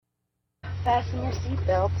Fasten your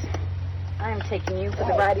seatbelt. I am taking you for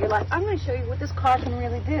the ride of your life. I'm going to show you what this car can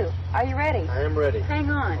really do. Are you ready? I am ready. Hang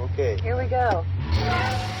on. Okay. Here we go.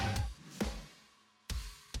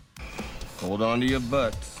 Hold on to your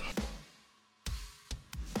butts.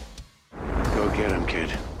 Go get him,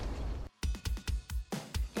 kid.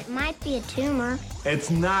 It might be a tumor. It's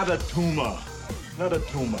not a tumor. Not a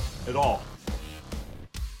tumor at all.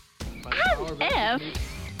 F.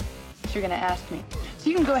 What you're going to ask me. So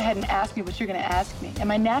you can go ahead and ask me what you're going to ask me. And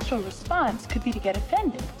my natural response could be to get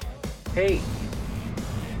offended. Hey,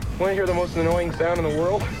 want to hear the most annoying sound in the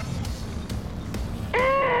world?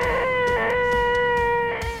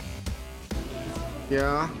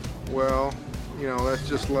 Yeah, well, that's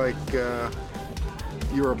just like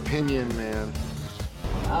your opinion, man.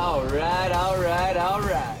 All right.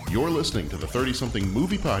 You're listening to the 30-something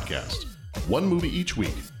movie podcast. One movie each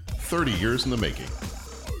week, 30 years in the making.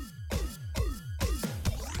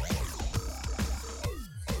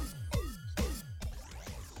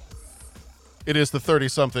 It is the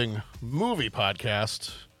 30-something movie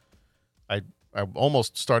podcast. I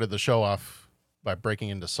almost started the show off by breaking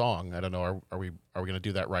into song. I don't know. Are we going to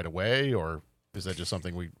do that right away, or is that just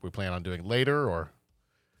something we plan on doing later? Or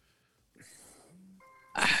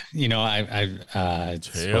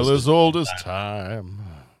tale as old as time.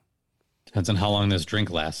 Depends on how long this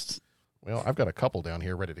drink lasts. Well, I've got a couple down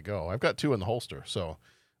here ready to go. I've got two in the holster, so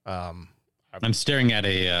I'm staring at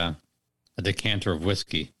a decanter of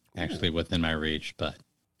whiskey actually within my reach. But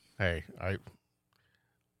hey,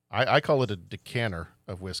 I call it a decanter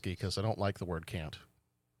of whiskey because I don't like the word can't.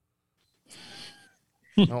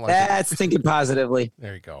 I don't like That's thinking positively.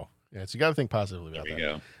 There you go. Yes, you got to think positively about there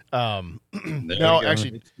that. we go. No,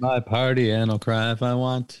 actually, it's my party and I'll cry if I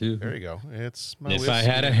want to. There you go. It's my if whiskey. I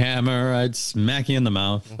had a hammer, I'd smack you in the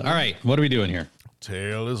mouth. Mm-hmm. All right, what are we doing here?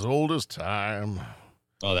 Tale as old as time.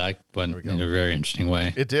 Oh, that went in a very interesting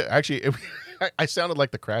way. It did actually. I sounded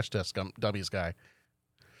like the Crash Test Dummies guy.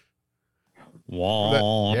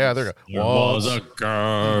 Once yeah, there you go. Was a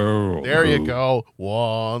girl. There you go.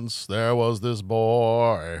 Once there was this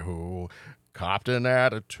boy who copped an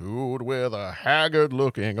attitude with a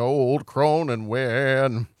haggard-looking old crone, and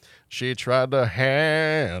when she tried to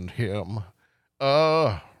hand him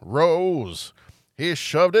a rose, he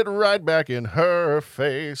shoved it right back in her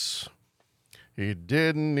face. He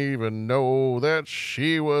didn't even know that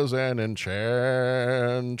she was an enchantress.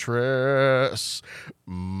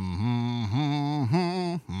 Mm-hmm.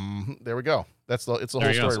 There we go. It's the whole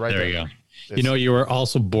story right there. There you go. You were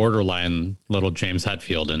also borderline little James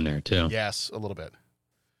Hetfield in there too. Yes, a little bit.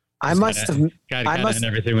 I must have end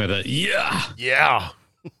everything with a yeah. Yeah.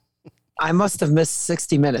 I must have missed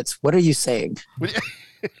 60 minutes. What are you saying?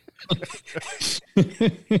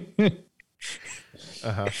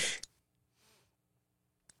 Uh-huh.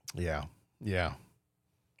 Yeah.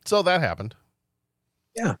 So that happened.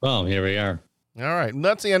 Yeah. Well, here we are. All right. And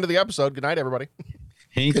that's the end of the episode. Good night, everybody.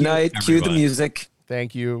 Good night. Cue the music.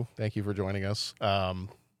 Thank you. Thank you for joining us.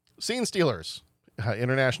 Scene Stealers,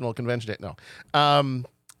 International Convention Day. No.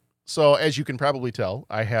 So as you can probably tell,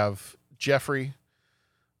 I have Jeffrey.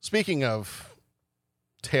 Speaking of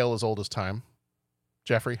tale as old as time,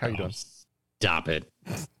 Jeffrey, how you doing? Stop it.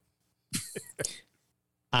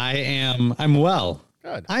 I'm well.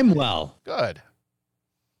 Good. I'm well. Good.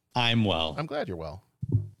 I'm well. I'm glad you're well.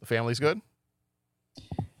 The family's good?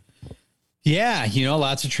 Yeah,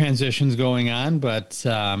 lots of transitions going on, but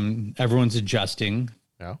everyone's adjusting.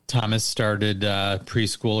 Yeah. Thomas started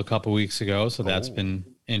preschool a couple weeks ago, so that's been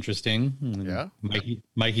interesting. Yeah.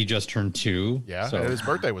 Mikey just turned 2. Yeah, so his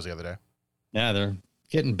birthday was the other day. Yeah, they're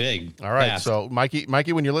getting big. All right, fast. so Mikey,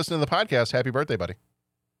 when you're listening to the podcast, happy birthday, buddy.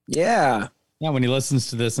 Yeah. Yeah, when he listens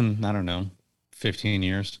to this in, I don't know, 15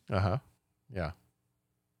 years. Uh-huh. Yeah.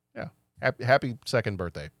 Happy second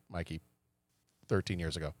birthday, Mikey. 13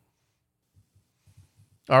 years ago.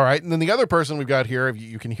 All right, and then the other person we've got here,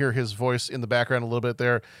 you can hear his voice in the background a little bit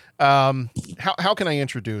there. How can I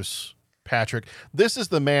introduce Patrick? This is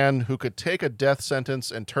the man who could take a death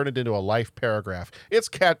sentence and turn it into a life paragraph. It's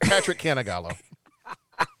Patrick Canigallo.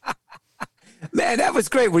 Man, that was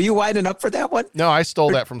great. Were you winding up for that one? No, I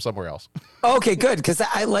stole that from somewhere else. Okay, good, because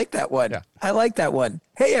I like that one. Yeah. I like that one.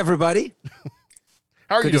 Hey, everybody.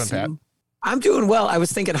 How are Good you to doing, see Pat? you. I'm doing well. I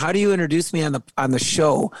was thinking, how do you introduce me on the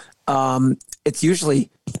show? It's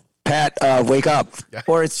usually Pat, wake up,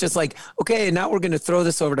 or it's just like, okay, now we're going to throw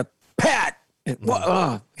this over to Pat.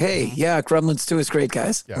 Hey, yeah, Gremlins 2 is great,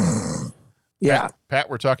 guys. Yeah. Yeah, Pat,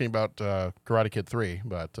 we're talking about Karate Kid 3,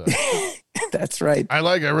 but that's right. I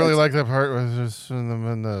really like that part with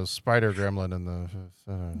in the spider gremlin and the.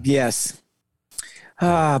 Yes.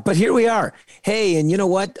 But here we are. Hey, and you know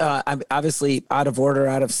what? I'm obviously out of order,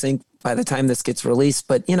 out of sync by the time this gets released.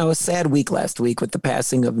 But, you know, a sad week last week with the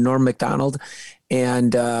passing of Norm Macdonald.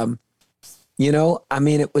 And, you know, I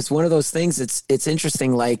mean, it was one of those things. It's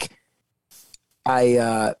interesting. Like,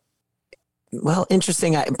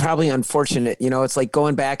 interesting. Probably unfortunate. You know, it's like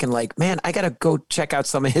going back and like, man, I got to go check out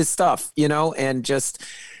some of his stuff, you know, and just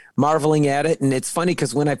marveling at it. And it's funny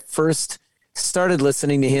because when I first started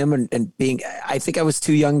listening to him and being, I think I was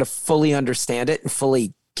too young to fully understand it and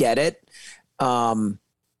fully get it.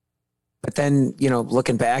 But then, you know,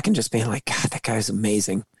 looking back and just being like, God, that guy's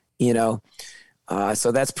amazing, you know?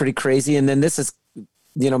 So that's pretty crazy. And then this is,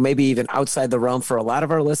 you know, maybe even outside the realm for a lot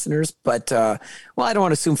of our listeners, but, well, I don't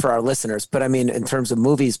want to assume for our listeners, but I mean, in terms of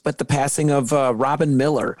movies, but the passing of Robin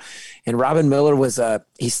Miller. And Robin Miller was,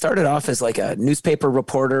 he started off as like a newspaper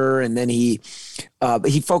reporter, and then he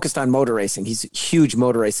focused on motor racing. He's a huge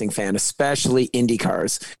motor racing fan, especially Indy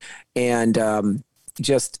cars, and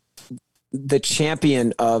just the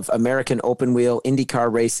champion of American open wheel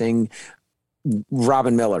IndyCar racing,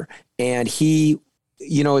 Robin Miller. And he,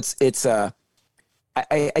 you know, it's a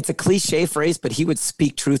cliche phrase, but he would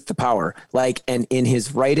speak truth to power. Like, and in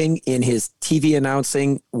his writing, in his TV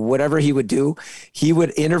announcing, whatever he would do, he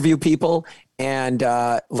would interview people and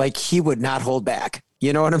like he would not hold back.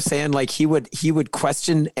 You know what I'm saying? Like he would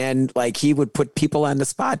question, and like he would put people on the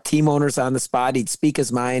spot, team owners on the spot. He'd speak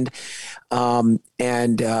his mind, and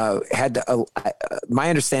had my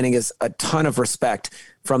understanding is a ton of respect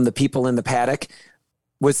from the people in the paddock.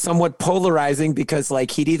 Was somewhat polarizing because like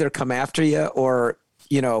he'd either come after you or,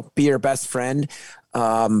 you know, be your best friend,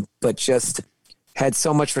 but just had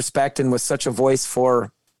so much respect and was such a voice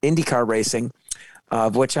for IndyCar racing,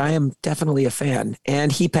 of which I am definitely a fan.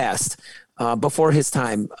 And he passed before his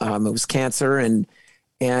time. It was cancer, and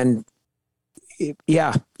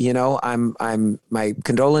yeah, you know, I'm my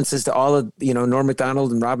condolences to all of, you know, Norm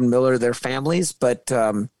Macdonald and Robin Miller, their families, but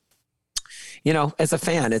you know, as a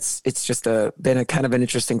fan, it's just been a kind of an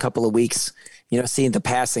interesting couple of weeks, you know, seeing the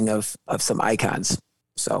passing of some icons.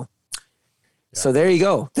 So, So there you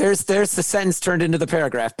go. There's the sentence turned into the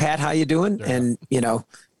paragraph. Pat, how you doing? There. And you know,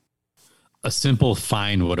 a simple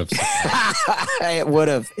fine would have. It would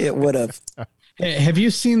have. Have you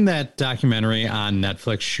seen that documentary on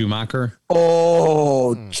Netflix, Schumacher?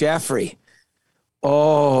 Oh, Jeffrey.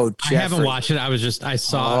 Oh, Jeffrey. I haven't watched it. I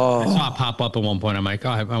saw it pop up at one point. I'm like,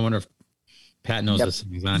 I wonder if Pat knows this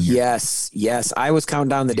thing's on here. Yes. I was counting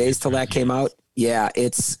down the days till that came out. Yeah,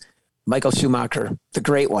 it's Michael Schumacher, the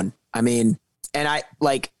great one. I mean, and I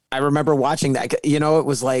remember watching that. You know, it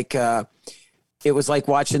was like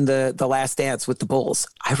watching the Last Dance with the Bulls.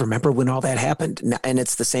 I remember when all that happened, and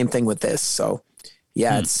it's the same thing with this. So,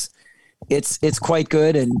 yeah, it's quite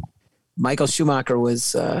good. And Michael Schumacher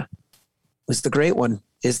was the great one.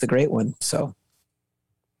 Is the great one. So.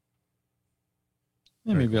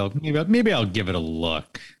 Yeah, maybe I'll give it a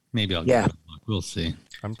look. Maybe I'll give it a look. We'll see.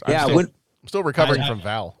 I'm still recovering from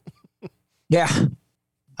Val. Yeah.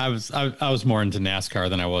 I was more into NASCAR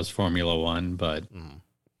than I was Formula One, but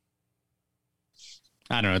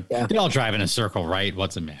I don't know. Yeah. They all drive in a circle, right?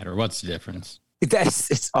 What's the matter? What's the difference?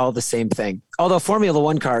 It's all the same thing. Although Formula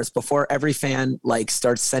One cars, before every fan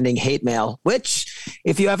starts sending hate mail, which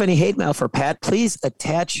if you have any hate mail for Pat, please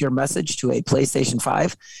attach your message to a PlayStation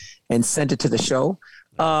 5 and send it to the show.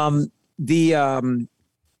 The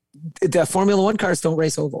Formula One cars don't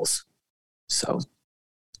race ovals. So.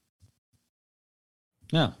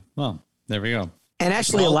 Yeah. Well, there we go. And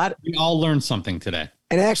actually we all learned something today.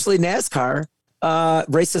 And actually NASCAR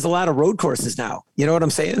races a lot of road courses now. You know what I'm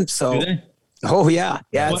saying? So. Do they? Oh yeah.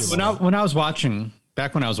 Yeah. When I was watching, I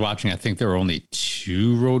think there were only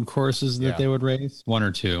 2 road courses that they would race, 1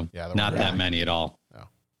 or 2. Yeah. Not that many at all.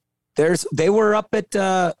 No. They were up at,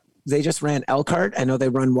 they just ran Elkhart. I know they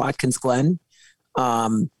run Watkins Glen.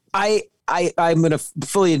 I'm going to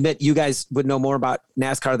fully admit you guys would know more about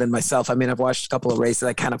NASCAR than myself. I mean, I've watched a couple of races.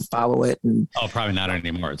 I kind of follow it. And probably not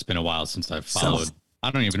anymore. It's been a while since I've followed. So,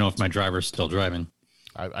 I don't even know if my driver's still driving.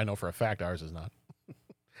 I know for a fact ours is not.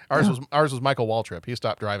 Ours was Michael Waltrip. He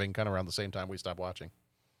stopped driving kind of around the same time we stopped watching.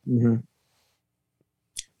 Mm-hmm.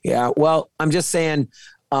 Yeah. Well, I'm just saying,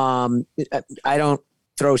 I don't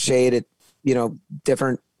throw shade at, you know,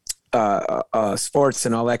 different sports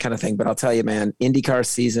and all that kind of thing, but I'll tell you, man, IndyCar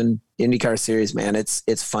series, man,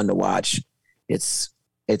 it's fun to watch. It's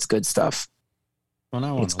good stuff. Well,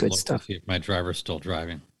 I want to look to see if my driver's still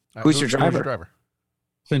driving. Who's your driver?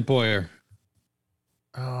 Clint Boyer.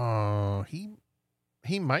 Oh,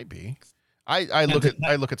 he might be. I look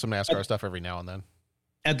at some NASCAR stuff every now and then.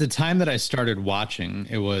 At the time that I started watching,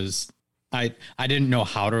 it was I didn't know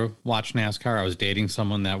how to watch NASCAR. I was dating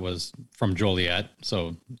someone that was from Joliet,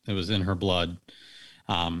 so it was in her blood.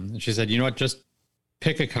 She said, you know what, just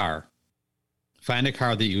pick a car. Find a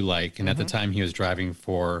car that you like. And at the time he was driving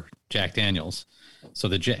for Jack Daniels. So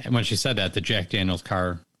when she said that, the Jack Daniels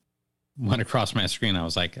car went across my screen. I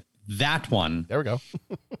was like, that one. There we go.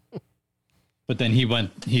 But then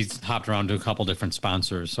he hopped around to a couple different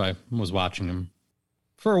sponsors. So I was watching him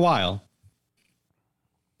for a while.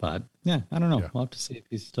 But yeah, I don't know. We'll have to see if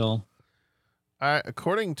he's still.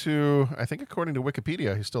 According to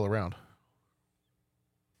Wikipedia, he's still around.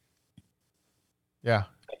 Yeah.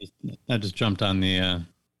 I just jumped on the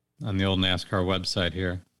old NASCAR website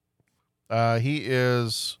here. He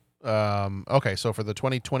is okay. So for the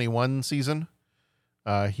 2021 season,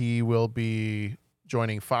 he will be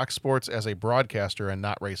joining Fox Sports as a broadcaster and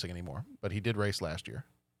not racing anymore. But he did race last year.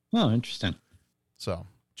 Oh, interesting. So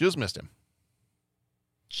just missed him.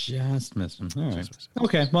 Just missed him. All right.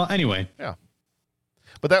 Okay. Well, anyway. Yeah.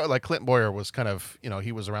 But that, like, Clint Boyer was kind of,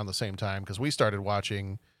 he was around the same time because we started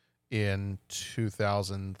watching in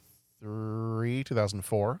 2003,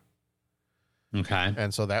 2004. Okay.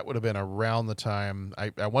 And so that would have been around the time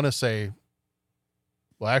I want to say,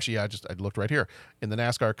 well, actually, I looked right here in the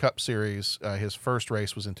NASCAR Cup Series. His first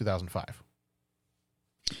race was in 2005.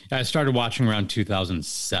 I started watching around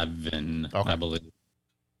 2007, I believe.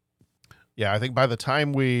 Yeah, I think by the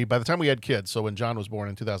time we had kids, so when John was born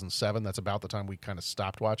in 2007, that's about the time we kind of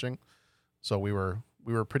stopped watching. So we were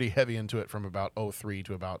pretty heavy into it from about 2003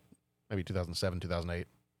 to about maybe 2007, 2008.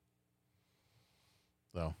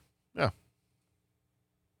 So, yeah.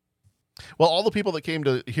 Well, all the people that came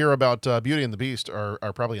to hear about Beauty and the Beast are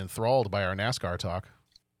probably enthralled by our NASCAR talk.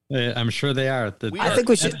 I'm sure they are. I think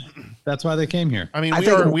we should. That's why they came here. I mean,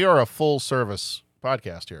 we are a full service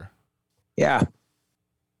podcast here. Yeah.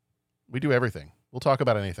 We do everything. We'll talk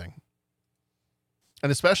about anything.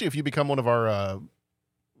 And especially if you become one of our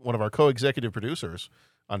co-executive producers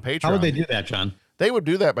on Patreon. How would they do that, John? They would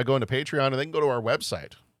do that by going to Patreon, and they can go to our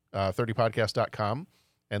website, 30podcast.com,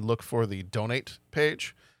 and look for the donate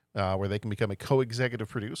page where they can become a co-executive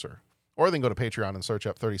producer. Or they can go to Patreon and search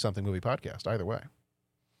up 30-something movie podcast, either way.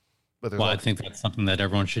 But I think that's something that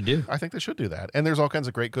everyone should do. I think they should do that. And there's all kinds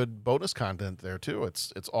of great, good bonus content there, too.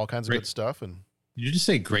 It's all kinds of good stuff. And did you just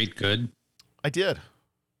say great good? I did.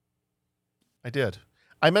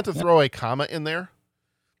 I meant to throw a comma in there,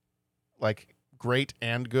 like great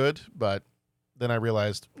and good, but then I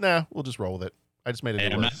realized, we'll just roll with it. I just made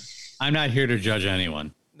it. I'm not here to judge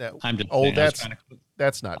anyone. No. I'm just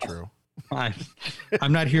that's not true.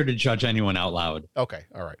 I'm not here to judge anyone out loud. Okay,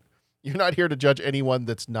 all right. You're not here to judge anyone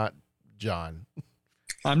that's not John.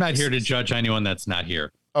 I'm not here to judge anyone that's not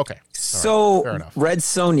here. Okay. So, right. Fair enough. Red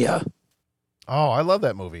Sonja. Oh, I love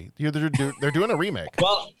that movie. They're doing a remake.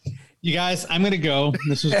 Well, you guys, I'm going to go.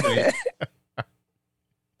 This was great.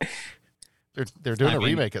 They're doing a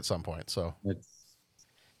remake at some point. So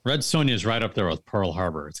Red Sonja is right up there with Pearl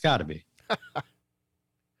Harbor. It's got to be.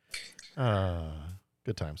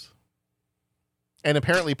 Good times. And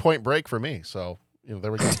apparently Point Break for me. So,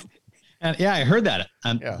 there we go. And yeah, I heard that.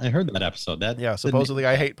 I heard that episode. Supposedly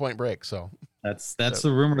I hate Point Break. So that's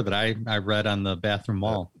the rumor that I read on the bathroom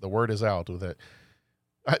wall. The word is out with it.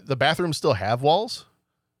 The bathrooms still have walls?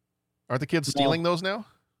 Aren't the kids stealing those now?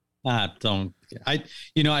 I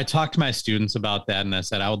talked to my students about that, and I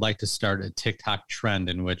said I would like to start a TikTok trend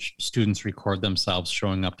in which students record themselves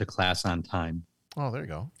showing up to class on time. Oh, there you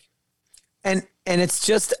go. And it's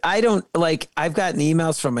just, I've gotten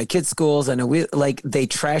emails from my kids' schools, and they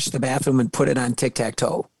trash the bathroom and put it on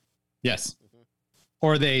tic-tac-toe. Yes.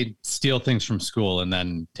 Or they steal things from school and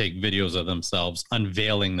then take videos of themselves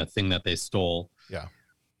unveiling the thing that they stole. Yeah.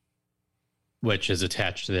 Which is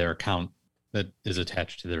attached to their account that is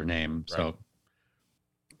attached to their name. Right. So.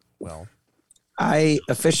 Well. I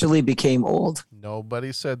officially became old.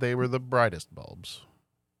 Nobody said they were the brightest bulbs.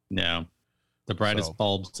 No. The brightest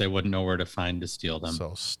bulbs, they wouldn't know where to find to steal them.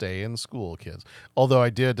 So stay in school, kids. Although I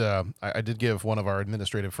did give one of our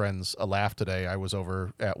administrative friends a laugh today. I was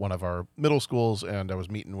over at one of our middle schools, and I was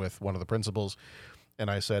meeting with one of the principals, and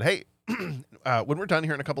I said, hey, when we're done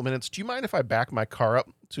here in a couple minutes, do you mind if I back my car up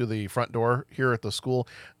to the front door here at the school?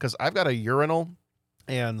 Because I've got a urinal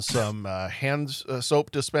and some hand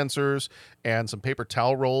soap dispensers and some paper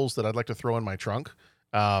towel rolls that I'd like to throw in my trunk.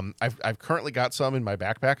 I've currently got some in my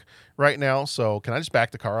backpack right now, so can I just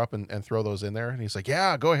back the car up and throw those in there? And he's like,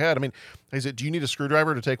 yeah, go ahead. I mean, he said, do you need a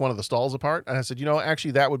screwdriver to take one of the stalls apart? And I said,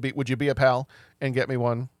 actually that would you be a pal and get me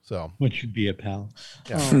one? So would you be a pal?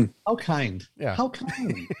 Yeah. How kind. Yeah. How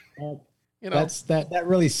kind. That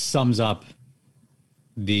really sums up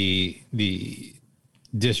the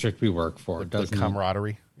district we work for. The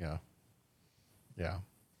camaraderie. Yeah. Yeah.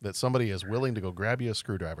 That somebody is willing to go grab you a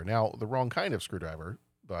screwdriver. Now, the wrong kind of screwdriver,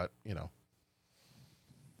 but, you know,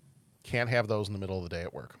 can't have those in the middle of the day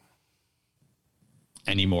at work.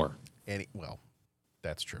 Anymore. Well,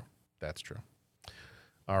 that's true. That's true.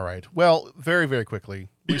 All right. Well, very, very quickly,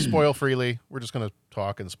 we spoil freely. We're just going to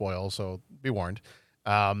talk and spoil, so be warned.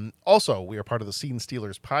 Also, we are part of the Scene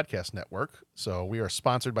Stealers podcast network. So we are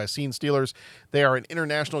sponsored by Scene Stealers. They are an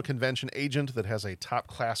international convention agent that has a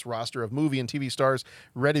top-class roster of movie and TV stars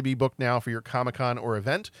ready to be booked now for your Comic-Con or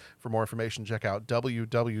event. For more information, check out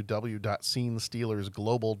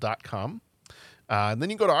www.scenestealersglobal.com. And then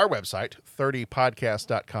you can go to our website,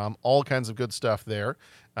 30podcast.com. All kinds of good stuff there.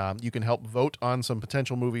 You can help vote on some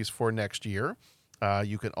potential movies for next year.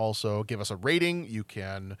 You can also give us a rating. You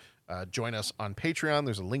can join us on Patreon.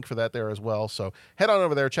 There's a link for that there as well. So head on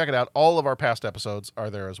over there, check it out. All of our past episodes are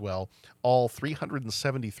there as well. All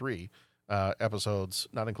 373 episodes,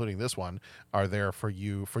 not including this one, are there for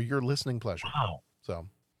you for your listening pleasure. Wow. So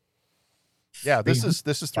yeah, this is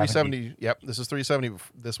 370. Yep, this is 370.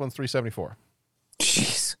 This one's 374.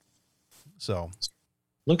 Jeez. So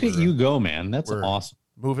look at you go, man. That's awesome.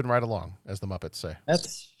 Moving right along, as the Muppets say.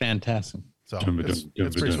 That's fantastic. So it's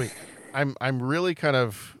pretty sweet. I'm really kind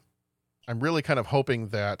of hoping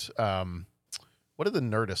that what did the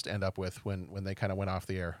Nerdist end up with when they kind of went off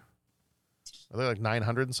the air? Are they like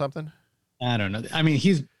 900 and something? I don't know. I mean,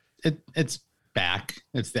 it's back.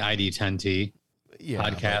 It's the ID10T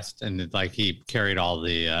podcast, and it's like he carried all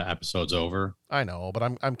the episodes over. I know, but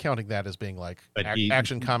I'm counting that as being like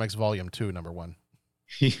Action Comics Volume 2, number 1.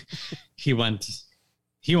 He went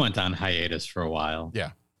on hiatus for a while.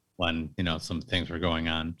 Yeah. When, you know, some things were going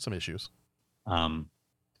on. Some issues.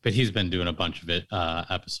 But he's been doing a bunch of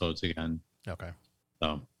episodes again. Okay.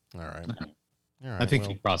 So. All right. I think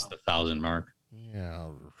he crossed the 1,000 mark. Yeah.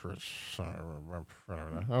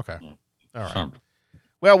 Okay. All right.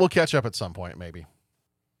 Well, we'll catch up at some point, maybe.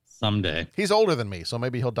 Someday. He's older than me, so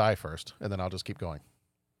maybe he'll die first, and then I'll just keep going.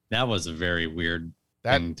 That was a very weird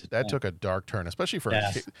thing. That took a dark turn, especially for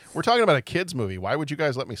a kid. We're talking about a kid's movie. Why would you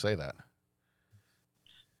guys let me say that?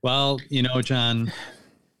 Well, you know, John,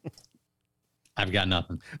 I've got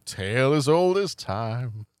nothing. Tale as old as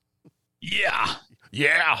time. Yeah.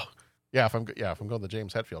 Yeah. Yeah, if I'm going the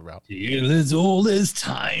James Hetfield route. Tale as old as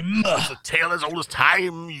time. It's a tale as old as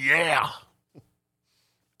time, yeah.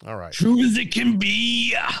 All right. True as it can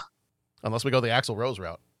be. Unless we go the Axl Rose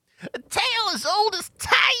route. A tale as old as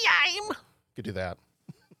time. Could do that.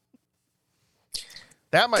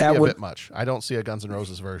 That might be a bit much. I don't see a Guns N'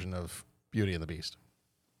 Roses version of Beauty and the Beast.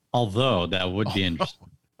 Although that would be interesting.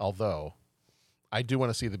 Although I do want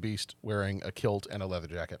to see the Beast wearing a kilt and a leather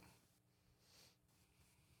jacket.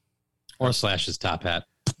 Or Slash's top hat.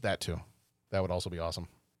 That too. That would also be awesome.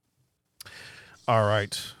 All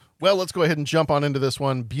right. Well, let's go ahead and jump on into this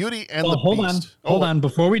one. Beauty and the Beast. Hold on.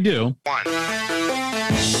 Before we do.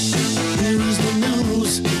 Here's the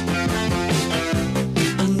news.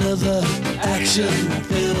 Another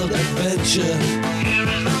action-filled adventure.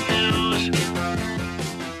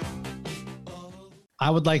 I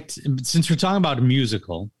would like to, since we're talking about a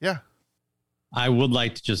musical. Yeah. I would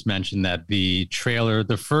like to just mention that the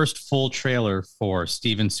first full trailer for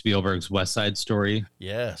Steven Spielberg's West Side Story.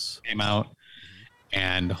 Yes. Came out.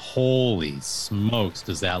 And holy smokes,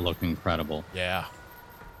 does that look incredible. Yeah.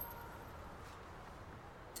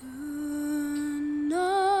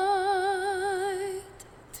 Tonight,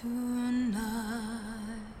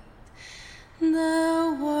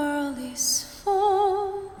 the world is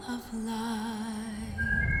full of light.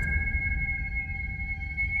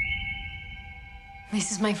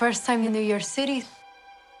 This is my first time in New York City.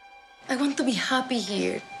 I want to be happy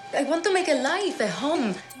here. I want to make a life, a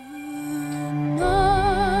home.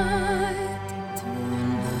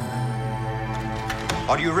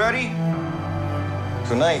 Are you ready?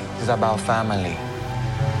 Tonight is about family.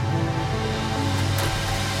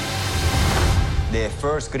 The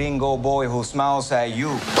first gringo boy who smiles at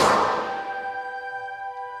you.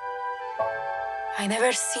 I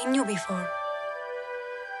never seen you before.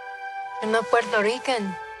 You're not Puerto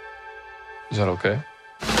Rican. Is that okay?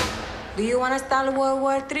 Do you want to start World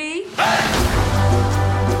War III?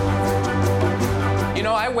 You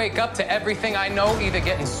know, I wake up to everything I know either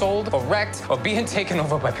getting sold or wrecked or being taken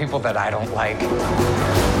over by people that I don't like.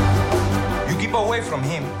 You keep away from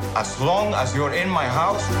him as long as you're in my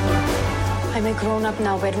house. I'm a grown-up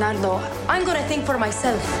now, Bernardo. I'm gonna think for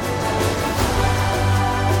myself.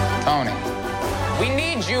 Tony, we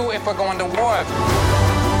need you if we're going to war.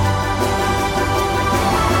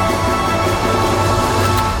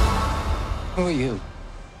 Who are you?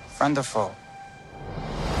 Friend or foe?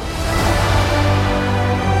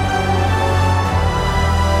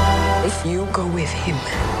 go with him.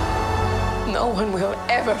 No one will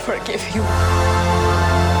ever forgive you.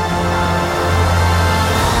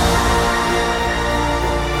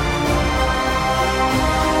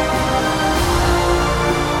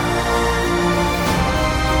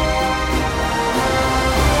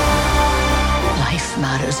 Life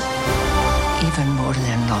matters even more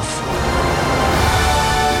than love.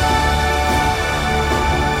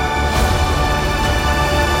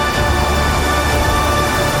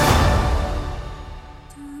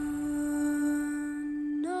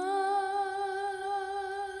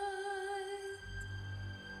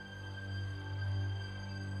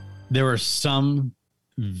 There were some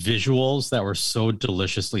visuals that were so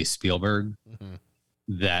deliciously Spielberg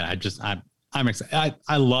that I'm excited.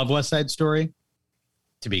 I love West Side Story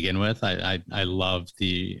to begin with. I love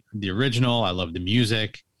the original. I love the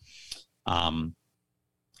music. I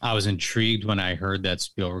was intrigued when I heard that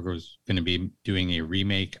Spielberg was going to be doing a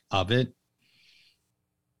remake of it,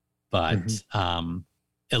 but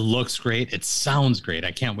it looks great. It sounds great.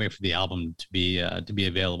 I can't wait for the album to be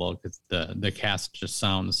available because the cast just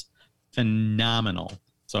sounds phenomenal.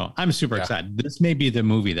 So I'm super excited. This may be the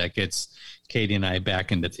movie that gets Katie and I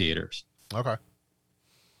back into theaters. Okay.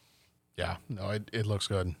 Yeah, no, it looks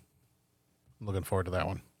good. I'm looking forward to that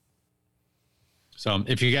one. So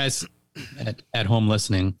if you guys at home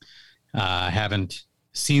listening haven't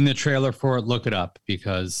seen the trailer for it, look it up,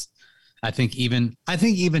 because I think even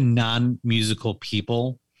non-musical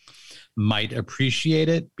people might appreciate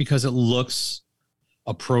it because it looks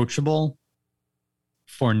approachable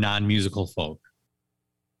for non-musical folk.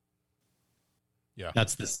 Yeah.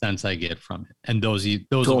 That's the sense I get from it. And those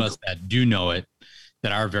of us that do know it,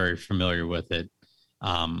 that are very familiar with it,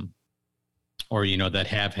 or, that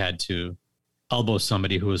have had to elbow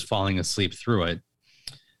somebody who was falling asleep through it.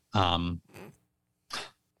 I'm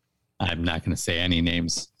not going to say any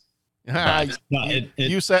names.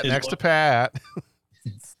 You sat next to Pat.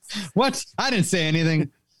 What? I didn't say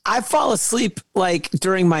anything. I fall asleep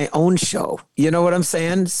during my own show. You know what I'm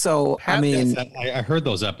saying? So, Pat, I heard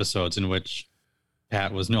those episodes in which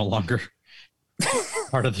Pat was no longer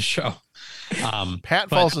part of the show. Pat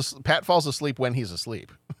falls asleep when he's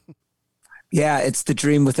asleep. Yeah, it's the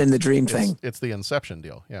dream within the dream thing. It's the Inception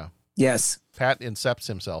deal. Yeah. Yes. Pat incepts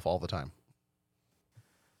himself all the time.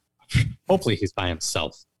 Hopefully he's by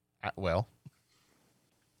himself. Well.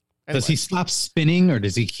 Anyway. Does he stop spinning or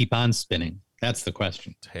does he keep on spinning? That's the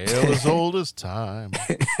question. Tale as old as time.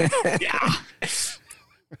 Yeah.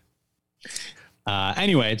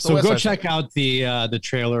 Anyway, so go check out the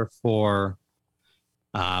trailer for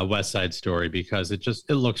West Side Story because it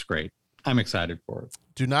looks great. I'm excited for it.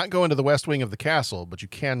 Do not go into the West Wing of the castle, but you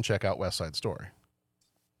can check out West Side Story.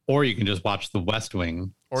 Or you can just watch the West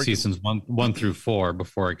Wing seasons 1 through 4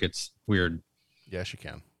 before it gets weird. Yes, you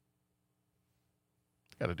can.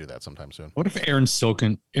 Got to do that sometime soon. What if Aaron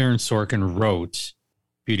Sorkin wrote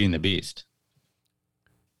Beauty and the Beast?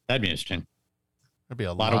 That'd be interesting. There'd be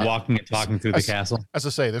a lot of walking and talking through the castle. As I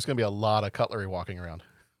say, there's going to be a lot of cutlery walking around.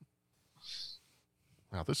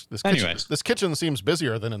 Wow, this kitchen seems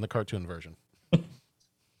busier than in the cartoon version.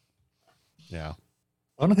 Yeah.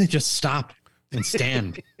 Why don't they just stop and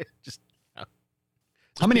stand?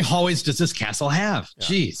 How many hallways does this castle have? Yeah.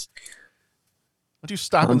 Jeez. Why don't you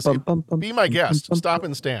stop and be my guest? Stop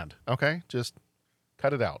and stand. Okay, just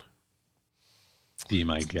cut it out. Be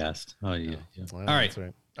my guest. Oh yeah. Well, all right.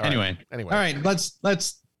 Right. Anyway. All right.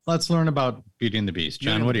 Let's learn about Beauty and the Beast.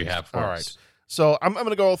 John, what do you have for us? All right. So I'm going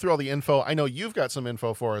to go through all the info. I know you've got some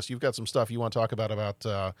info for us. You've got some stuff you want to talk about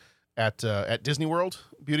at Disney World,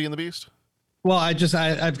 Beauty and the Beast. Well,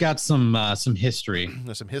 I've got some history.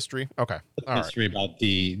 There's some history. Okay. History about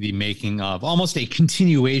the making of almost a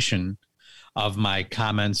continuation of my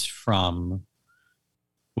comments from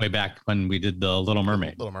way back when we did the Little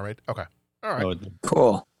Mermaid. Little Mermaid. Okay. All right. So,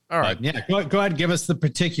 cool. All right. Yeah. Go ahead. Give us the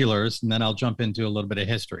particulars, and then I'll jump into a little bit of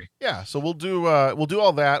history. Yeah. So we'll do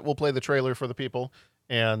all that. We'll play the trailer for the people,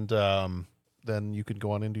 and then you can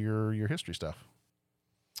go on into your history stuff.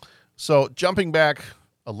 So jumping back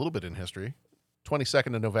a little bit in history,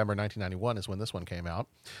 22nd of November 1991 is when this one came out.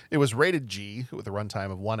 It was rated G with a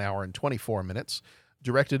runtime of 1 hour and 24 minutes.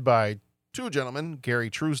 Directed by two gentlemen, Gary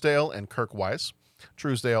Truesdale and Kirk Wise.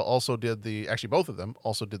 Truesdale also did both of them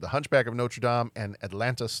also did The Hunchback of Notre Dame and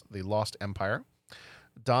Atlantis, the Lost Empire.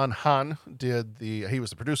 Don Hahn he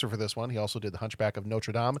was the producer for this one. He also did The Hunchback of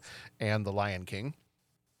Notre Dame and The Lion King.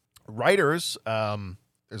 Writers,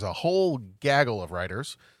 there's a whole gaggle of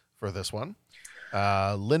writers for this one.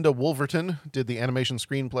 Linda Wolverton did the animation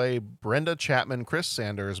screenplay. Brenda Chapman, Chris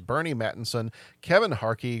Sanders, Bernie Mattinson, Kevin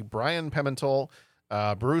Harkey, Brian Pimentel,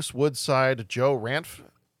 Bruce Woodside, Joe Ranft,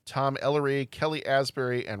 Tom Ellery, Kelly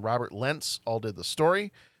Asbury, and Robert Lentz all did the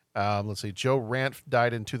story. Let's see, Joe Ranft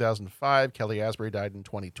died in 2005. Kelly Asbury died in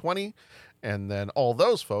 2020. And then all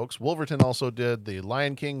those folks, Wolverton also did The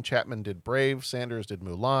Lion King, Chapman did Brave, Sanders did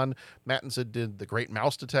Mulan, Mattinson did The Great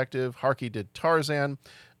Mouse Detective, Harkey did Tarzan,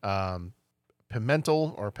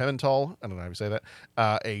 Pimental, I don't know how you say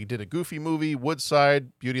that, did a Goofy movie,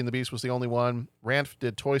 Woodside, Beauty and the Beast was the only one, Ranft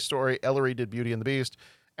did Toy Story, Ellery did Beauty and the Beast,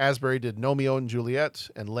 Asbury did Romeo and Juliet,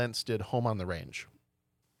 and Lentz did Home on the Range.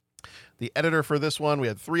 The editor for this one, we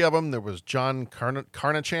had 3 of them. There was John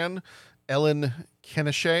Carnachan, Ellen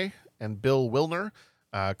Keneshey, and Bill Wilner.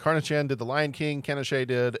 Carnachan did The Lion King, Keneshey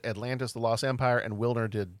did Atlantis, The Lost Empire, and Wilner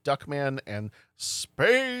did Duckman and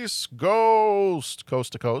Space Ghost,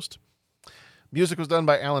 Coast to Coast. Music was done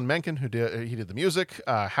by Alan Menken, who did the music.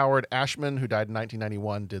 Howard Ashman, who died in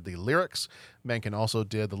 1991, did the lyrics. Menken also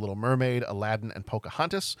did The Little Mermaid, Aladdin, and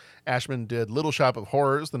Pocahontas. Ashman did Little Shop of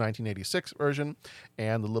Horrors, the 1986 version,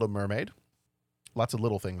 and The Little Mermaid. Lots of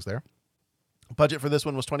little things there. Budget for this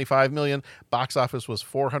one was $25 million. Box office was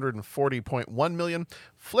 $440.1 million.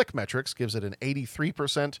 Flickmetrics gives it an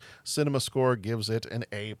 83%. Cinema Score gives it an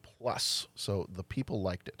A+. So the people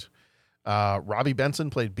liked it. Robbie Benson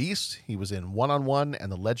played Beast. He was in One-on-One and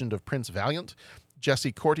The Legend of Prince Valiant.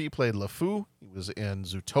 Jesse Corti played LeFou. He was in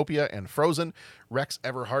Zootopia and Frozen. Rex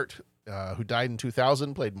Everhart, who died in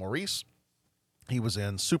 2000, played Maurice. He was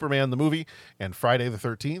in Superman the movie and Friday the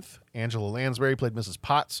 13th. Angela Lansbury played Mrs.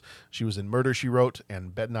 Potts. She was in Murder, She Wrote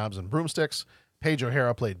and Bedknobs and Broomsticks. Paige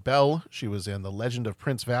O'Hara played Belle. She was in The Legend of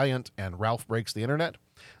Prince Valiant and Ralph Breaks the Internet.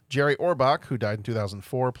 Jerry Orbach, who died in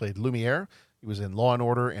 2004, played Lumiere. He was in Law &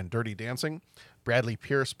 Order and Dirty Dancing. Bradley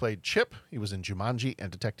Pierce played Chip. He was in Jumanji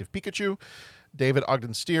and Detective Pikachu. David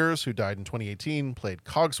Ogden Stiers, who died in 2018, played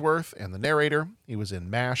Cogsworth and the narrator. He was in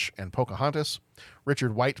MASH and Pocahontas.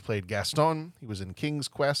 Richard White played Gaston. He was in King's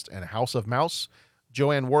Quest and House of Mouse.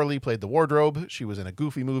 Joanne Worley played the wardrobe. She was in a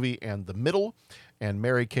Goofy movie and The Middle. And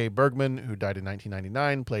Mary Kay Bergman, who died in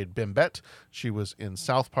 1999, played Bimbette. She was in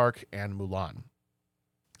South Park and Mulan.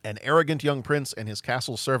 An arrogant young prince and his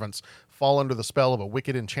castle servants fall under the spell of a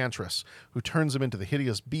wicked enchantress who turns him into the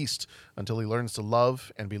hideous beast until he learns to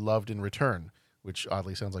love and be loved in return, which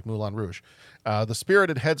oddly sounds like Moulin Rouge. The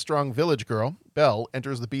spirited, headstrong village girl, Belle,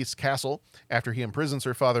 enters the beast's castle after he imprisons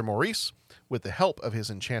her father, Maurice. With the help of his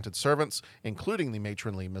enchanted servants, including the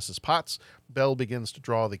matronly Mrs. Potts, Belle begins to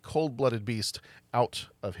draw the cold-blooded beast out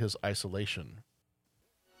of his isolation.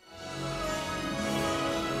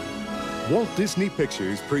 Walt Disney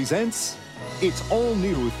Pictures presents its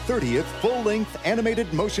all-new 30th full-length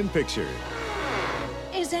animated motion picture.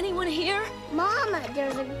 Is anyone here? Mama,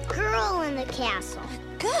 there's a girl in the castle.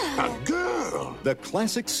 Good. A girl! The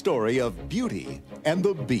classic story of Beauty and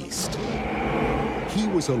the Beast. He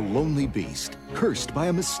was a lonely beast, cursed by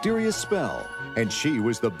a mysterious spell, and she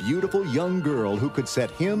was the beautiful young girl who could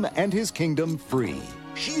set him and his kingdom free.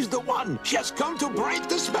 She's the one! She has come to break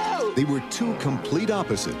the spell! They were 2 complete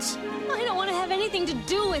opposites. I don't want to have anything to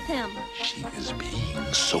do with him. She is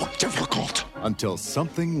being so difficult. Until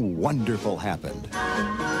something wonderful happened.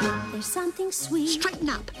 There's something sweet. Straighten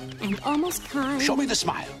up. And almost kind. Show me the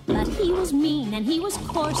smile. But he was mean and he was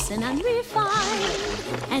coarse and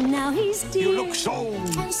unrefined. And now he's dear. You look so...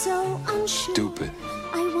 And so unsure. Stupid.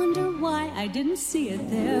 I wonder why I didn't see it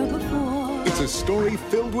there before. It's a story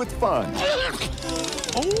filled with fun.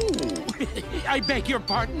 Oh, I beg your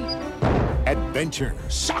pardon. Adventure.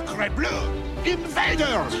 Sacre bleu!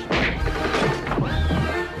 Invaders!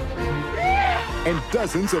 And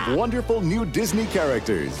dozens of wonderful new Disney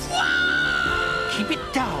characters. Keep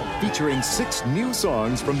it down. Featuring 6 new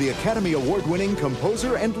songs from the Academy Award-winning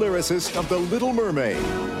composer and lyricist of The Little Mermaid.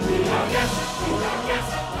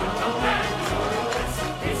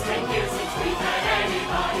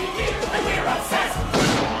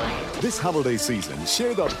 This holiday season,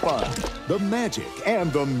 share the fun, the magic,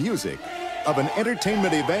 and the music of an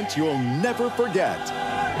entertainment event you'll never forget.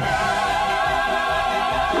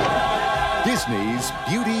 Disney's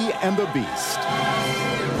Beauty and the Beast.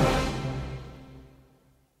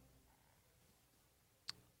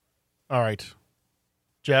 All right.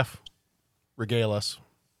 Jeff, regale us.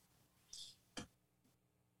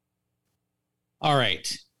 All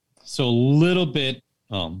right. So a little bit,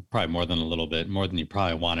 probably more than a little bit, more than you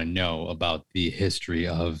probably want to know about the history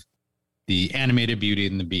of the animated Beauty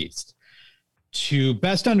and the Beast. To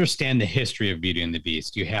best understand the history of Beauty and the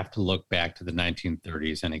Beast, you have to look back to the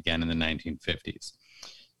 1930s and again in the 1950s.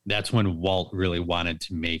 That's when Walt really wanted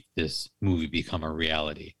to make this movie become a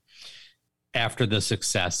reality. After the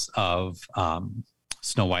success of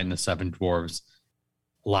Snow White and the Seven Dwarfs,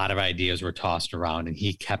 a lot of ideas were tossed around, and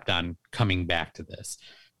he kept on coming back to this.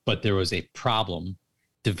 but there was a problem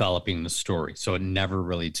developing the story, so it never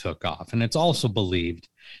really took off. And it's also believed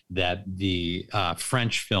that the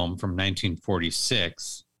French film from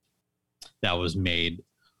 1946 that was made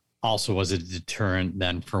also was a deterrent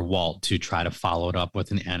then for Walt to try to follow it up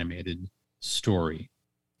with an animated story.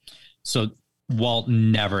 So Walt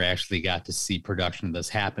never actually got to see production of this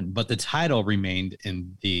happen, but the title remained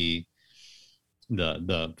in the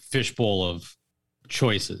fishbowl of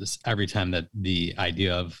choices every time that the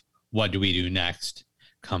idea of what do we do next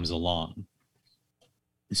comes along.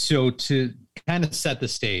 So to kind of set the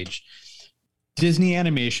stage, Disney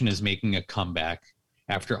Animation is making a comeback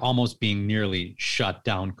after almost being nearly shut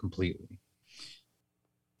down completely.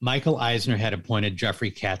 Michael Eisner had appointed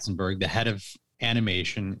Jeffrey Katzenberg the head of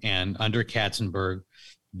animation, and under Katzenberg,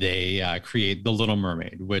 they create The Little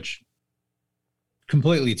Mermaid, which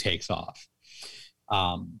completely takes off.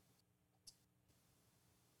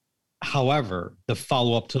 However, the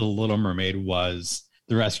follow-up to The Little Mermaid was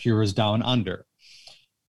The Rescuers Down Under.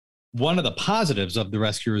 One of the positives of The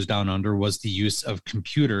Rescuers Down Under was the use of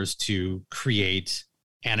computers to create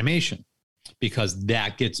animation, because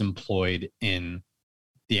that gets employed in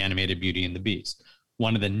the animated Beauty and the Beast.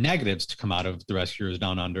 One of the negatives to come out of The Rescuers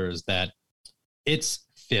Down Under is that its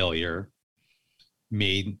failure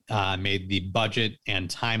made the budget and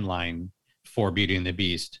timeline for Beauty and the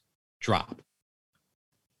Beast drop.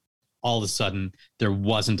 All of a sudden, there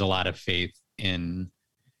wasn't a lot of faith in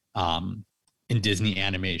Disney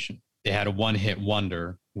animation. They had a one-hit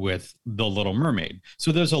wonder with The Little Mermaid.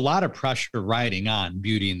 So there's a lot of pressure riding on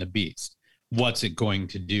Beauty and the Beast. What's it going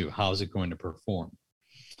to do? How is it going to perform?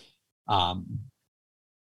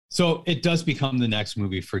 So it does become the next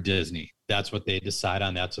movie for Disney. That's what they decide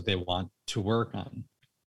on. That's what they want to work on.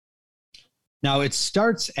 Now, it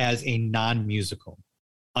starts as a non-musical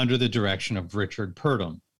under the direction of Richard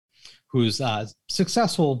Purdom, who's a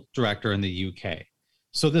successful director in the UK.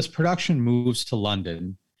 So this production moves to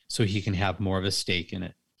London so he can have more of a stake in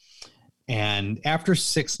it. And after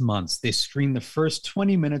 6 months, they screen the first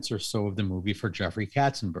 20 minutes or so of the movie for Jeffrey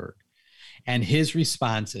Katzenberg. And his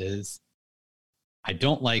response is, I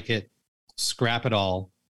don't like it, scrap it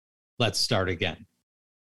all, let's start again.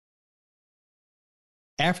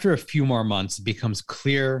 After a few more months, it becomes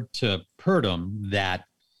clear to Purdom that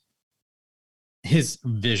his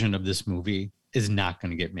vision of this movie is not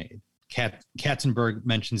going to get made. Katzenberg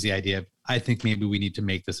mentions the idea of, I think maybe we need to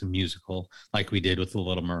make this a musical like we did with The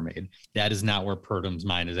Little Mermaid. That is not where Purdom's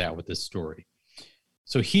mind is at with this story.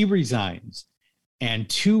 So he resigns, and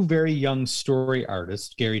two very young story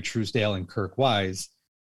artists, Gary Truesdale and Kirk Wise,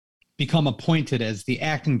 become appointed as the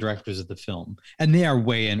acting directors of the film, and they are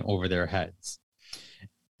way in over their heads.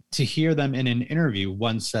 To hear them in an interview,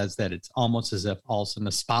 one says that it's almost as if all of a sudden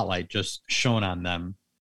a spotlight just shone on them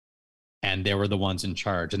and they were the ones in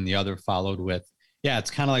charge. And the other followed with, yeah,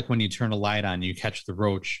 it's kind of like when you turn a light on, you catch the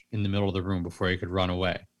roach in the middle of the room before you could run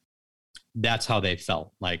away. That's how they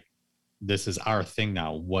felt. Like, this is our thing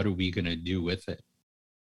now. What are we going to do with it?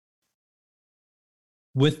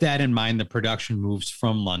 With that in mind, the production moves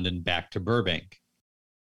from London back to Burbank.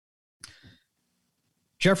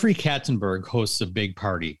 Jeffrey Katzenberg hosts a big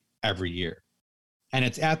party every year. And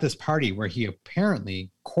it's at this party where he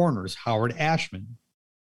apparently corners Howard Ashman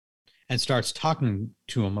and starts talking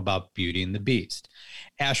to him about Beauty and the Beast.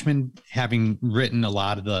 Ashman, having written a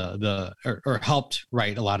lot of or helped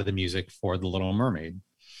write a lot of the music for The Little Mermaid,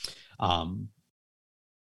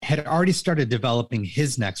 had already started developing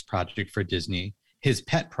his next project for Disney, his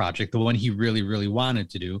pet project, the one he really, really wanted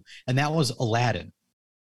to do, and that was Aladdin.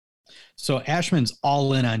 So Ashman's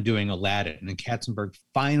all in on doing Aladdin, and Katzenberg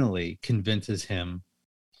finally convinces him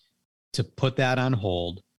to put that on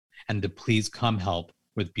hold and to please come help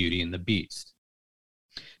with Beauty and the Beast.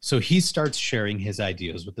 So he starts sharing his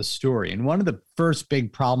ideas with the story. And one of the first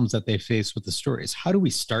big problems that they face with the story is, how do we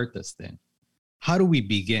start this thing? How do we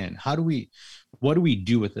begin? What do we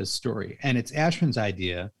do with this story? And it's Ashman's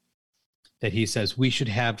idea that he says we should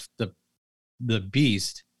have the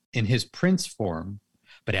Beast in his prince form,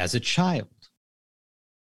 but as a child.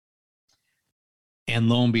 And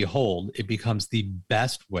lo and behold, it becomes the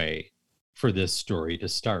best way for this story to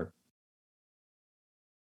start.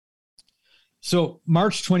 So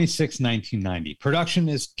March 26, 1990, production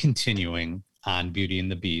is continuing on Beauty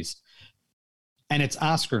and the Beast, and it's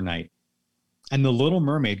Oscar night. And The Little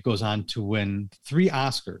Mermaid goes on to win 3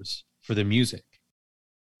 Oscars for the music.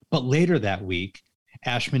 But later that week,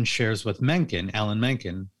 Ashman shares with Alan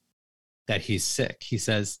Menken, that he's sick. He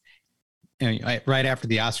says, right after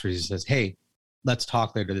the Oscars, he says, hey, let's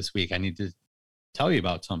talk later this week. I need to tell you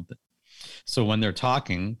about something. So when they're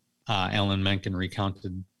talking, Alan Menken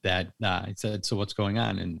recounted that. He said, "So what's going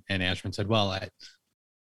on?" And Ashman said, "Well,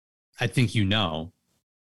 I think you know,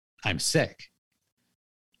 I'm sick.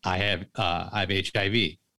 I have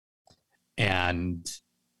HIV," and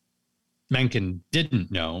Menken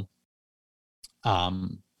didn't know. But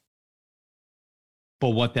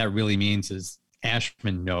what that really means is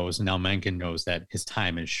Ashman knows, and now Menken knows that his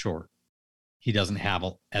time is short. He doesn't have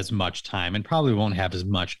as much time and probably won't have as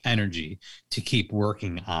much energy to keep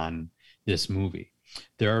working on this movie.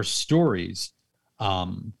 There are stories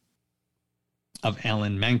of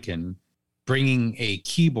Alan Menken bringing a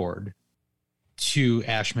keyboard to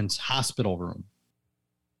Ashman's hospital room.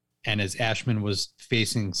 And as Ashman was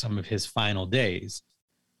facing some of his final days,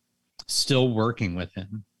 still working with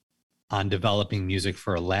him on developing music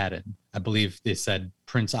for Aladdin. I believe they said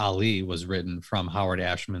Prince Ali was written from Howard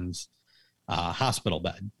Ashman's hospital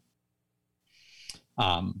bed.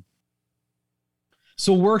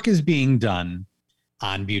 So work is being done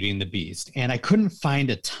on Beauty and the Beast, and I couldn't find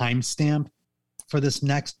a timestamp for this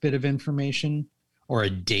next bit of information or a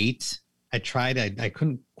date. I tried, I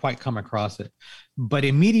couldn't quite come across it, but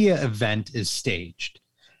a media event is staged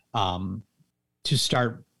to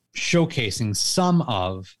start showcasing some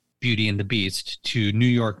of Beauty and the Beast to New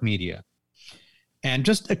York media. And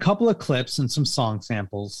just a couple of clips and some song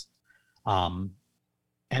samples. And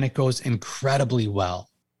it goes incredibly well.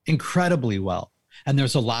 And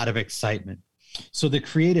there's a lot of excitement. So the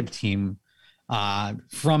creative team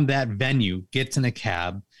from that venue gets in a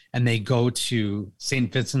cab and they go to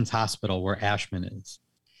St. Vincent's Hospital where Ashman is.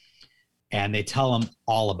 And they tell him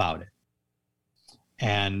all about it.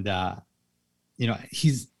 And,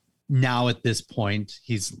 he's now at this point,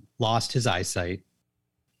 he's lost his eyesight.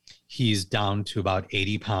 He's down to about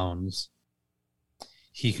 80 pounds.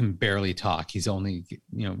 He can barely talk. He's only,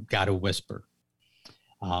 got a whisper.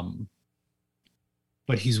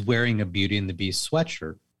 But he's wearing a Beauty and the Beast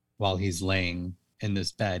sweatshirt while he's laying in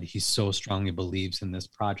this bed. He so strongly believes in this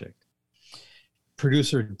project.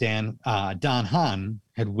 Producer Don Hahn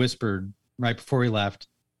had whispered right before he left,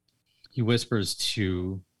 he whispers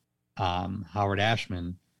to Howard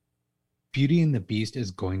Ashman, Beauty and the Beast is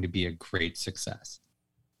going to be a great success.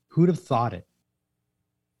 Who'd have thought it?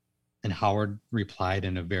 And Howard replied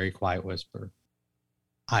in a very quiet whisper,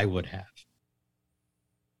 I would have.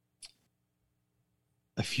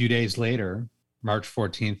 A few days later, March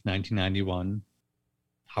 14th, 1991,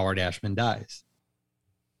 Howard Ashman dies,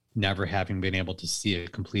 never having been able to see a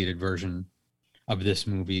completed version of this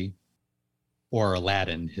movie or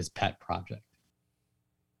Aladdin, his pet project.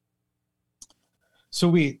 So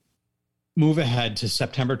we move ahead to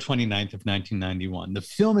September 29th of 1991. The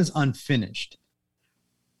film is unfinished,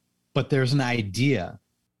 but there's an idea.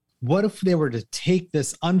 What if they were to take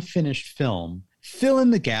this unfinished film, fill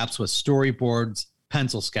in the gaps with storyboards,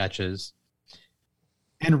 pencil sketches,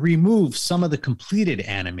 and remove some of the completed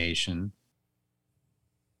animation,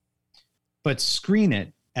 but screen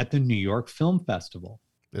it at the New York Film Festival?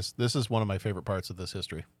 This is one of my favorite parts of this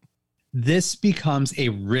history. This becomes a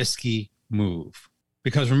risky move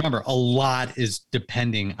because remember, a lot is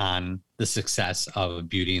depending on the success of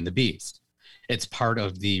Beauty and the Beast. It's part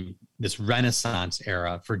of this Renaissance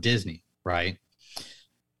era for Disney, right?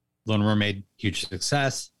 Little Mermaid, huge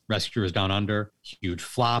success. Rescuers Down Under, huge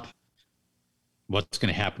flop. What's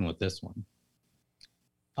going to happen with this one?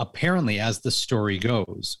 Apparently, as the story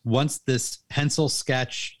goes, once this pencil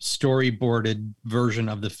sketch storyboarded version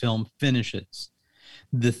of the film finishes,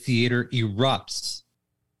 the theater erupts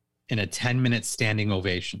in a 10-minute standing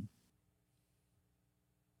ovation.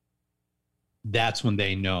 That's when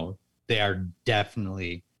they know they are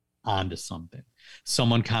definitely onto something.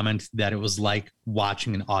 Someone commented that it was like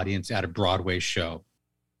watching an audience at a Broadway show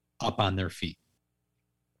up on their feet.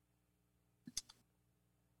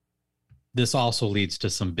 This also leads to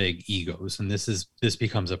some big egos, and this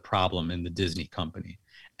becomes a problem in the Disney company,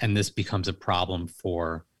 and this becomes a problem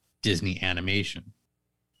for Disney Animation.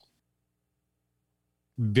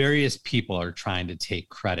 Various people are trying to take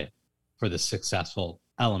credit for the successful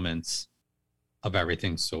elements of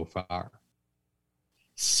everything so far.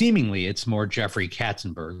 Seemingly, it's more Jeffrey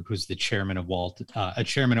Katzenberg, who's the chairman at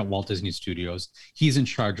Walt Disney Studios. He's in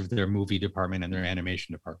charge of their movie department and their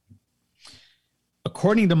animation department.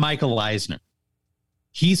 According to Michael Eisner,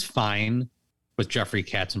 he's fine with Jeffrey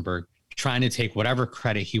Katzenberg trying to take whatever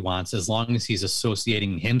credit he wants as long as he's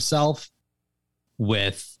associating himself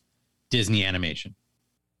with Disney Animation.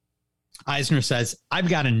 Eisner says, I've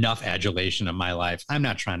got enough adulation in my life. I'm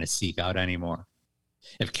not trying to seek out anymore.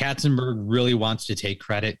 If Katzenberg really wants to take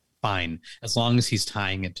credit, fine, as long as he's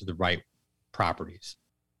tying it to the right properties.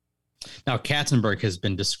 Now, Katzenberg has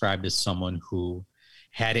been described as someone who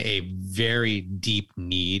had a very deep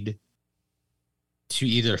need to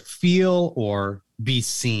either feel or be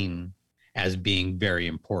seen as being very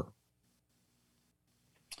important.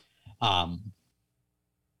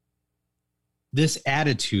 This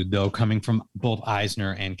attitude, though, coming from both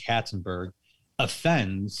Eisner and Katzenberg,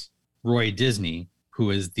 offends Roy Disney,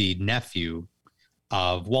 who is the nephew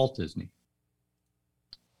of Walt Disney.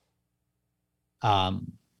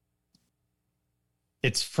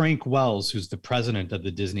 It's Frank Wells, who's the president of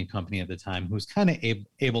the Disney company at the time, who's kind of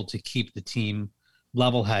able to keep the team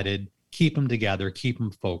level-headed, keep them together, keep them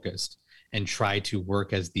focused, and try to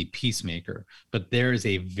work as the peacemaker. But there is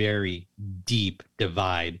a very deep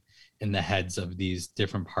divide in the heads of these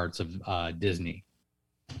different parts of Disney.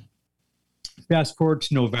 Fast forward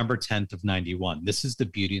to November 10th of 91. This is the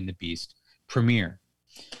Beauty and the Beast premiere.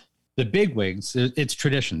 The bigwigs, it's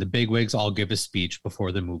tradition, the bigwigs all give a speech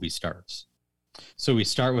before the movie starts. So we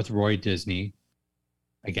start with Roy Disney,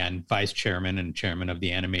 again, vice chairman and chairman of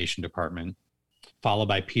the animation department, followed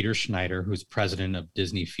by Peter Schneider, who's president of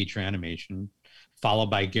Disney Feature Animation,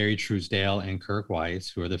 followed by Gary Truesdale and Kirk Weiss,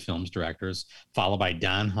 who are the film's directors, followed by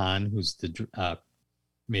Don Hahn, who's the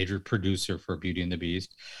major producer for Beauty and the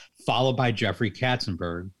Beast, followed by Jeffrey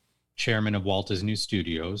Katzenberg, chairman of Walt Disney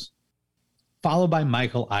Studios, followed by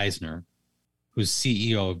Michael Eisner, who's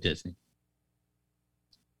CEO of Disney.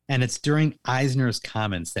 And it's during Eisner's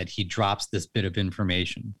comments that he drops this bit of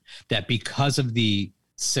information that because of the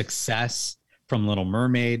success from Little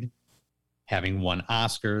Mermaid, having won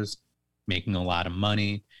Oscars, making a lot of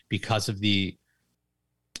money, because of the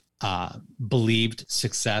believed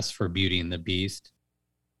success for Beauty and the Beast,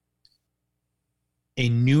 a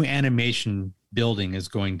new animation building is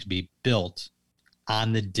going to be built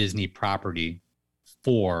on the Disney property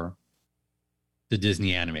for the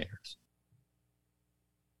Disney animators.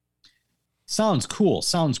 Sounds cool,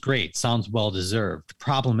 sounds great, sounds well-deserved. The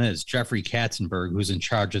problem is Jeffrey Katzenberg, who's in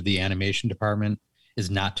charge of the animation department, is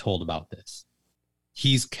not told about this.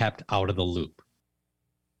 He's kept out of the loop.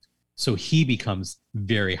 So he becomes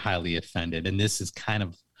very highly offended, and this is kind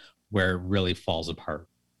of where it really falls apart.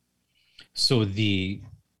 So the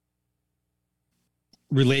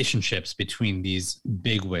relationships between these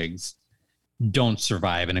bigwigs don't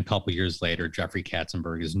survive, and a couple years later, Jeffrey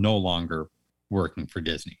Katzenberg is no longer working for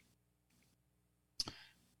Disney.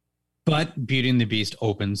 But Beauty and the Beast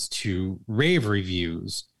opens to rave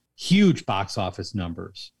reviews, huge box office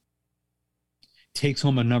numbers, takes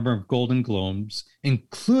home a number of Golden Globes,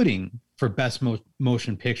 including for Best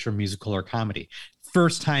Motion Picture, Musical, or Comedy.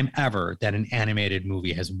 First time ever that an animated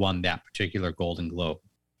movie has won that particular Golden Globe.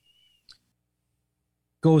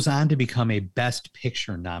 Goes on to become a Best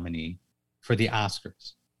Picture nominee for the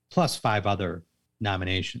Oscars, plus 5 other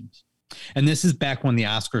nominations. And this is back when the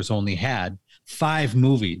Oscars only had 5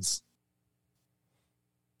 movies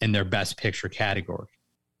in their Best Picture category.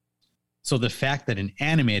 So the fact that an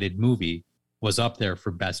animated movie was up there for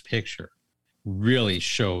Best Picture really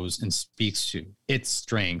shows and speaks to its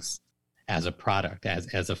strengths as a product,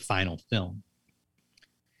 as a final film.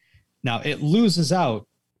 Now, it loses out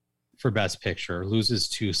for Best Picture, loses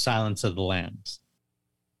to Silence of the Lambs.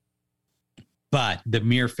 But the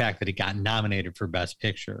mere fact that it got nominated for Best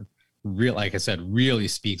Picture, like I said, really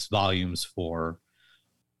speaks volumes for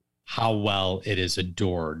how well it is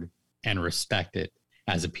adored and respected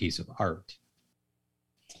as a piece of art.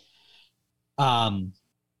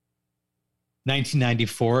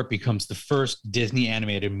 1994, it becomes the first Disney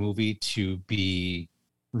animated movie to be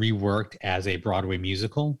reworked as a Broadway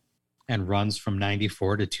musical and runs from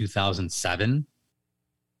 94 to 2007.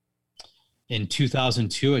 In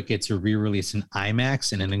 2002, it gets a re-release in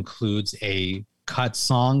IMAX, and it includes a cut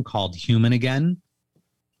song called Human Again.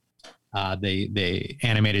 The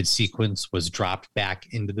animated sequence was dropped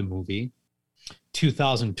back into the movie.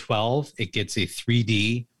 2012, it gets a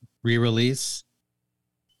 3D re-release.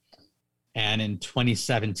 And in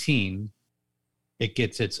 2017, it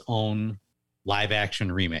gets its own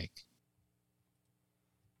live-action remake.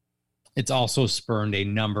 It's also spurned a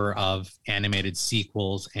number of animated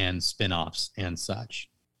sequels and spin-offs and such.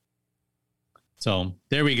 So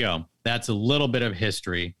there we go. That's a little bit of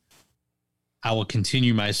history. I will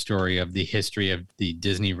continue my story of the history of the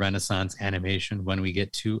Disney Renaissance animation when we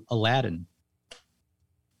get to Aladdin.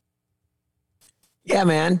 Yeah,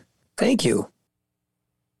 man. Thank you.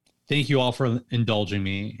 Thank you all for indulging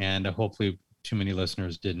me, and hopefully too many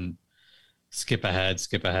listeners didn't skip ahead.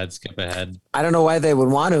 I don't know why they would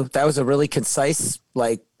want to. That was a really concise,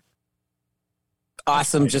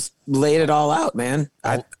 awesome, just laid it all out, man.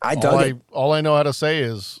 I dug it. All I know how to say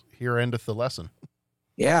is, here endeth the lesson.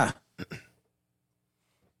 Yeah.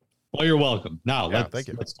 Well, you're welcome. Now, thank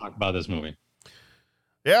you. Let's talk about this movie.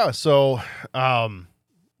 Yeah. So,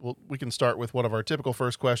 well, we can start with one of our typical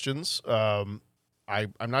first questions. I'm not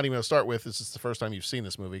even going to start with, this is the first time you've seen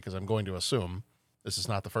this movie, because I'm going to assume this is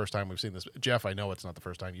not the first time we've seen this. Jeff, I know it's not the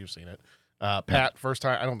first time you've seen it. Pat, first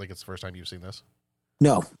time? I don't think it's the first time you've seen this.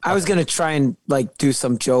 No, I was going to try and like do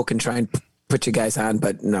some joke and try and put you guys on,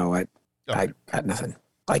 but no, I got nothing.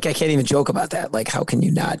 Like, I can't even joke about that. Like, how can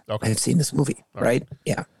you not have seen this movie? Right?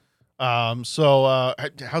 Yeah. So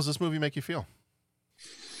how's this movie make you feel?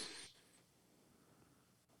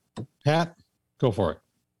 Pat, go for it.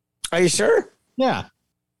 Are you sure? Yeah.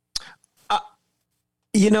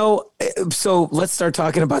 So let's start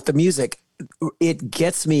talking about the music. It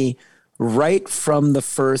gets me right from the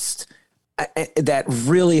first, that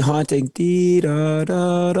really haunting dee da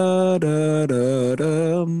da da da da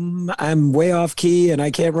da. I'm way off key and I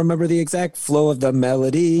can't remember the exact flow of the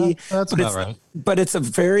melody. That's about right. But it's a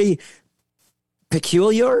very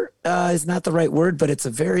peculiar, is not the right word, but it's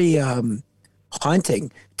a very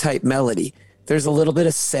haunting type melody. There's a little bit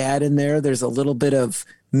of sad in there. There's a little bit of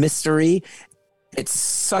mystery. It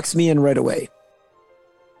sucks me in right away.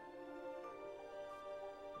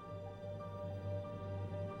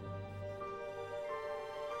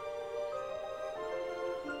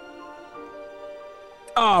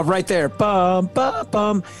 Oh, right there. Bum, bum,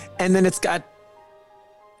 bum. And then it's got.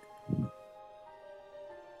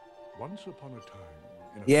 Once upon a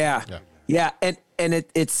time. Yeah. And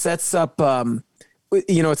it sets up,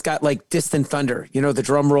 it's got like distant thunder, the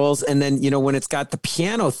drum rolls. And then, when it's got the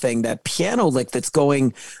piano thing, that piano lick that's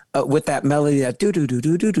going with that melody, that do, do, do,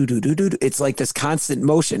 do, do, do, do, do, do, it's like this constant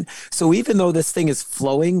motion. So even though this thing is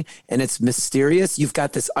flowing and it's mysterious, you've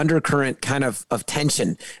got this undercurrent kind of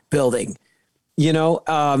tension building,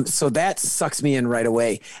 so that sucks me in right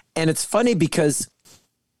away. And it's funny because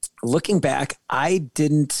looking back,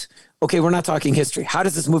 okay, we're not talking history. How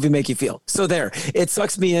does this movie make you feel? So there, it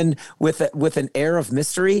sucks me in with an air of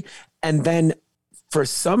mystery. And then for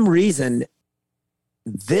some reason,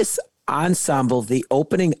 this ensemble, the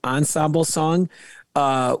opening ensemble song,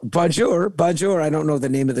 Bonjour, I don't know the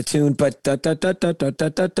name of the tune, but da da da da da da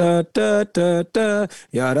da da da da da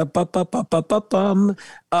yada ba ba ba ba ba bum.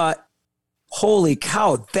 Holy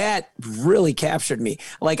cow, that really captured me.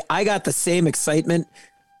 Like, I got the same excitement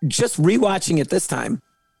just rewatching it this time.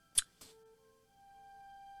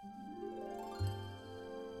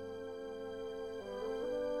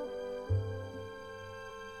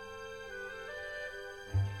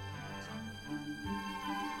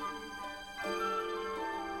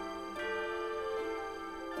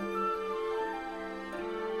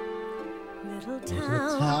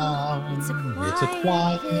 It's a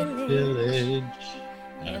quiet village.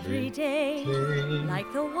 Every day,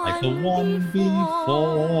 like the one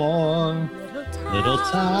before. Little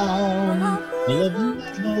town full of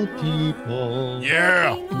little people.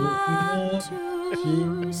 Yeah.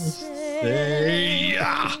 To say.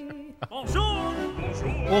 Bonjour.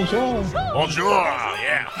 Bonjour.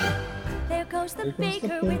 Yeah. There goes the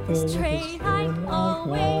baker with his tray, like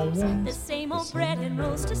always. The same old bread and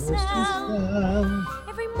rolls to sell.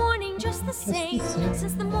 Every morning just the same,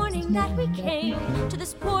 since the morning that we came to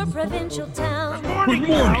this poor provincial town. Good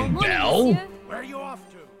morning, Belle. Where are you off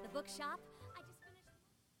to? The bookshop.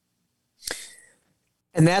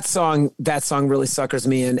 And that song really suckers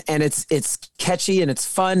me in, and it's catchy and it's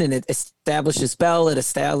fun and it establishes Belle, it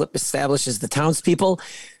establishes the townspeople.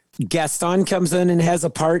 Gaston comes in and has a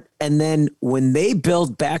part, and then when they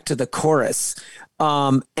build back to the chorus,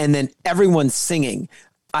 and then everyone's singing,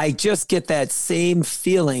 I just get that same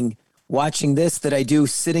feeling watching this that I do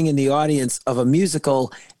sitting in the audience of a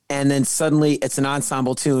musical, and then suddenly it's an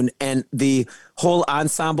ensemble tune, and the whole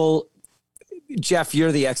ensemble. Jeff,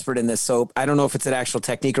 you're the expert in this, so I don't know if it's an actual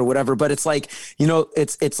technique or whatever, but it's like,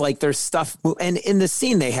 it's like there's stuff, and in the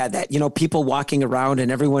scene they had that, people walking around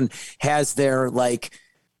and everyone has their like,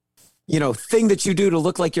 thing that you do to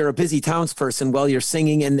look like you're a busy townsperson while you're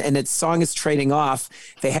singing, and its song is trading off.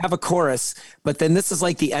 They have a chorus, but then this is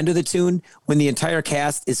like the end of the tune when the entire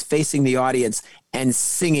cast is facing the audience and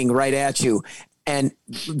singing right at you. And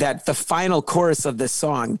that the final chorus of this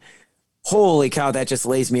song, holy cow, that just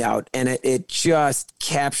lays me out, and it just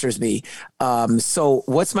captures me. So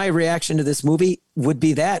what's my reaction to this movie would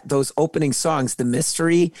be those opening songs, the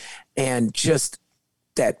mystery, and just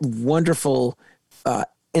that wonderful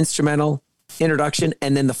instrumental introduction,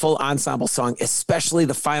 and then the full ensemble song, especially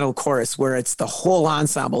the final chorus where it's the whole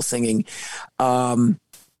ensemble singing,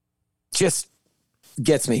 just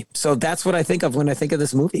gets me. So that's what I think of when I think of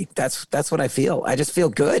this movie. That's what I feel. I just feel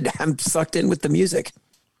good. I'm sucked in with the music.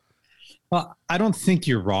 Well, I don't think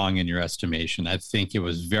you're wrong in your estimation. I think it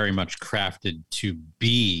was very much crafted to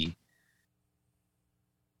be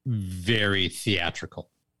very theatrical.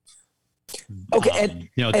 Okay,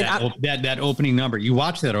 that opening number. You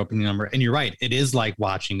watch that opening number, and you're right. It is like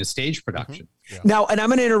watching a stage production. Yeah. Now, and I'm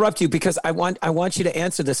going to interrupt you because I want you to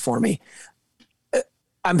answer this for me.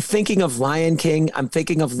 I'm thinking of Lion King. I'm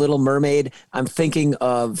thinking of Little Mermaid. I'm thinking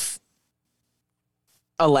of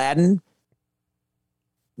Aladdin.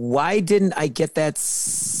 Why didn't I get that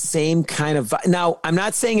same kind of now? I'm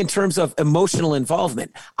not saying in terms of emotional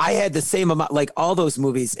involvement. I had the same amount, like all those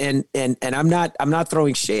movies, and I'm not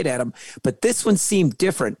throwing shade at them, but this one seemed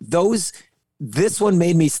different. This one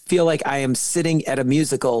made me feel like I am sitting at a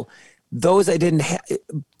musical. Those I didn't have.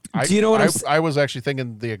 Do you know what I was actually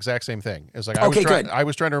thinking the exact same thing. It's like I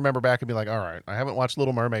was trying to remember back and be like, all right, I haven't watched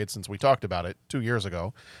Little Mermaid since we talked about it 2 years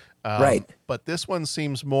ago. Right. But this one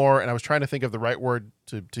seems more, and I was trying to think of the right word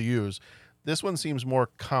to use. This one seems more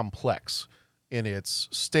complex in its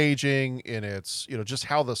staging, in its, just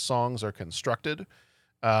how the songs are constructed.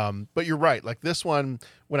 But you're right. Like this one,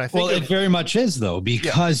 when I think it very much is though,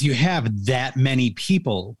 because you have that many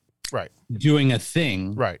people doing a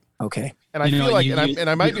thing. Right. Okay. And I feel like, and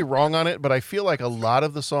I might be wrong on it, but I feel like a lot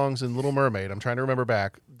of the songs in Little Mermaid, I'm trying to remember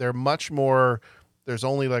back, they're much more, there's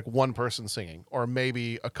only like one person singing, or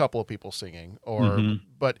maybe a couple of people singing, or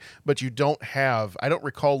but you don't have. I don't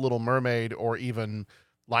recall Little Mermaid or even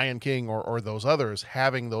Lion King or those others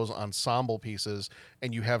having those ensemble pieces,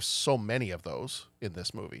 and you have so many of those in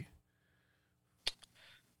this movie.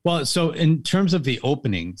 Well, so in terms of the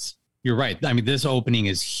openings, you're right. I mean, this opening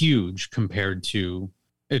is huge compared to,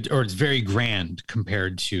 or it's very grand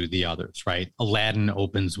compared to the others, right? Aladdin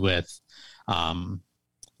opens with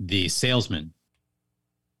the salesman,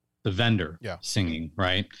 the vendor singing,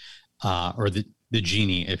 right? Or the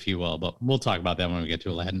genie, if you will, but we'll talk about that when we get to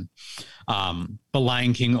Aladdin. The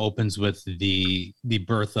Lion King opens with the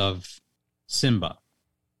birth of Simba.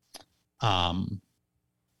 While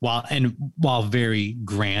very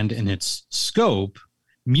grand in its scope,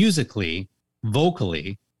 musically,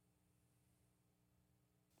 vocally,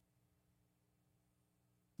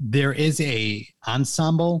 there is a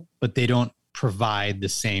ensemble, but they don't provide the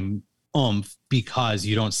same oomph because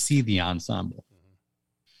you don't see the ensemble.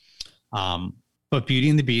 But Beauty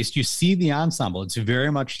and the Beast, you see the ensemble. It's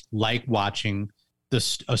very much like watching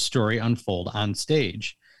a story unfold on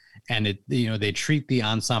stage. And they treat the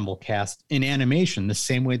ensemble cast in animation the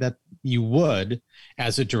same way that you would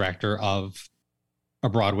as a director of a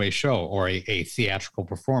Broadway show or a theatrical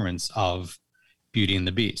performance of Beauty and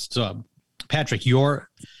the Beast. So, Patrick, your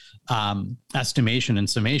estimation and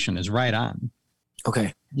summation is right on.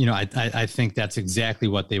 Okay. I think that's exactly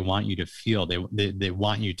what they want you to feel. They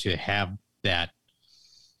want you to have that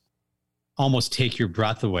almost take your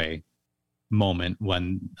breath away moment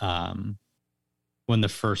when the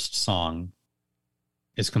first song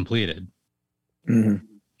is completed.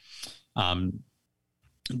 Mm-hmm.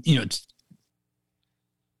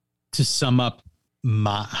 To sum up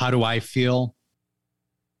how do I feel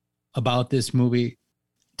about this movie?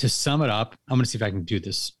 To sum it up, I'm going to see if I can do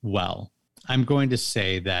this well. I'm going to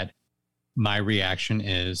say that my reaction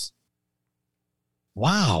is,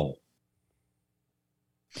 wow.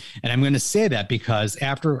 And I'm going to say that because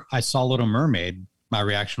after I saw Little Mermaid, my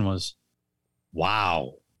reaction was,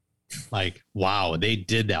 wow. Like, wow, they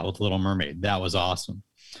did that with Little Mermaid. That was awesome.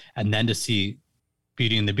 And then to see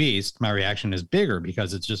Beauty and the Beast, my reaction is bigger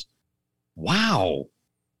because it's just, wow.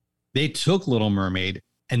 They took Little Mermaid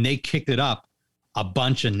and they kicked it up a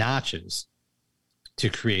bunch of notches to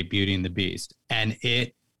create Beauty and the Beast. And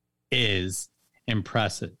it is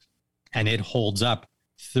impressive. And it holds up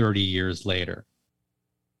 30 years later.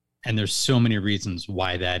 And there's so many reasons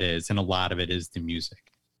why that is. And a lot of it is the music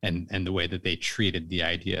and the way that they treated the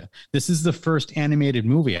idea. This is the first animated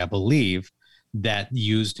movie, I believe, that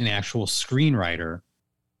used an actual screenwriter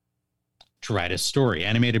to write a story.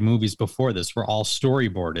 Animated movies before this were all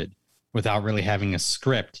storyboarded without really having a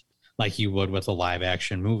script like you would with a live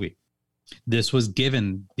action movie. This was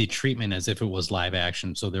given the treatment as if it was live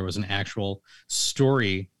action. So there was an actual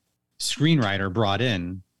story screenwriter brought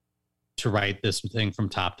in to write this thing from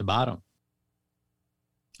top to bottom.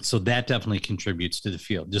 So that definitely contributes to the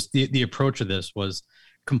feel. Just the approach of this was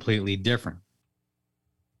completely different.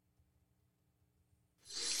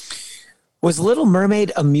 Was Little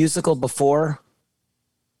Mermaid a musical before?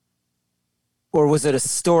 Or was it a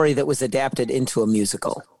story that was adapted into a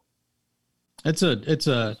musical? It's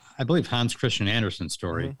a I believe Hans Christian Andersen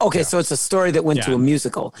story. Okay, so it's a story that went to a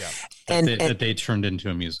musical. Yeah. And that they turned into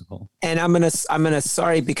a musical. And I'm gonna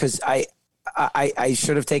sorry because I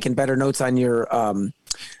should have taken better notes on your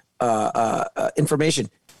information.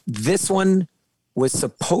 This one was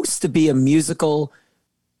supposed to be a musical,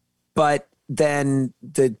 but then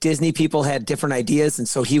the Disney people had different ideas, and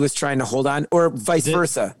so he was trying to hold on, or vice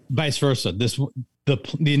versa? Vice versa.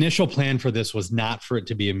 The initial plan for this was not for it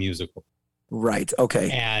to be a musical. Right.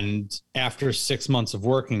 Okay. And after 6 months of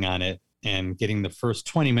working on it and getting the first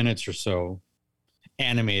 20 minutes or so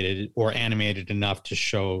animated enough to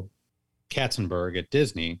show Katzenberg at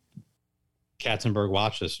Disney, Katzenberg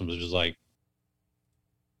watched this and was just like,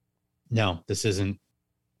 no, this isn't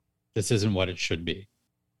what it should be.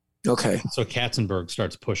 Okay. So Katzenberg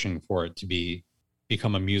starts pushing for it to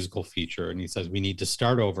become a musical feature. And he says, we need to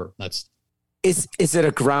start over. Is it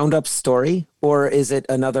a ground up story, or is it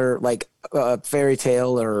another like fairy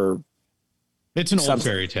tale, or? It's an old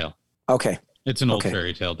fairy tale. Okay. It's an old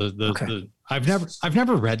fairy tale. I've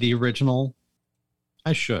never read the original.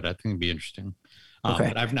 I should. I think it'd be interesting.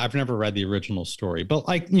 But I've never read the original story. But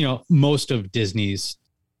most of Disney's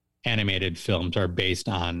animated films are based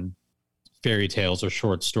on fairy tales or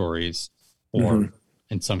short stories, or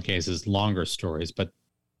in some cases longer stories, but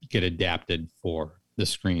get adapted for the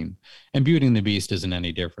screen. And Beauty and the Beast isn't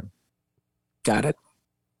any different. Got it.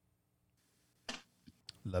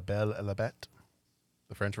 La Belle et la Bête,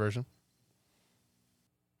 the French version.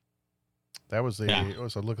 That was I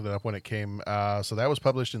was looking it up when it came. So that was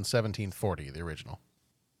published in 1740, the original.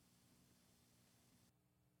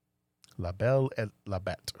 La Belle et la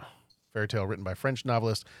Bête. Fairy tale written by French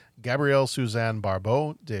novelist Gabrielle Suzanne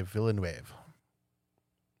Barbeau de Villeneuve.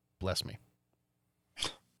 Bless me.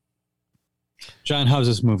 John, how does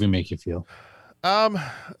this movie make you feel?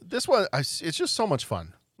 This one, it's just so much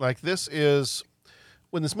fun. Like, this is,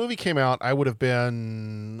 when this movie came out, I would have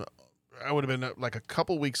been like a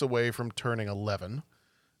couple weeks away from turning 11.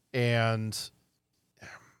 And,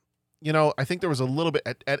 I think there was a little bit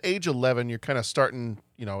at age 11, you're kind of starting,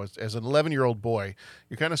 as an 11-year-old boy,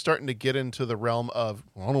 you're kind of starting to get into the realm of,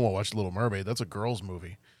 well, I don't want to watch Little Mermaid. That's a girl's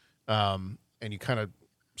movie. And you kind of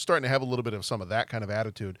starting to have a little bit of some of that kind of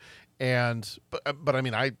attitude. But I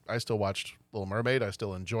mean, I still watched Little Mermaid. I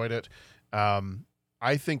still enjoyed it.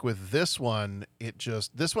 I think with this one,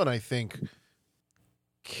 I think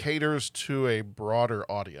caters to a broader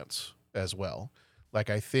audience as well. Like,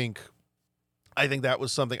 I think that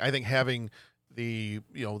was something. I think having the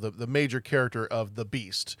major character of the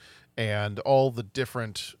Beast and all the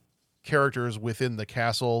different characters within the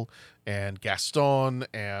castle and Gaston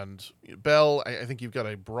and Belle, I think you've got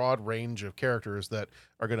a broad range of characters that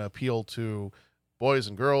are going to appeal to boys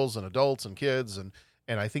and girls and adults and kids. And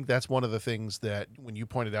I think that's one of the things that, when you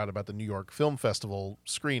pointed out about the New York Film Festival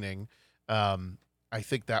screening, I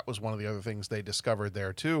think that was one of the other things they discovered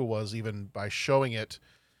there too, was even by showing it,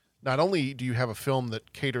 not only do you have a film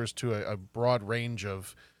that caters to a broad range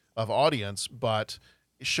of audience, but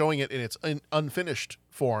showing it in its unfinished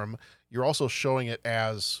form, you're also showing it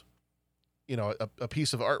as, a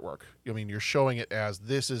piece of artwork. I mean, you're showing it as,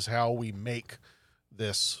 this is how we make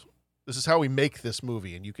this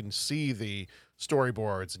movie, and you can see the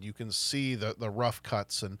storyboards and you can see the rough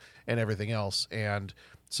cuts and everything else. And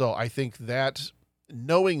so I think that,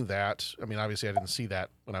 knowing that, I mean, obviously I didn't see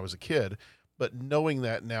that when I was a kid, but knowing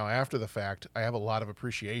that now after the fact, I have a lot of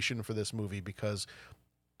appreciation for this movie, because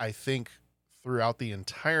I think throughout the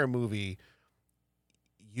entire movie,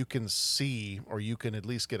 you can see, or you can at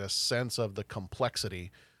least get a sense of the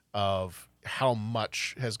complexity of how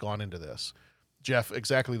much has gone into this. Jeff,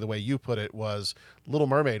 exactly the way you put it was, Little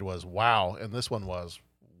Mermaid was wow, and this one was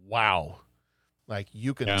wow. Like,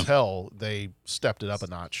 you can tell they stepped it up a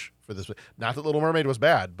notch for this. Not that Little Mermaid was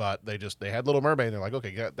bad, but they had Little Mermaid, and they're like,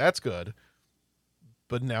 okay, that's good,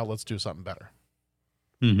 but now let's do something better.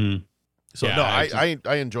 Mm-hmm. So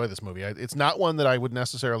I enjoy this movie. It's not one that I would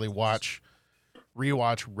necessarily rewatch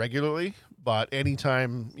regularly, but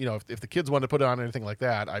anytime, if the kids want to put it on anything like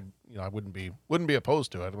that, I wouldn't be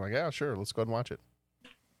opposed to it. I'm like, yeah, sure, let's go ahead and watch it.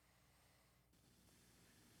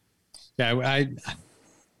 Yeah, I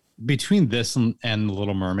between this and The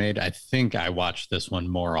Little Mermaid, I think I watched this one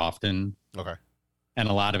more often. Okay. And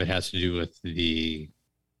a lot of it has to do with the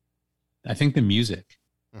music.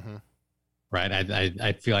 Mm-hmm. Right.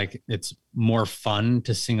 I feel like it's more fun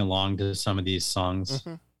to sing along to some of these songs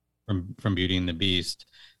from Beauty and the Beast.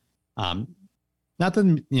 Not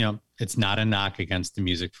that, it's not a knock against the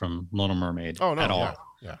music from Little Mermaid at all.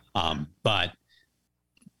 Yeah. But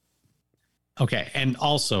okay. And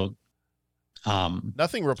also,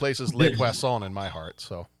 nothing replaces Les Poissons in my heart.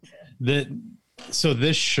 So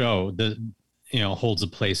this show, holds a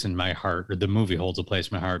place in my heart, or the movie holds a place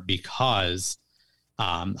in my heart, because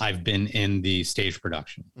I've been in the stage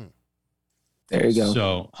production. There you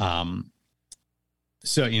go.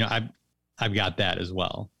 So I've got that as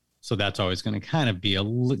well. So that's always going to kind of be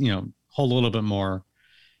hold a little bit more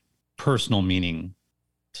personal meaning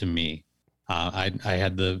to me. I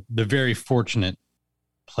had the very fortunate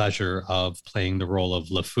pleasure of playing the role of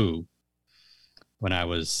LeFou when I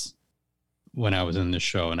was in the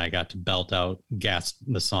show, and I got to belt out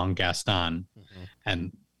the song Gaston.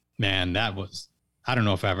 And man, I don't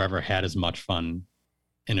know if I've ever had as much fun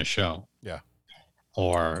in a show. Yeah.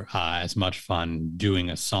 Or as much fun doing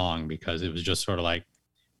a song, because it was just sort of like,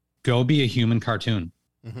 go be a human cartoon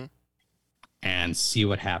and see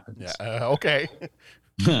what happens. Yeah. Okay.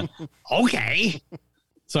 Okay.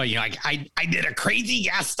 So, you know, I did a crazy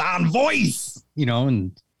Gaston voice, you know,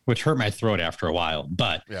 and which hurt my throat after a while.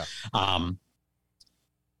 But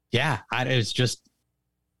yeah, it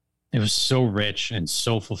was so rich and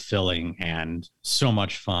so fulfilling and so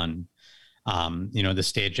much fun. You know, the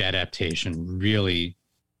stage adaptation really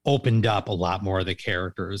opened up a lot more of the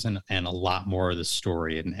characters and a lot more of the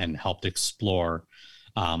story and helped explore,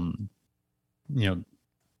 you know,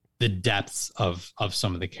 the depths of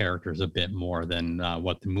some of the characters a bit more than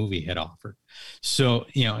what the movie had offered. So,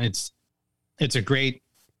 you know, it's a great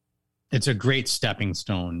stepping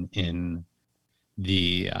stone in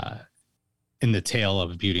the tale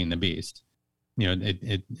of Beauty and the Beast. You know,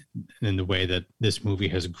 it in the way that this movie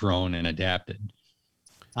has grown and adapted.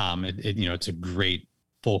 You know, it's a great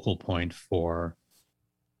focal point for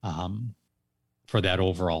that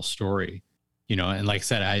overall story. You know, and like I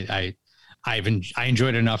said, I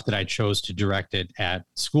enjoyed it enough that I chose to direct it at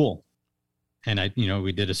school, and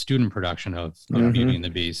we did a student production of Beauty and the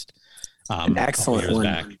Beast. An excellent one.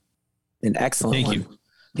 Back. An excellent Thank one. you.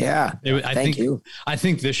 Yeah. Thank you. I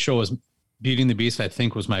think this show was Beauty and the Beast. I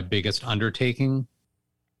think was my biggest undertaking.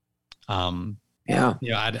 Yeah.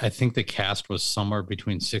 I think the cast was somewhere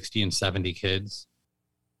between 60 and 70 kids.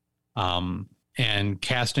 And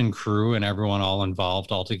cast and crew and everyone all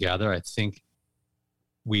involved all together, I think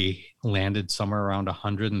we landed somewhere around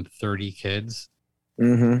 130 kids.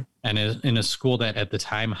 And in a school that at the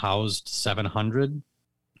time housed 700,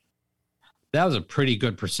 that was a pretty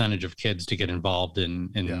good percentage of kids to get involved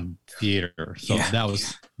in theater. So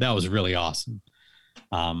that was really awesome.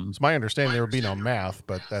 It's my understanding there would be no math,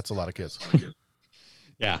 but that's a lot of kids.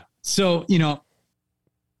 Yeah. So, you know,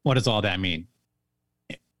 what does all that mean?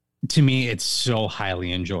 To me, it's so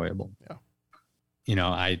highly enjoyable. Yeah. You know,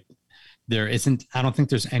 I don't think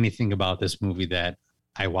there's anything about this movie that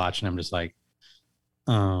I watch and I'm just like,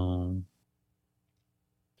 oh,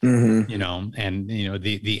 you know, and you know,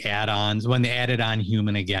 the add-ons, when they added on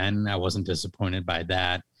Human again, I wasn't disappointed by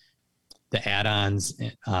that. The add-ons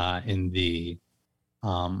in the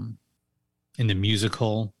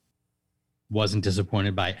musical, wasn't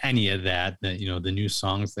disappointed by any of that. You know, the new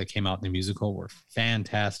songs that came out in the musical were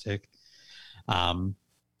fantastic. You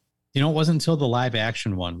know, it wasn't until the live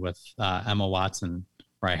action one with Emma Watson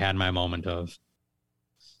where I had my moment of,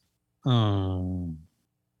 oh.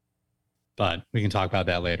 But we can talk about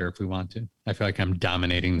that later if we want to. I feel like I'm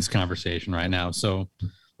dominating this conversation right now. So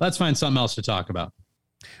let's find something else to talk about.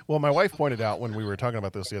 Well, my wife pointed out when we were talking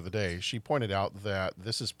about this the other day, she pointed out that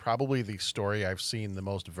this is probably the story I've seen the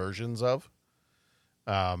most versions of.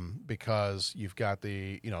 Because you've got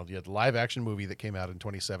you had the live action movie that came out in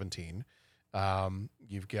 2017.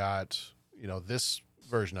 You've got, you know, this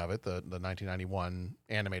version of it, the 1991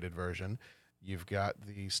 animated version. You've got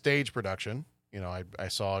the stage production. You know, I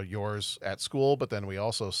saw yours at school, but then we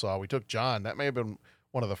took John. That may have been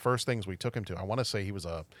one of the first things we took him to. I want to say he was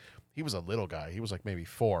a little guy. He was like maybe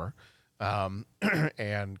 4.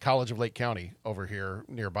 And College of Lake County over here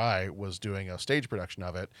nearby was doing a stage production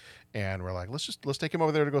of it. And we're like, let's take him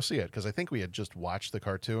over there to go see it. Cause I think we had just watched the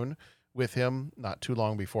cartoon with him not too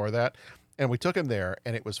long before that. And we took him there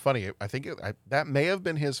and it was funny. I think that may have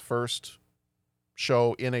been his first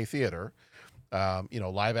show in a theater, you know,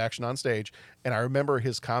 live action on stage. And I remember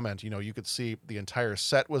his comment, you know, you could see the entire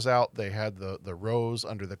set was out. They had the rows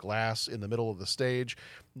under the glass in the middle of the stage.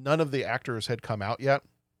 None of the actors had come out yet.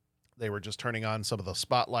 They were just turning on some of the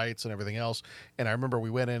spotlights and everything else. And I remember we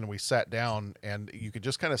went in and we sat down and you could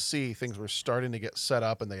just kind of see things were starting to get set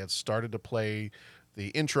up and they had started to play the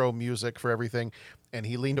intro music for everything. And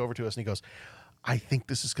he leaned over to us and he goes, I think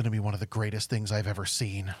this is going to be one of the greatest things I've ever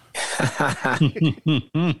seen. I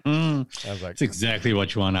was like, it's exactly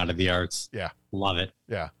what you want out of the arts. Yeah. Love it.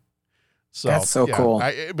 Yeah. So that's so cool.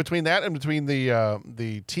 Between that and between the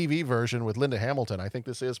TV version with Linda Hamilton, I think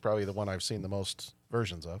this is probably the one I've seen the most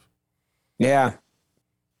versions of. Yeah.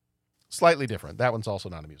 Slightly different. That one's also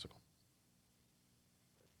not a musical.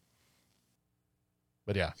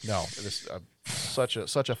 But yeah, no, it's such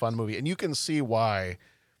a fun movie. And you can see why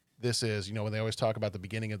this is, you know, when they always talk about the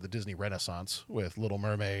beginning of the Disney Renaissance with Little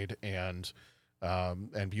Mermaid and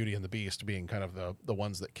and Beauty and the Beast being kind of the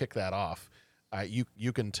ones that kick that off,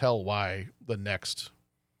 you can tell why the next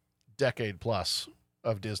decade plus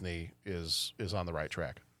of Disney is on the right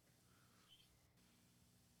track.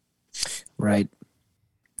 Right.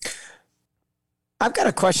 I've got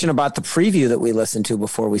a question about the preview that we listened to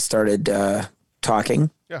before we started talking.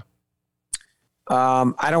 Yeah.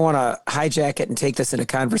 I don't want to hijack it and take this in a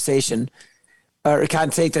conversation, or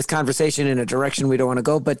take this conversation in a direction we don't want to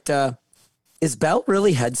go, but is Belle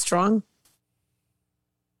really headstrong?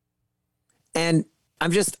 And I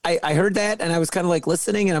heard that, and I was kind of like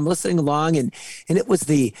listening, and I'm listening along, and it was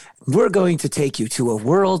we're going to take you to a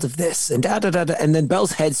world of this, and da-da-da-da, and then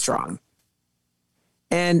Belle's headstrong.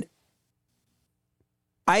 And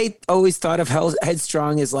I always thought of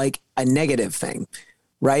headstrong as like a negative thing,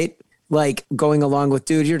 right? Like going along with,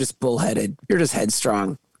 dude, you're just bullheaded. You're just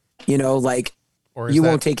headstrong. You know, like you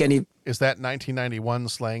won't take any. Is that 1991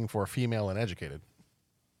 slang for female and educated?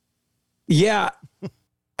 Yeah.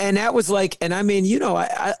 And that was like, and I mean, you know,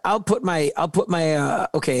 I'll put my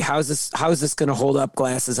okay, how's this going to hold up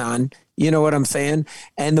glasses on? You know what I'm saying?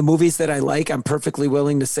 And the movies that I like, I'm perfectly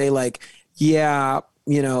willing to say like, yeah,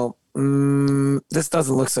 you know, this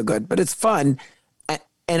doesn't look so good, but it's fun.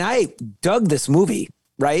 And I dug this movie,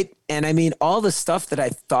 right? And I mean, all the stuff that I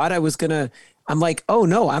thought I was I'm like, oh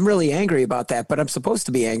no, I'm really angry about that, but I'm supposed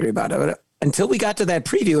to be angry about it. Until we got to that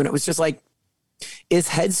preview, and it was just like, is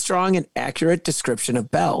headstrong an accurate description of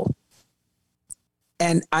Belle?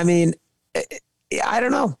 And I mean, I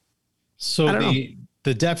don't know. So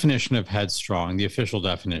the definition of headstrong, the official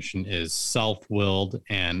definition, is self-willed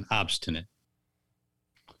and obstinate.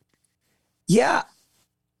 Yeah.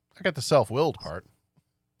 I got the self-willed part.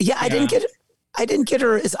 Yeah, I didn't get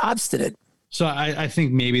her as obstinate. So I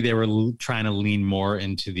think maybe they were trying to lean more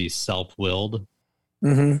into the self-willed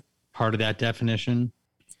part of that definition.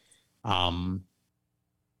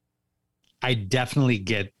 I definitely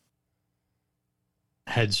get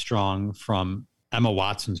headstrong from Emma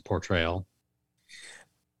Watson's portrayal.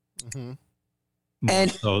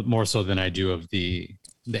 And more so than I do of the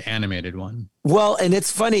animated one. Well, and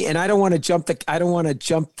it's funny, and I don't want to jump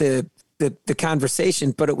the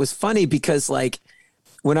conversation, but it was funny because like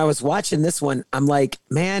when I was watching this one, I'm like,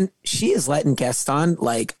 man, she is letting Gaston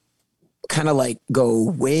like kind of like go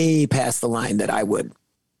way past the line that I would.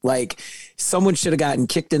 Like someone should have gotten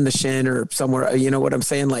kicked in the shin or somewhere, you know what I'm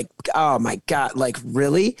saying? Like, oh my God, like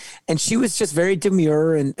really? And she was just very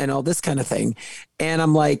demure and all this kind of thing. And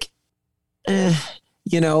I'm like,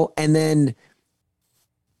 you know, and then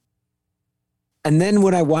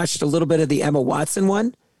when I watched a little bit of the Emma Watson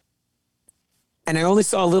one, and I only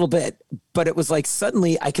saw a little bit, but it was like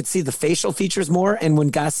suddenly I could see the facial features more. And when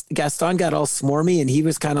Gaston got all smarmy and he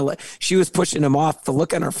was kind of like, she was pushing him off, the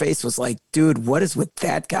look on her face was like, dude, what is with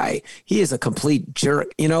that guy? He is a complete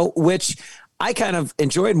jerk, you know, which I kind of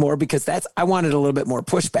enjoyed more because I wanted a little bit more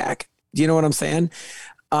pushback. Do you know what I'm saying?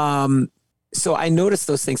 So I noticed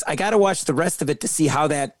those things. I got to watch the rest of it to see how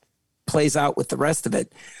that plays out with the rest of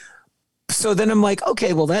it. So then I'm like,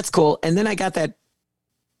 okay, well, that's cool. And then I got that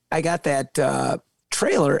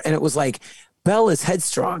trailer and it was like, Belle is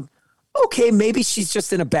headstrong. Okay, maybe she's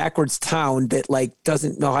just in a backwards town that like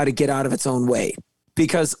doesn't know how to get out of its own way,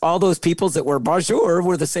 because all those peoples that were bonjour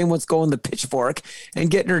were the same ones going the pitchfork and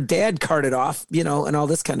getting her dad carted off, you know, and all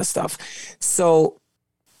this kind of stuff. So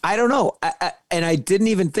I don't know. And I didn't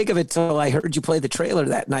even think of it till I heard you play the trailer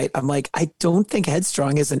that night. I'm like, I don't think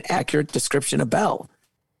headstrong is an accurate description of Belle.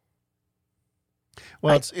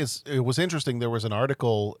 Well, it was interesting. There was an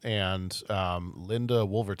article, and Linda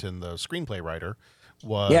Wolverton, the screenplay writer,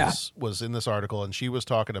 was in this article, and she was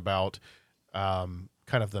talking about kind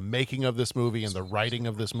of the making of this movie and the writing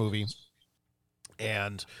of this movie.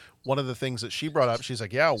 And one of the things that she brought up, she's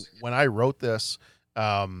like, yeah, when I wrote this,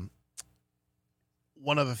 one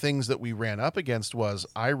of the things that we ran up against was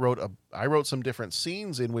I wrote some different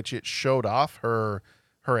scenes in which it showed off her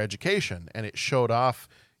education, and it showed off,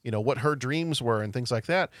 you know, what her dreams were and things like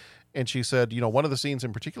that. And she said, you know, one of the scenes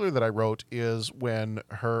in particular that I wrote is when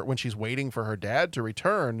she's waiting for her dad to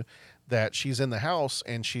return, that she's in the house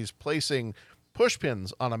and she's placing push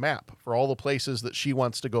pins on a map for all the places that she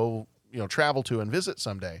wants to go, you know, travel to and visit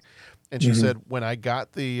someday. And she said, when we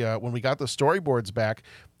got the storyboards back,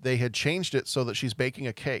 they had changed it so that she's baking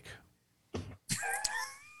a cake.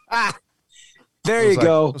 There you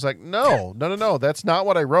go. I was like, no. That's not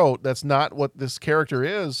what I wrote. That's not what this character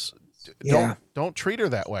is. Don't treat her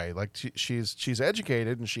that way. Like she's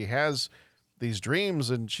educated and she has these dreams,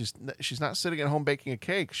 and she's not sitting at home baking a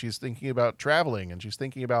cake. She's thinking about traveling, and she's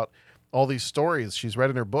thinking about all these stories she's read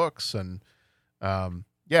in her books. And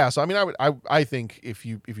Yeah, so I mean, I think if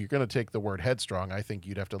you're going to take the word headstrong, I think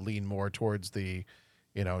you'd have to lean more towards the,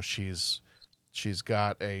 you know, she's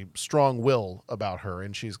got a strong will about her,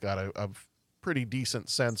 and she's got a pretty decent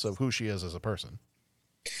sense of who she is as a person.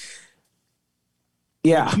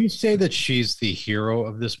 Yeah. Would you say that she's the hero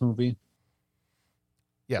of this movie?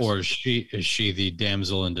 Yes. Or is she the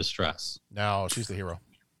damsel in distress? No, she's the hero.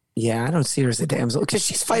 Yeah, I don't see her as a damsel because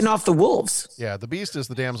she's fighting off the wolves. Yeah, the Beast is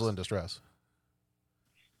the damsel in distress.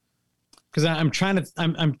 Because I'm trying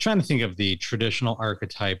to think of the traditional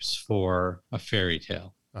archetypes for a fairy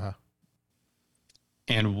tale. Uh-huh.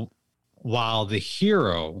 And while the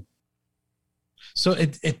hero, so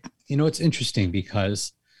it you know, it's interesting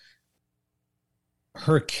because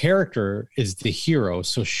her character is the hero,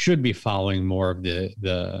 so should be following more of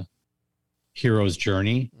the hero's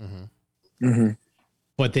journey. Mm-hmm. Mm-hmm.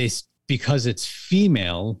 But because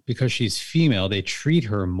she's female, they treat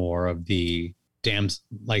her more of the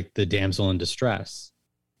damsel in distress.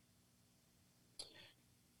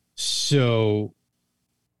 So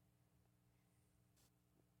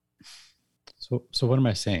what am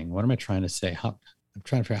I saying? What am I trying to say? I'm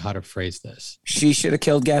trying to figure out how to phrase this. She should have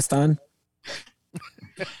killed Gaston.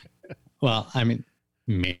 Well, I mean,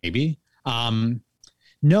 maybe.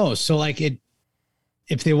 No, so like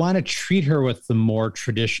if they want to treat her with the more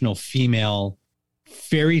traditional female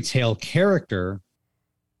fairy tale character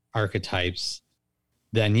archetypes,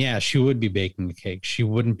 then yeah, she would be baking the cake. She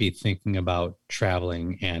wouldn't be thinking about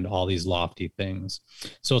traveling and all these lofty things.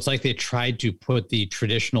 So it's like they tried to put the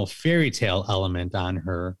traditional fairy tale element on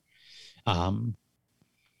her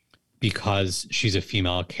because she's a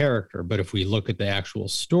female character. But if we look at the actual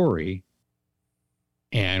story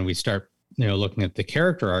and we start, you know, looking at the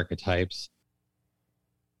character archetypes,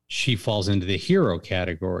 she falls into the hero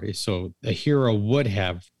category. So a hero would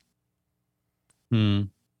have,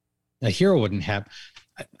 a hero wouldn't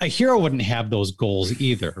have those goals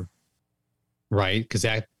either, right?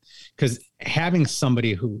 Because having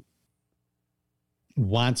somebody who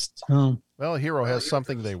wants to, well, a hero has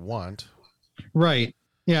something they want, right?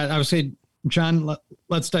 Yeah, I would say, John,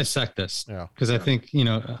 let's dissect this. Yeah, because I think, you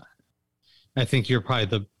know, I think you're probably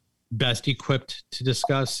the best equipped to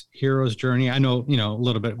discuss hero's journey. I know, you know, a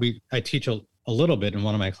little bit. I teach a little bit in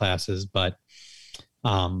one of my classes, but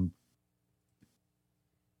I'm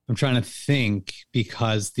trying to think,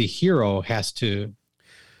 because the hero has to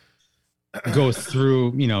go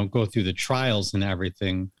through the trials and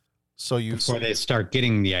everything. So before they start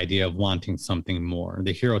getting the idea of wanting something more.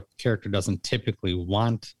 The hero character doesn't typically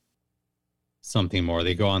want something more.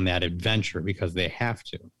 They go on that adventure because they have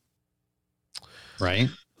to. Right?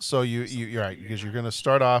 So you're right, because you're going to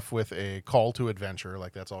start off with a call to adventure,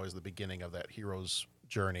 like that's always the beginning of that hero's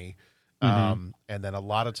journey. Mm-hmm. And then a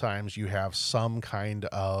lot of times you have some kind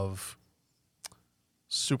of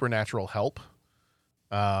supernatural help,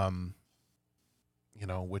 you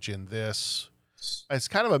know, which in this, it's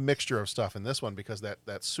kind of a mixture of stuff in this one, because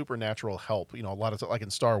that supernatural help, you know, a lot of, like in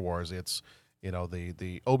Star Wars, it's, you know,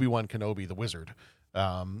 the Obi-Wan Kenobi, the wizard,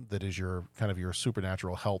 that is your kind of your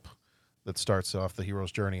supernatural help that starts off the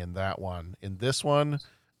hero's journey in that one. In this one,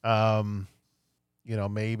 you know,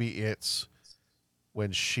 maybe it's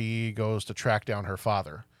when she goes to track down her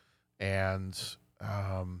father, and,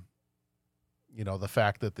 you know, the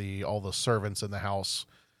fact that all the servants in the house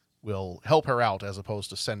will help her out as opposed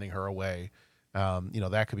to sending her away. You know,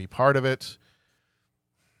 that could be part of it.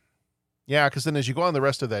 Yeah, because then as you go on the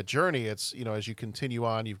rest of that journey, it's, you know, as you continue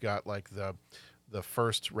on, you've got like the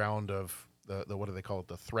first round of the what do they call it?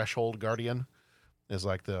 The threshold guardian is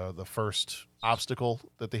like the first obstacle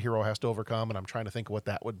that the hero has to overcome, and I'm trying to think of what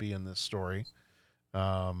that would be in this story.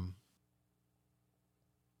 Well,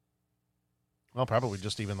 probably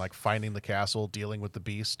just even like finding the castle, dealing with the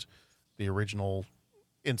beast, the original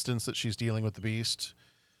instance that she's dealing with the beast.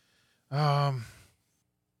 And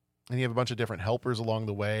you have a bunch of different helpers along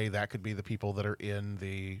the way. That could be the people that are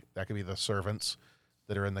that could be the servants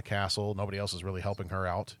that are in the castle. Nobody else is really helping her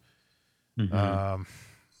out. Mm-hmm.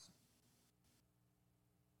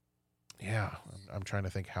 Yeah, I'm trying to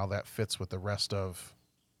think how that fits with the rest of.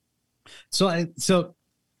 So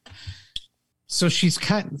she's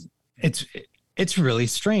it's really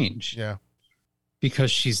strange. Yeah. Because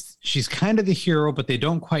she's kind of the hero, but they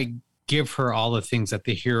don't quite give her all the things that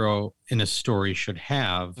the hero in a story should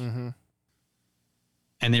have. Mm-hmm.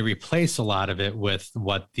 And they replace a lot of it with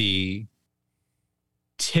what the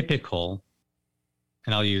typical,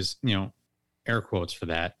 and I'll use, you know, air quotes for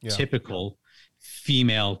that, typical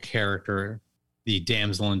female character, the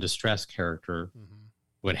damsel in distress character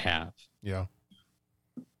would have. Yeah.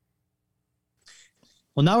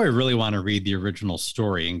 Well, now I really want to read the original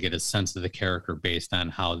story and get a sense of the character based on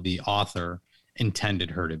how the author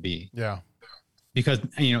intended her to be. Yeah. Because,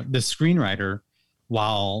 you know, the screenwriter,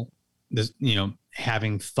 while this, you know,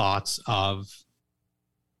 having thoughts of,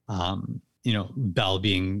 you know, Belle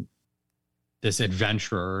being this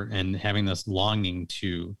adventurer and having this longing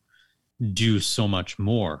to do so much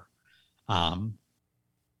more. You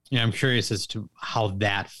know, I'm curious as to how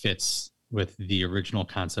that fits with the original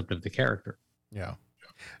concept of the character. Yeah.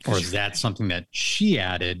 Or is that something that she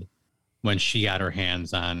added when she got her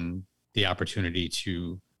hands on the opportunity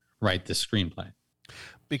to write the screenplay?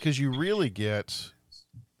 Because you really get,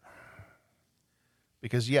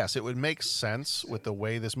 because yes, it would make sense with the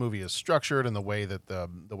way this movie is structured and the way that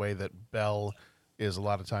the way that Belle is a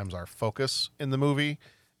lot of times our focus in the movie,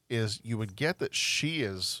 is you would get that she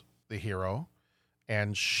is the hero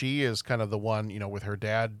and she is kind of the one, you know, with her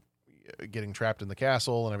dad getting trapped in the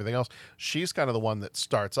castle and everything else. She's kind of the one that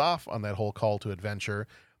starts off on that whole call to adventure.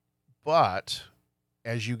 But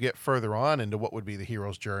as you get further on into what would be the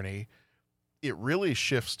hero's journey, it really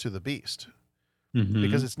shifts to the Beast. Mm-hmm.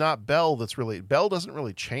 Because it's not Belle that's really, Belle doesn't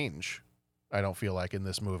really change, I don't feel like, in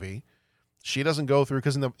this movie. She doesn't go through,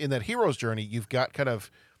 because in that hero's journey, you've got kind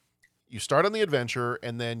of, you start on the adventure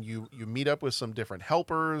and then you meet up with some different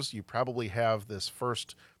helpers. You probably have this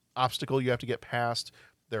first obstacle you have to get past.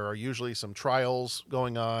 There are usually some trials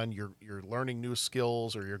going on. You're learning new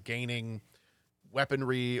skills, or you're gaining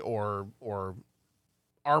weaponry or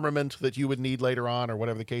armament that you would need later on, or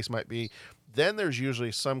whatever the case might be. Then there's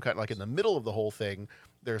usually some kind, like in the middle of the whole thing,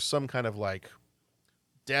 there's some kind of like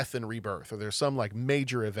death and rebirth, or there's some like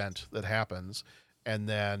major event that happens. And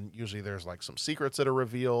then usually there's like some secrets that are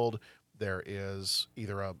revealed. There is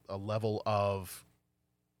either a level of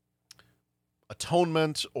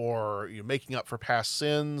atonement, or you're making up for past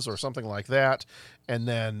sins or something like that. And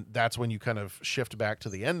then that's when you kind of shift back to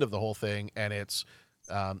the end of the whole thing. And it's,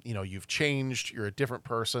 you know, you've changed, you're a different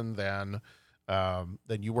person than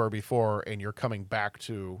you were before. And you're coming back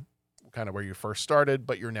to kind of where you first started,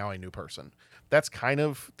 but you're now a new person. That's kind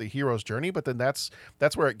of the hero's journey. But then that's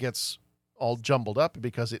where it gets all jumbled up,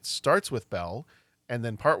 because it starts with Belle. And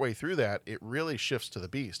then partway through that, it really shifts to the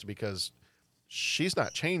Beast, because she's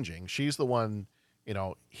not changing. She's the one, you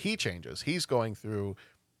know, he changes. He's going through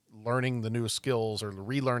learning the new skills, or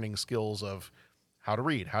relearning skills of how to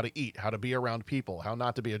read, how to eat, how to be around people, how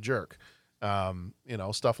not to be a jerk, you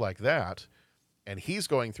know, stuff like that. And he's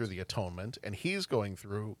going through the atonement, and he's going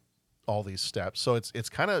through all these steps. So it's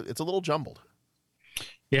a little jumbled.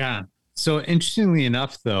 Yeah. So interestingly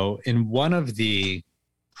enough, though, in one of the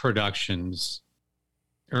productions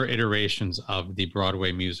or iterations of the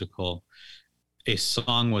Broadway musical, a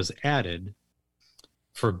song was added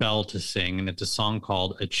for Belle to sing, and it's a song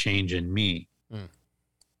called "A Change in Me." Mm.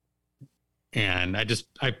 And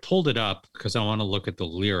I pulled it up because I want to look at the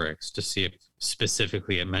lyrics to see if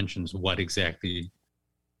specifically it mentions what exactly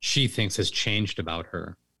she thinks has changed about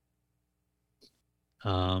her.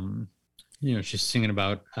 You know, she's singing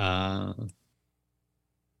about,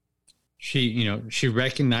 she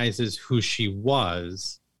recognizes who she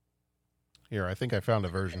was. Here, I think I found a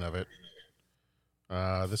version of it.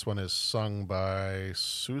 This one is sung by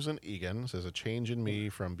Susan Egan. It says "A Change in Me"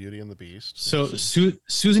 from Beauty and the Beast. So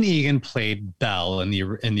Susan Egan played Belle in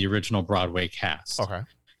the original Broadway cast. Okay.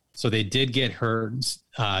 So they did get her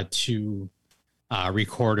to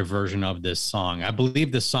record a version of this song. I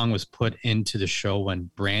believe this song was put into the show when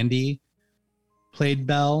Brandy played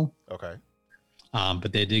Belle. Okay.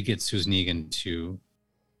 But they did get Susan Egan to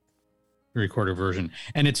record a version.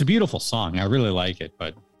 And it's a beautiful song. I really like it,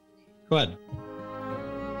 but go ahead.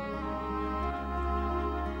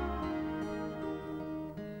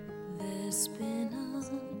 There's been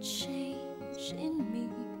a change in me,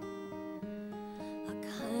 a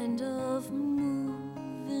kind of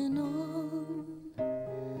moving on,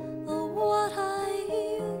 what I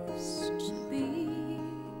used to be,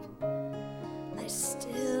 I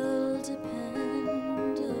still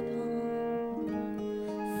depend upon,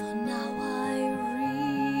 for now I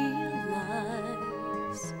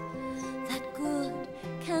realize that good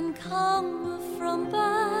can come from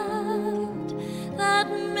bad, that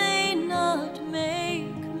may not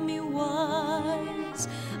make me wise,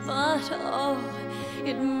 but oh,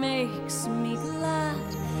 it makes me glad,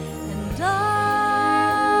 and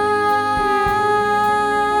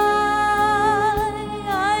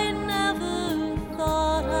I never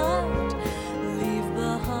thought I'd leave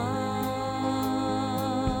behind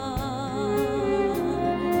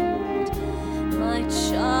my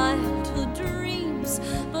childhood dreams,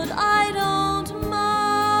 but I don't mind.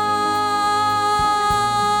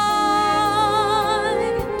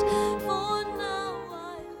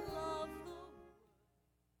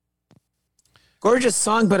 Gorgeous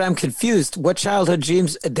song, but I'm confused. What childhood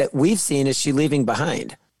dreams that we've seen is she leaving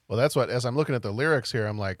behind? Well, that's what, as I'm looking at the lyrics here,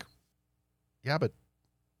 I'm like, yeah, but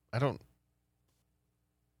I don't,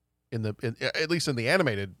 at least in the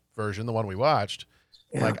animated version, the one we watched,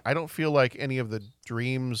 like, I don't feel like any of the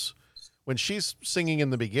dreams, when she's singing in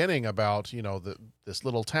the beginning about, you know, this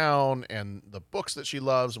little town and the books that she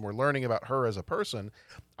loves, and we're learning about her as a person,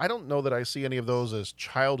 I don't know that I see any of those as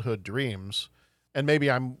childhood dreams. And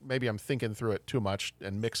maybe I'm thinking through it too much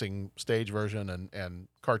and mixing stage version and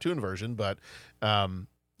cartoon version, but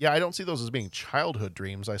yeah, I don't see those as being childhood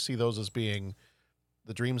dreams. I see those as being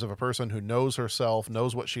the dreams of a person who knows herself,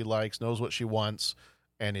 knows what she likes, knows what she wants,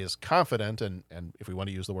 and is confident. And if we want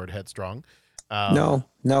to use the word headstrong, no,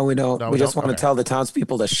 we don't. No, we just want to tell the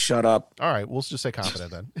townspeople to shut up. All right, we'll just say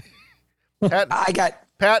confident then.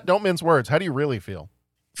 Pat, don't mince words. How do you really feel?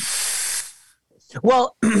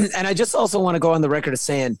 Well, and I just also want to go on the record as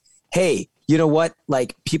saying, hey, you know what?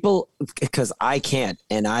 Like, people, because I can't,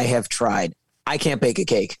 and I have tried, I can't bake a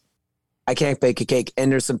cake. I can't bake a cake.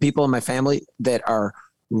 And there's some people in my family that are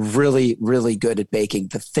really, really good at baking.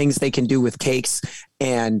 The things they can do with cakes,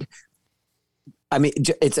 and I mean,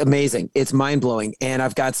 it's amazing. It's mind blowing. And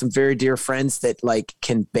I've got some very dear friends that like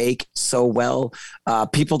can bake so well,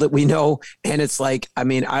 people that we know. And it's like, I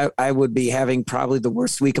mean, I would be having probably the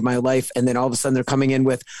worst week of my life. And then all of a sudden they're coming in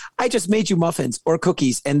with, I just made you muffins or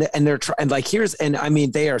cookies. And they're trying, like, and I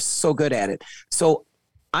mean, they are so good at it. So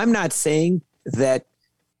I'm not saying that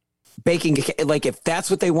baking, like, if that's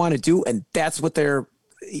what they want to do and that's what they're,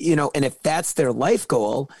 you know, and if that's their life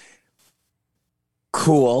goal,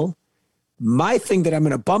 cool. My thing that I'm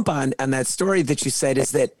going to bump on that story that you said is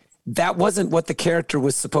that wasn't what the character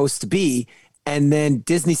was supposed to be. And then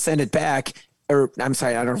Disney sent it back, or I'm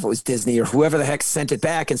sorry, I don't know if it was Disney or whoever the heck sent it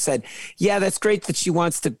back and said, yeah, that's great that she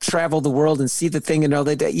wants to travel the world and see the thing and all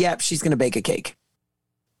that. Yeah, she's going to bake a cake.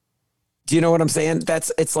 Do you know what I'm saying?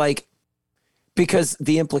 It's like, because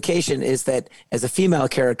the implication is that as a female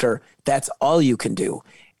character, that's all you can do.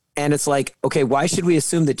 And it's like, okay, why should we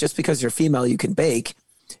assume that just because you're female, you can bake?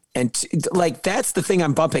 And like, that's the thing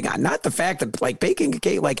I'm bumping on, not the fact that like baking a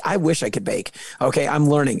cake, like I wish I could bake. Okay. I'm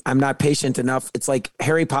learning. I'm not patient enough. It's like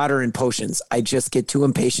Harry Potter and potions. I just get too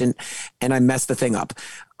impatient and I mess the thing up.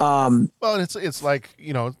 Well, it's like,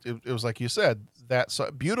 you know, it was like you said, that's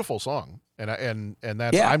a beautiful song. And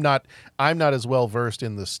that's, yeah. I'm not as well versed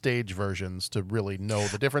in the stage versions to really know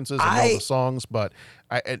the differences and know the songs, but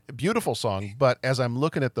beautiful song. But as I'm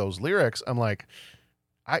looking at those lyrics, I'm like,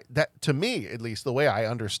 that to me, at least the way I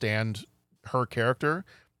understand her character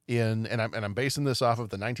and I'm basing this off of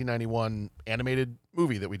the 1991 animated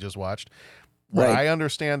movie that we just watched. What I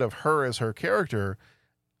understand of her as her character,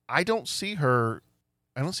 I don't see her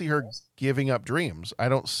giving up dreams. I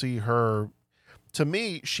don't see her, to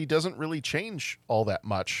me, she doesn't really change all that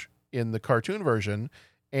much in the cartoon version.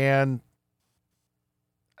 And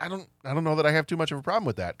I don't know that I have too much of a problem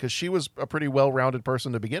with that, because she was a pretty well-rounded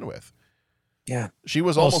person to begin with. Yeah. She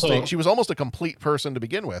was almost a complete person to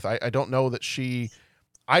begin with. I don't know that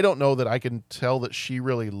I can tell that she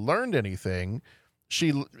really learned anything.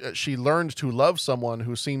 She learned to love someone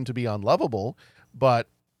who seemed to be unlovable, but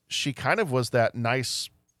she kind of was that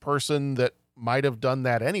nice person that might have done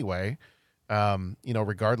that anyway. You know,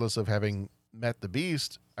 regardless of having met the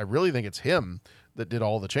Beast, I really think it's him that did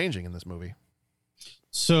all the changing in this movie.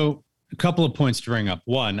 So a couple of points to bring up.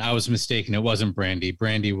 One, I was mistaken. It wasn't Brandy.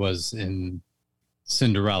 Brandy was in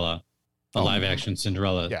Cinderella, live action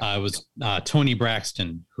Cinderella. Yeah. It was Tony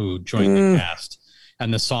Braxton who joined the cast,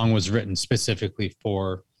 and the song was written specifically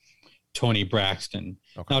for Tony Braxton.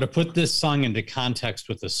 Okay. Now, to put this song into context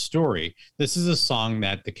with the story, this is a song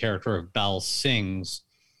that the character of Belle sings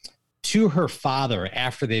to her father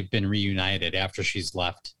after they've been reunited, after she's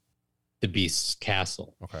left the Beast's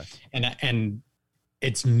castle. Okay. And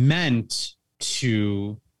it's meant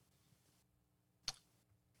to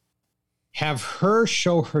have her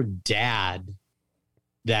show her dad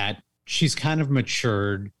that she's kind of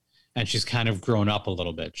matured and she's kind of grown up a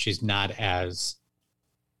little bit. She's not as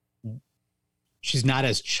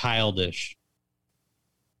childish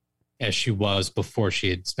as she was before she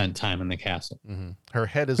had spent time in the castle. Mm-hmm. Her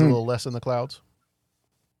head is a little less in the clouds.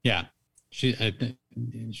 Yeah. She's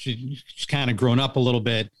kind of grown up a little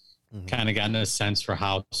bit, kind of gotten a sense for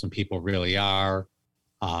how some people really are.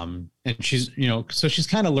 And she's, you know, so she's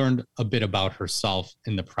kind of learned a bit about herself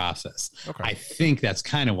in the process. Okay. I think that's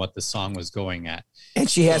kind of what the song was going at. And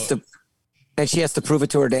she has to prove it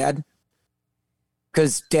to her dad,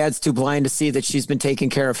 because dad's too blind to see that she's been taking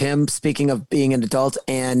care of him. Speaking of being an adult,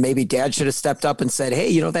 and maybe dad should have stepped up and said, hey,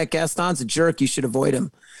 you know, that Gaston's a jerk. You should avoid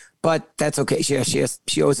him. But that's okay. She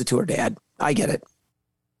owes it to her dad. I get it.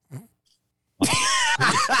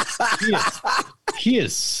 He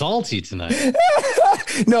is salty tonight.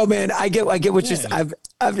 No, man, I get what you're saying.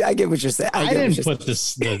 I get what you're saying. I didn't put the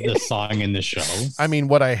song in the show. I mean,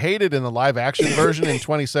 what I hated in the live action version in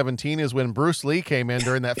 2017 is when Bruce Lee came in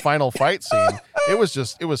during that final fight scene. It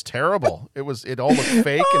was terrible. It all looked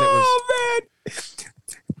fake, and it was.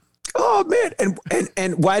 Oh man!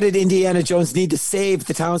 And why did Indiana Jones need to save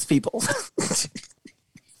the townspeople?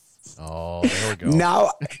 Oh, there we go.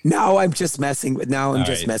 Now I'm just messing with. Now I'm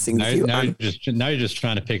just messing with you. Now you're just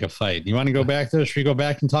trying to pick a fight. You want to go back there? Should we go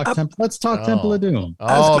back and talk Temple? Let's talk Temple of Doom.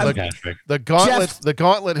 Oh, the gauntlet. Jeff, the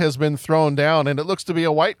gauntlet has been thrown down, and it looks to be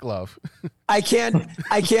a white glove. I can't.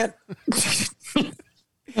 I can't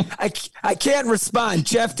respond.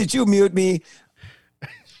 Jeff, did you mute me?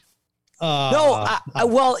 No.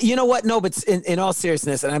 Well, you know what? No, but in all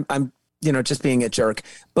seriousness, and I'm just being a jerk,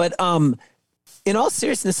 but in all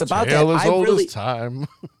seriousness about that, I really time,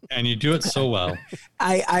 and you do it so well.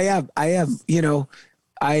 I have, I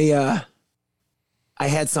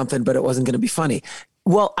had something, but it wasn't going to be funny.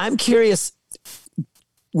 Well, I'm curious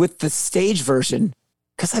with the stage version,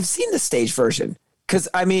 because I've seen the stage version. Because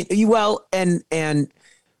I mean, and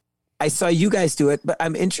I saw you guys do it, but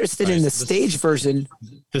I'm interested in the stage version.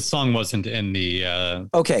 This song wasn't in the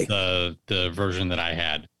the version that I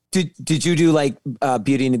had. Did you do like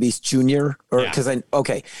Beauty and the Beast Junior or because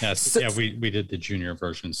Yes, so, we did the junior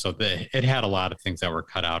version, so it had a lot of things that were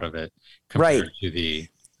cut out of it compared to the.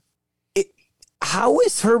 How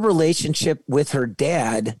is her relationship with her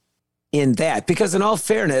dad in that? Because in all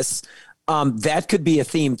fairness, that could be a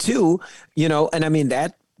theme too, and I mean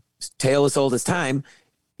that tale as old as time.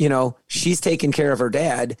 She's taking care of her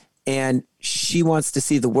dad and she wants to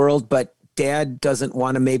see the world, but dad doesn't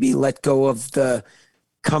want to maybe let go of the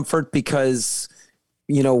comfort because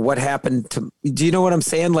what happened to, do you know what I'm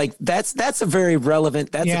saying? Like that's a very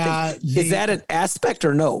relevant, is that an aspect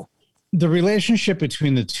or no? The relationship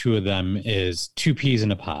between the two of them is two peas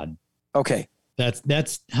in a pod. Okay.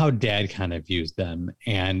 That's how dad kind of views them.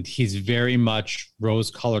 And he's very much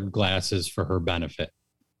rose-colored glasses for her benefit.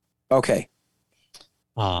 Okay.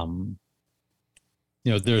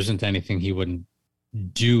 There isn't anything he wouldn't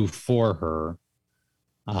do for her.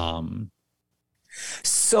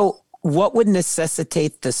 So what would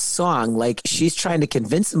necessitate the song? Like she's trying to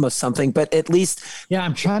convince him of something, but at least. Yeah,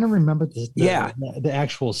 I'm trying to remember the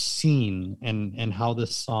actual scene and how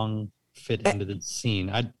this song fit into the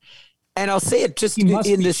scene. And I'll say it just he must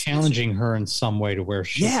be challenging her in some way to where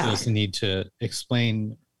she feels the need to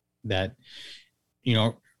explain that,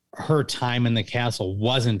 her time in the castle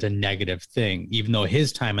wasn't a negative thing, even though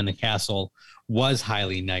his time in the castle was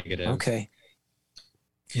highly negative. Okay.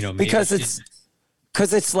 Because it's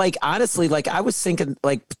like, honestly, like I was thinking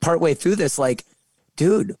like partway through this, like,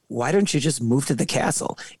 dude, why don't you just move to the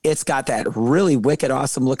castle? It's got that really wicked,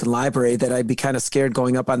 awesome looking library that I'd be kind of scared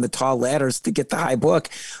going up on the tall ladders to get the high book.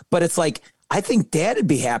 But it's like, I think dad would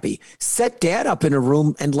be happy. Set dad up in a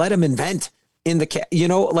room and let him invent in the,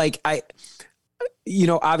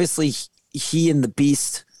 obviously he and the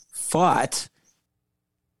Beast fought,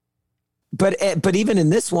 but even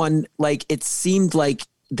in this one, like it seemed like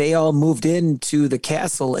they all moved into the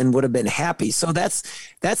castle and would have been happy. So that's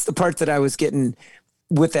the part that I was getting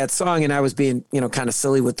with that song. And I was being, kind of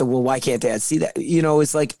silly with why can't dad see that?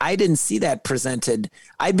 It's like, I didn't see that presented.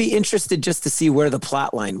 I'd be interested just to see where the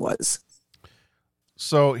plot line was.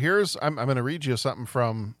 So I'm going to read you something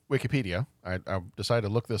from Wikipedia. I decided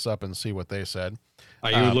to look this up and see what they said.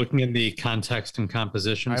 Are you looking in the context and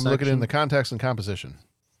composition section? Looking in the context and composition.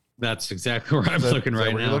 That's exactly where I'm looking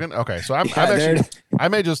right now. Looking? Okay, so I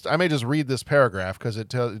may just read this paragraph because it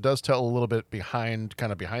does tell a little bit behind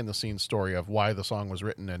the scenes story of why the song was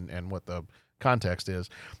written and what the context is.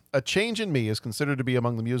 A Change in Me is considered to be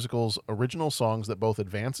among the musical's original songs that both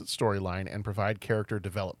advance its storyline and provide character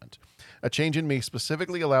development. A Change in Me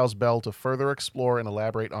specifically allows Belle to further explore and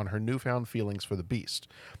elaborate on her newfound feelings for the Beast,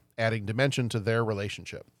 adding dimension to their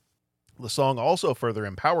relationship. The song also further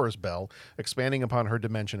empowers Belle, expanding upon her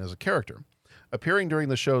dimension as a character. Appearing during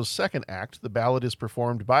the show's second act, the ballad is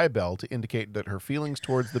performed by Belle to indicate that her feelings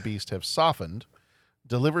towards the Beast have softened.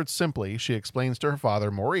 Delivered simply, she explains to her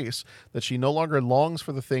father, Maurice, that she no longer longs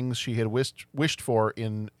for the things she had wished for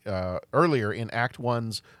earlier in Act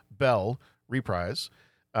 1's Belle reprise,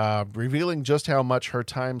 revealing just how much her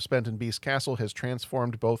time spent in Beast Castle has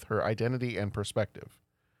transformed both her identity and perspective.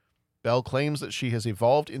 Belle claims that she has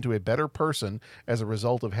evolved into a better person as a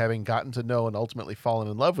result of having gotten to know and ultimately fallen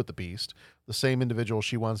in love with the Beast, the same individual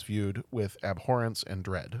she once viewed with abhorrence and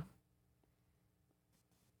dread.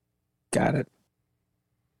 Got it.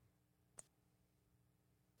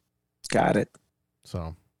 Got it.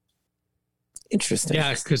 So interesting.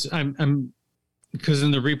 Yeah, because because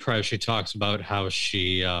in the reprise she talks about how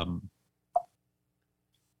she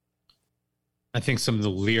I think some of the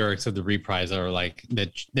lyrics of the reprise are like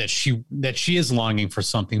that she is longing for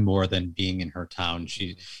something more than being in her town.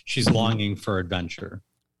 She's longing for adventure.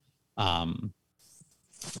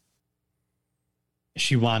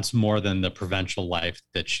 She wants more than the provincial life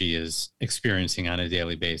that she is experiencing on a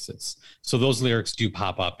daily basis. So those lyrics do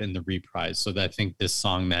pop up in the reprise. So I think this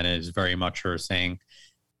song then is very much her saying,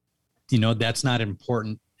 you know, that's not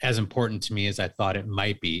as important to me as I thought it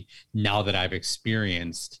might be now that I've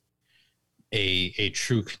experienced a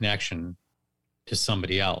true connection to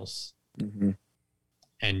somebody else. Mm-hmm.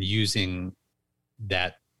 And using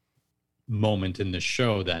that moment in the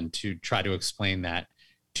show then to try to explain that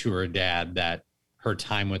to her dad, that her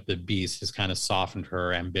time with the Beast has kind of softened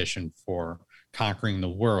her ambition for conquering the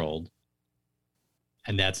world.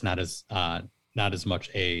 And that's not as much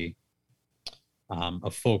a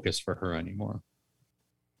focus for her anymore.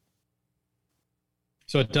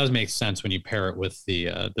 So it does make sense when you pair it with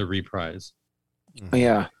the reprise.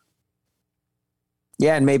 Yeah.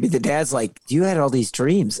 Yeah, and maybe the dad's like, you had all these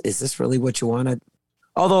dreams. Is this really what you wanted?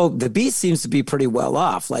 Although the Beast seems to be pretty well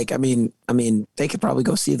off. Like, I mean, they could probably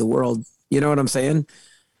go see the world. You know what I'm saying?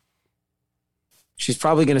 She's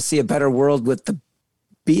probably going to see a better world with the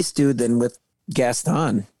Beast dude than with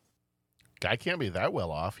Gaston. Guy can't be that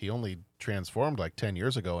well off. He only transformed like 10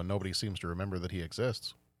 years ago, and nobody seems to remember that he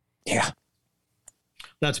exists. Yeah.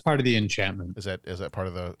 That's part of the enchantment. Is that part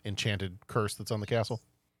of the enchanted curse that's on the castle?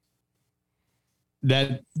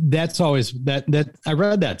 That's always that I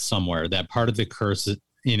read that somewhere, that part of the curse,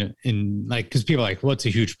 you know, in like, because people are like, what's a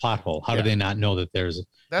huge plot hole? How do they not know that there's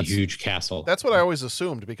a huge castle? That's what I always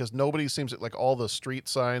assumed, because nobody seems to, like, all the street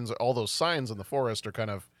signs, all those signs in the forest are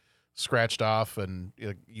kind of scratched off, and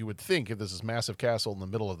you would think if this is massive castle in the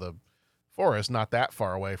middle of the forest, not that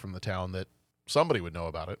far away from the town, that somebody would know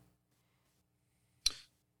about it.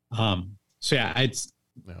 So yeah,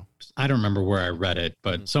 I don't remember where I read it,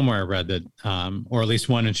 but somewhere I read that, or at least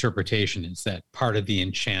one interpretation is that part of the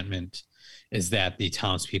enchantment is that the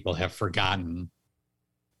townspeople have forgotten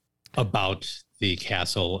about the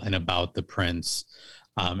castle and about the prince.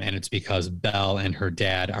 And it's because Belle and her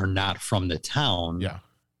dad are not from the town. Yeah.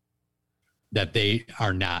 That they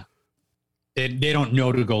are not, they don't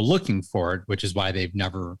know to go looking for it, which is why they've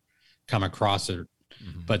never come across it.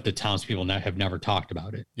 Mm-hmm. But the townspeople have never talked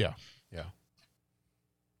about it. Yeah. Yeah.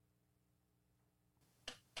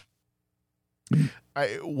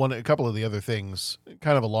 A couple of the other things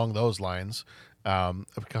kind of along those lines, a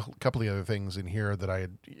couple of the other things in here that I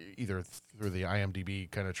had either through the IMDb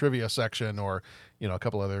kind of trivia section or, you know, a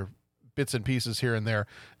couple other bits and pieces here and there.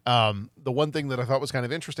 The one thing that I thought was kind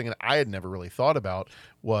of interesting and I had never really thought about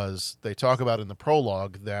was they talk about in the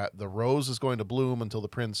prologue that the rose is going to bloom until the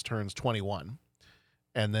prince turns 21.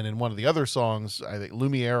 And then in one of the other songs, I think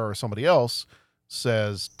Lumiere or somebody else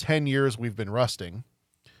says 10 years we've been rusting.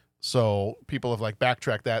 So people have like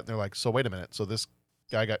backtracked that and they're like, so wait a minute. So this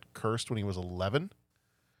guy got cursed when he was 11?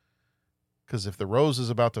 Because if the rose is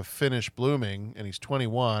about to finish blooming and he's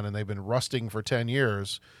 21 and they've been rusting for 10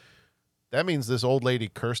 years, that means this old lady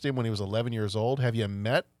cursed him when he was 11 years old. Have you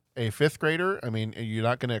met a fifth grader? I mean, you're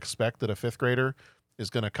not going to expect that a fifth grader is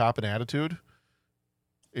going to cop an attitude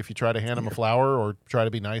if you try to hand him a flower or try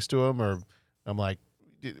to be nice to him. Or I'm like,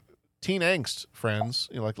 teen angst, friends.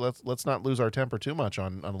 You know, like let's not lose our temper too much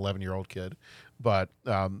on an 11-year-old kid. But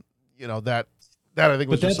you know, that I think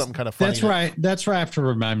was just something kind of funny. That's where I have to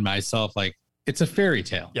remind myself, like, it's a fairy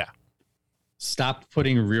tale. Yeah. Stop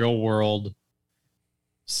putting real world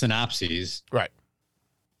synopses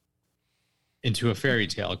into a fairy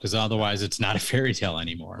tale, because otherwise it's not a fairy tale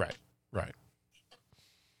anymore. Right.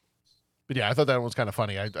 But yeah, I thought that was kind of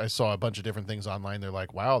funny. I saw a bunch of different things online. They're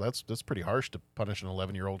like, wow, that's pretty harsh to punish an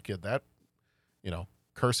 11-year-old kid. That, you know,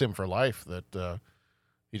 curse him for life, that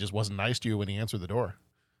he just wasn't nice to you when he answered the door.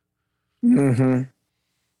 Mm-hmm.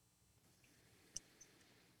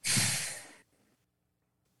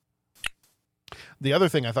 The other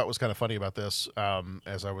thing I thought was kind of funny about this,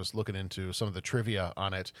 as I was looking into some of the trivia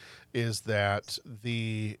on it, is that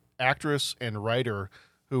the actress and writer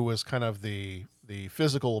who was kind of the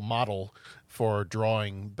physical model for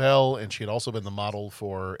drawing Belle, and she had also been the model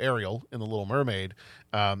for Ariel in The Little Mermaid.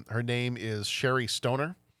 Her name is Sherry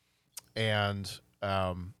Stoner. And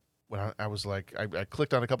when I was like, I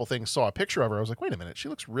clicked on a couple things, saw a picture of her. I was like, wait a minute, she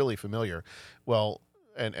looks really familiar. Well,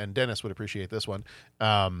 and Dennis would appreciate this one.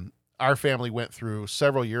 our family went through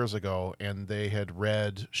several years ago, and they had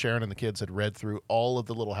read, Sharon and the kids had read through all of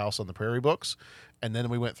the Little House on the Prairie books. And then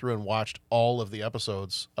we went through and watched all of the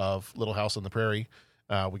episodes of Little House on the Prairie.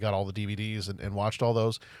 We got all the DVDs and watched all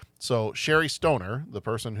those. So Sherry Stoner, the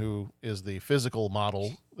person who is the physical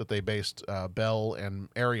model that they based Belle and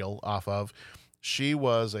Ariel off of, she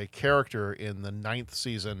was a character in the 9th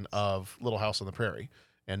season of Little House on the Prairie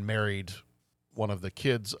and married one of the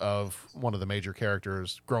kids of one of the major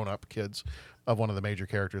characters, grown-up kids of one of the major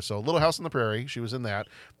characters. So Little House on the Prairie, she was in that.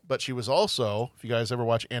 But she was also, if you guys ever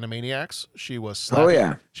watch Animaniacs, she was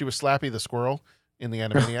Slappy, she was Slappy the squirrel in the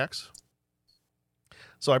Animaniacs.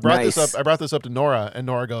 So I brought this up to Nora, and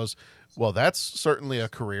Nora goes, well, that's certainly a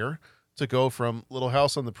career to go from Little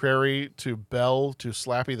House on the Prairie to Belle to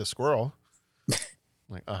Slappy the squirrel.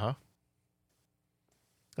 Like,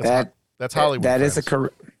 That's Hollywood. That is a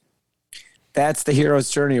career. That's the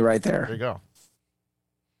hero's journey right there. There you go.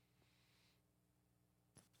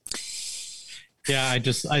 Yeah, I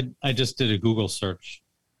just did a Google search.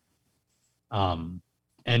 And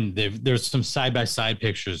there's some side-by-side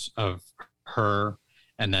pictures of her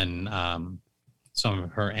and then some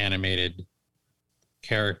of her animated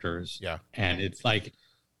characters. Yeah. And it's like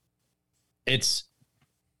it's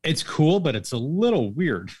cool, but it's a little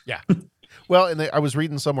weird. Yeah. Well, and I was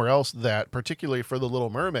reading somewhere else that particularly for The Little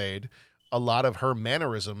Mermaid, a lot of her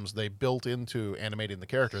mannerisms they built into animating the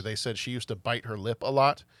character. They said she used to bite her lip a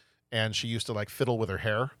lot, and she used to like fiddle with her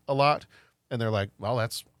hair a lot. And they're like, well,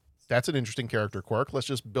 that's an interesting character quirk. Let's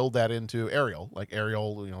just build that into Ariel. Like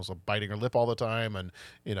Ariel, is biting her lip all the time, and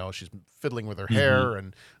she's fiddling with her hair,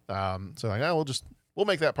 and so like, we'll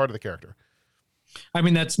make that part of the character. I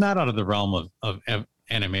mean, that's not out of the realm of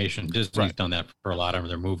animation. Disney's done that for a lot of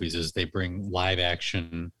their movies. Is they bring live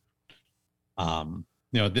action.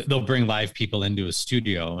 They'll bring live people into a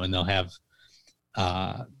studio, and they'll have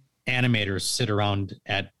animators sit around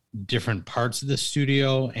at different parts of the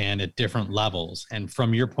studio and at different levels. And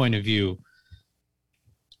from your point of view,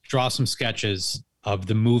 draw some sketches of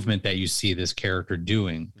the movement that you see this character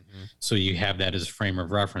doing. Mm-hmm. So you have that as a frame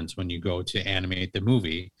of reference when you go to animate the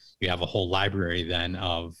movie. You have a whole library then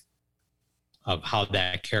of how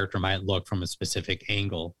that character might look from a specific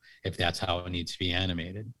angle, if that's how it needs to be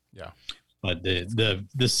animated. Yeah. But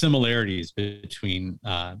the similarities between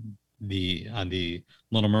the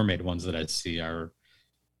Little Mermaid ones that I see are,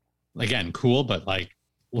 again, cool, but like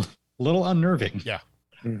a little unnerving. Yeah.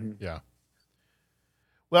 Mm-hmm. Yeah.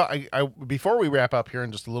 Well, I before we wrap up here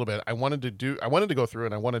in just a little bit, I wanted to go through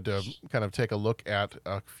and I wanted to kind of take a look at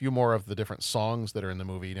a few more of the different songs that are in the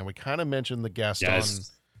movie. We kind of mentioned the Gaston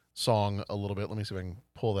song a little bit. Let me see if I can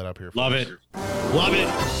pull that up here. Love it. Love it.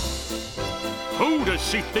 Who does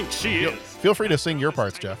she think she is? Feel free to sing your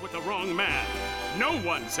parts, Jeff. With the wrong man. No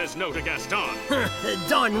one says no to Gaston.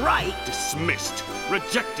 Darn right. Dismissed,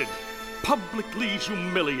 rejected, publicly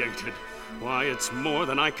humiliated. Why, it's more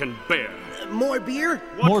than I can bear. More beer?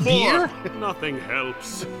 What more for? Beer? Nothing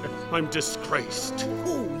helps. I'm disgraced.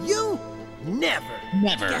 Who, you? Never.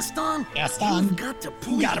 Gaston, you've got to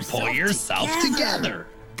pull yourself together.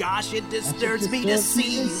 Gosh, it disturbs me to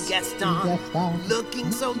see you, Gaston,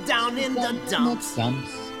 looking so down in the dumps.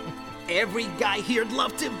 Every guy here'd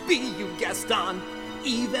love to be you, Gaston,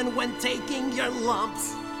 even when taking your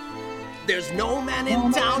lumps. There's no man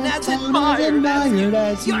in town as admired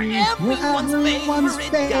as you. You're everyone's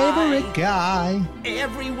favorite guy.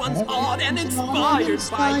 Everyone's awed and inspired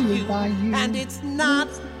by you. And it's not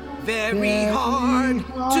very hard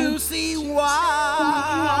to see why.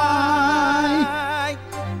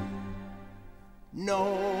 No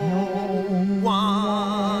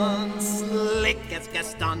one's slick as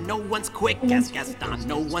Gaston, no one's quick as Gaston,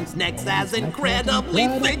 no one's next as incredibly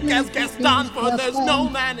thick as Gaston, for there's no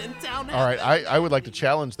man in town. All right, I would like to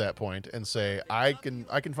challenge that point and say I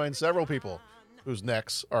can find several people whose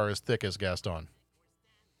necks are as thick as Gaston.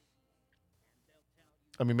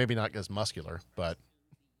 I mean, maybe not as muscular, but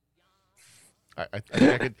I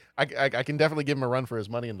can definitely give him a run for his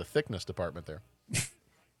money in the thickness department there.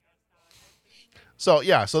 So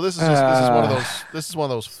yeah, so this is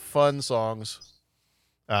one of those fun songs.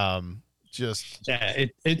 It's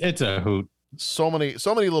a hoot. So many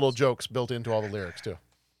little jokes built into all the lyrics too.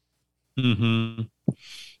 Mm-hmm.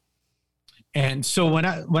 And so when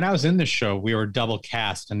I was in the show, we were double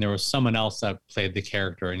cast, and there was someone else that played the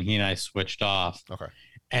character, and he and I switched off. Okay.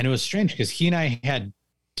 And it was strange because he and I had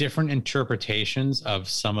different interpretations of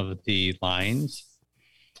some of the lines.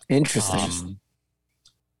 Interesting.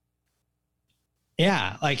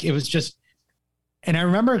 Yeah, like it was just, and I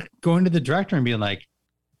remember going to the director and being like,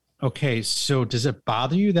 okay, so does it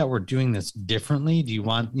bother you that we're doing this differently? Do you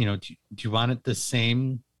want, do you want it the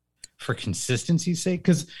same for consistency's sake,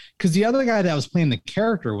 because the other guy that was playing the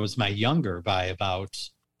character was my younger by about,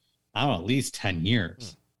 I don't know, at least 10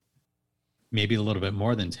 years, maybe a little bit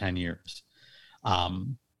more than 10 years.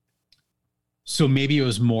 So maybe it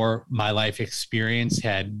was more my life experience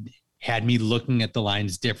had me looking at the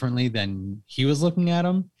lines differently than he was looking at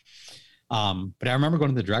them. But I remember going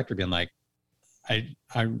to the director being like,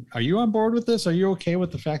 are you on board with this? Are you okay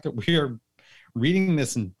with the fact that we are reading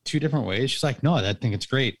this in two different ways? She's like, no, I think it's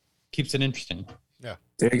great. Keeps it interesting. Yeah.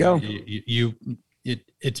 There you go.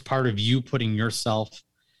 It's part of you putting yourself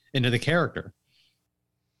into the character.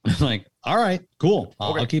 Like, all right, cool.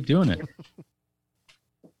 I'll keep doing it.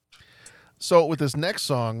 So with this next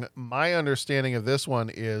song, my understanding of this one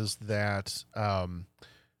is that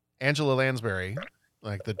Angela Lansbury,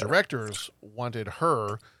 like the directors, wanted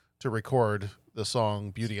her to record the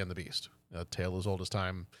song Beauty and the Beast, A Tale as Old as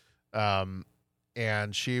Time.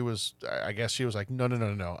 And she was, I guess she was like,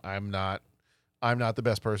 no, I'm not the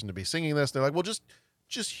best person to be singing this. They're like, well,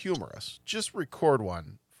 just humor us, just record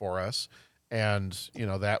one for us. And, you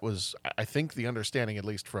know, that was, I think the understanding, at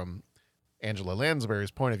least from Angela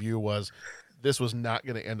Lansbury's point of view, was this was not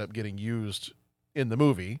going to end up getting used in the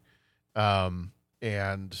movie. And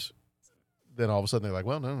then all of a sudden they're like,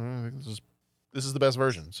 well, no, this is the best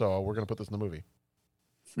version. So we're going to put this in the movie.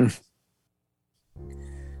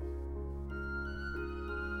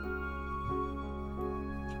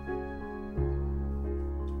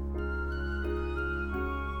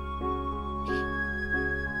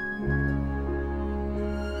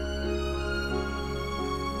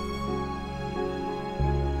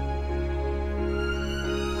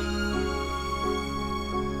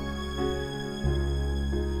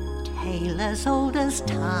 Tale as old as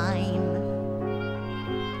time,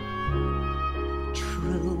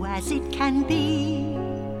 true as it can be,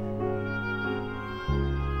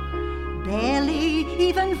 barely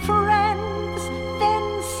even friends,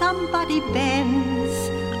 then somebody bends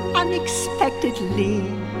unexpectedly.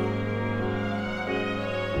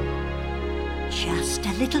 Just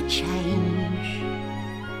a little change,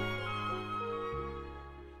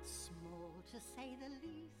 small to say the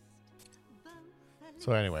least.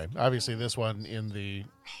 So anyway, obviously this one in the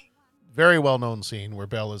very well-known scene where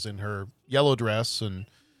Belle is in her yellow dress and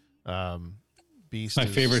Beast. My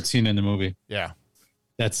favorite scene in the movie. Yeah.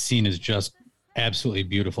 That scene is just absolutely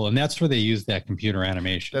beautiful. And that's where they use that computer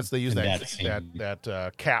animation. They use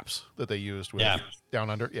that caps that they used with Down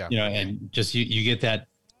Under. Yeah. You know, and just you get that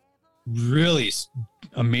really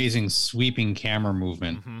amazing sweeping camera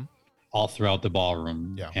movement all throughout the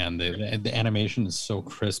ballroom. Yeah. And the animation is so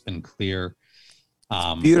crisp and clear.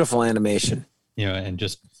 Beautiful animation. You know, and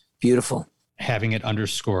just beautiful. Having it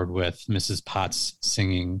underscored with Mrs. Potts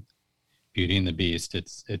singing Beauty and the Beast.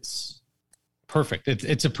 It's perfect.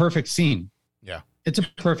 It's a perfect scene. Yeah. It's a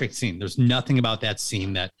perfect scene. There's nothing about that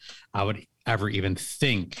scene that I would ever even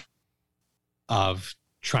think of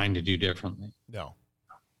trying to do differently. No.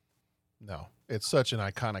 It's such an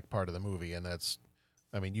iconic part of the movie. And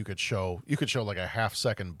you could show like a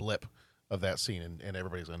half-second blip of that scene and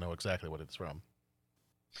everybody's going to know exactly what it's from.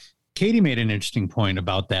 Katie made an interesting point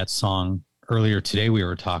about that song earlier today. We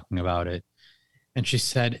were talking about it, and she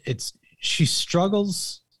said she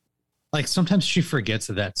struggles. Like sometimes she forgets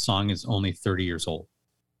that song is only 30 years old.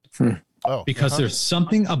 Because there's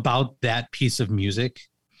something about that piece of music.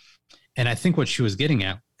 And I think what she was getting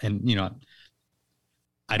at, and you know,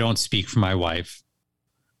 I don't speak for my wife.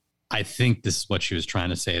 I think this is what she was trying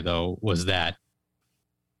to say though, was that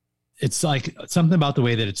it's like something about the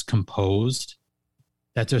way that it's composed,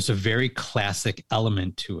 that there's a very classic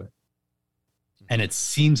element to it. And it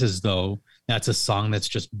seems as though that's a song that's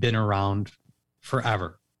just been around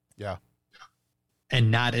forever. Yeah.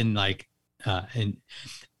 And not in like,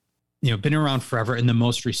 been around forever in the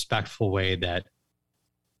most respectful way that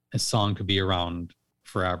a song could be around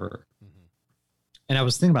forever. Mm-hmm. And I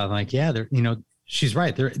was thinking about it, like, yeah, she's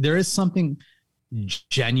right. There is something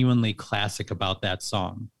genuinely classic about that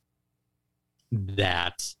song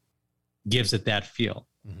that gives it that feel.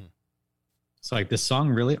 Mm-hmm. So like this song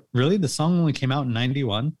really the song only came out in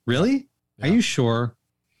 91. Really? Yeah. Are you sure?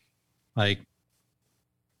 Like,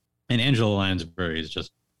 and Angela Lansbury is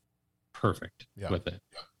just perfect with it.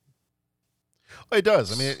 Well, it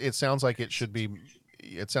does. I mean, it sounds like it should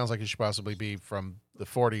possibly be from the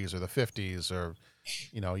 40s or the 50s or,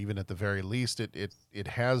 even at the very least, it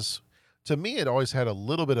has, to me, it always had a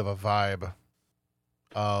little bit of a vibe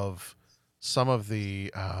of some of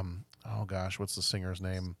the, what's the singer's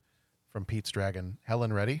name from Pete's Dragon?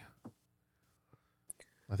 Helen Reddy,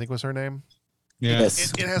 I think was her name.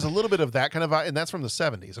 Yes. It has a little bit of that kind of vibe, and that's from the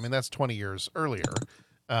 70s. I mean, that's 20 years earlier.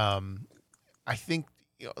 I think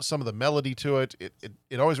some of the melody to it,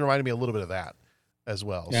 it always reminded me a little bit of that as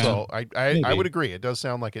well. Yeah, so I would agree. It does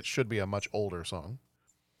sound like it should be a much older song.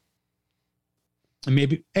 And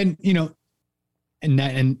maybe, and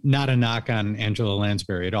not a knock on Angela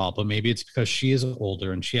Lansbury at all, but maybe it's because she is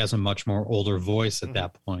older and she has a much more older voice at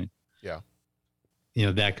that point. Yeah.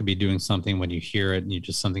 That could be doing something when you hear it and you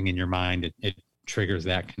just something in your mind, it triggers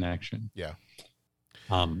that connection. Yeah.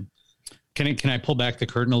 Can I pull back the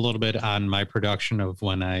curtain a little bit on my production of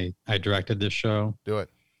when I directed this show? Do it.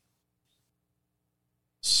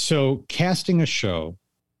 So casting a show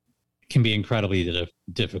can be incredibly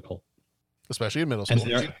difficult. Especially in middle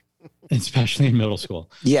school. Especially in middle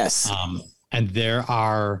school. Yes. And there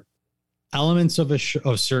are elements of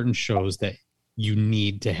of certain shows that you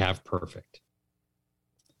need to have perfect.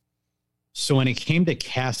 So when it came to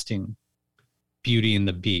casting Beauty and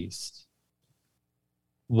the Beast,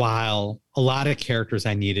 while a lot of characters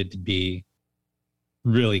I needed to be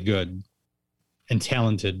really good and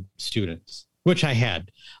talented students, which I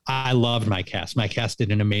had, I loved my cast. My cast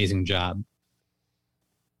did an amazing job.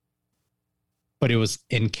 But it was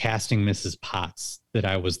in casting Mrs. Potts that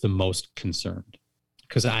I was the most concerned,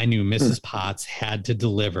 because I knew Mrs. Potts had to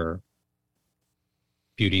deliver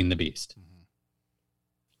Beauty and the Beast.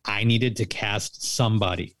 I needed to cast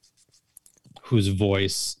somebody whose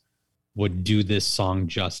voice would do this song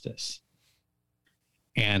justice.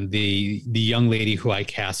 And the young lady who I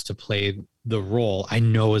cast to play the role, I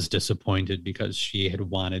know was disappointed because she had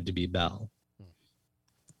wanted to be Belle.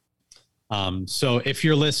 So if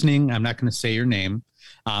you're listening, I'm not going to say your name.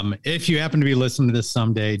 If you happen to be listening to this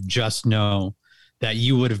someday, just know that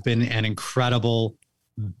you would have been an incredible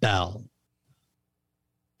Belle,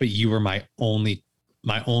 but you were my only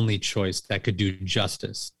choice that could do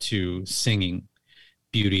justice to singing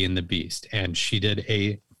Beauty and the Beast. And she did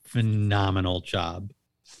a phenomenal job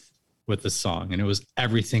with the song. And it was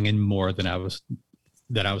everything and more than I was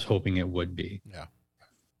hoping it would be. Yeah.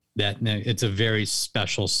 That it's a very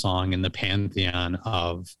special song in the pantheon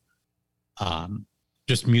of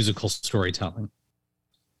just musical storytelling.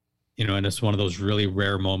 And it's one of those really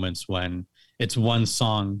rare moments when it's one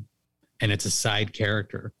song and it's a side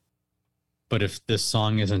character. But if this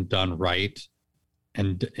song isn't done right,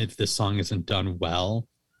 and if this song isn't done well,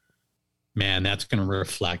 man, that's going to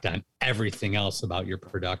reflect on everything else about your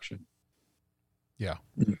production. Yeah.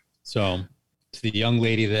 So to the young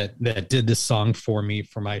lady that did this song for me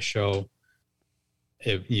for my show,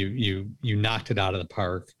 you knocked it out of the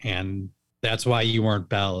park. And that's why you weren't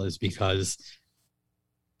Belle, is because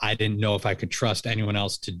I didn't know if I could trust anyone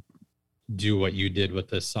else to do what you did with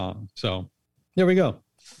this song. So there we go.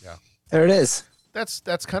 Yeah. There it is. That's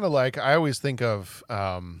kind of like I always think of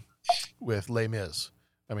with Les Mis.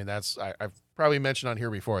 I mean, I've probably mentioned on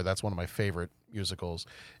here before, that's one of my favorite musicals.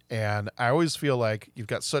 And I always feel like you've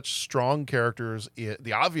got such strong characters.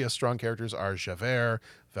 The obvious strong characters are Javert,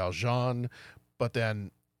 Valjean, but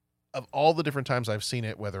then of all the different times I've seen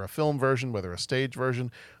it, whether a film version, whether a stage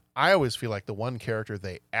version, I always feel like the one character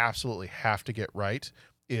they absolutely have to get right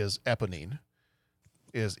is Eponine.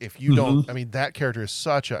 Is if you don't, I mean, that character is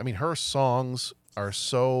her songs are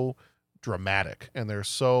so dramatic and they're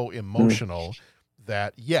so emotional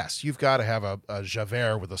that, yes, you've got to have a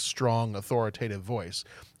Javert with a strong, authoritative voice.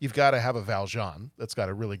 You've got to have a Valjean that's got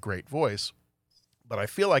a really great voice. But I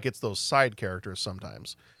feel like it's those side characters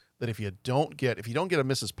sometimes that if you don't get a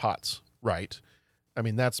Mrs. Potts right, I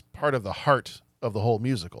mean, that's part of the heart of the whole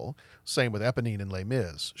musical. Same with Eponine and Les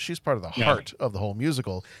Mis. She's part of the heart of the whole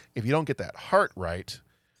musical. If you don't get that heart right,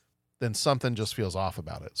 then something just feels off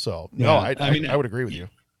about it. So I would agree with you.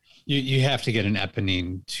 You have to get an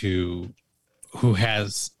Eponine who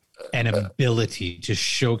has an ability to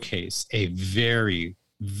showcase a very,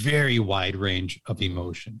 very wide range of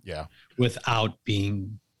emotion. Yeah. Without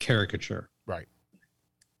being caricature. Right.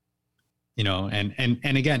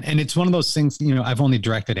 And again, and it's one of those things, I've only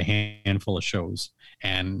directed a handful of shows,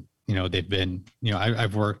 and, they've been,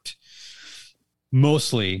 I've worked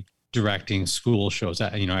mostly directing school shows.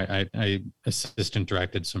 I assistant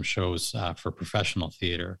directed some shows for professional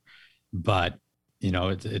theater, but,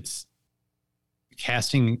 it's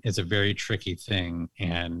casting is a very tricky thing.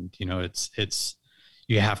 And, it's,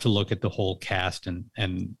 you have to look at the whole cast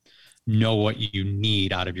and know what you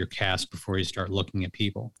need out of your cast before you start looking at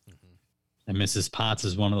people. And Mrs. Potts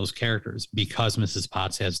is one of those characters, because Mrs.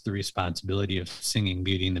 Potts has the responsibility of singing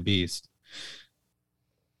Beauty and the Beast.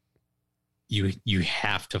 You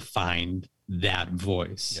have to find that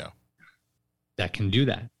voice that can do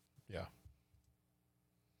that. Yeah.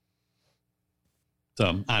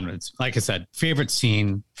 So I don't know. It's, like I said, favorite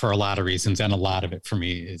scene for a lot of reasons, and a lot of it for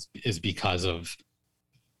me is because of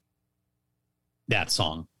that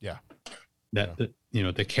song. Yeah.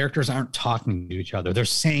 The characters aren't talking to each other. They're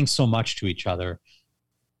saying so much to each other,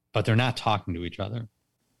 but they're not talking to each other.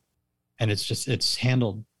 And it's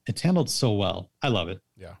handled so well. I love it.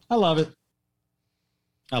 Yeah. I love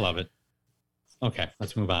it. Okay,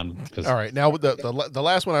 let's move on. All right. Now the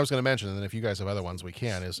last one I was going to mention, and then if you guys have other ones, we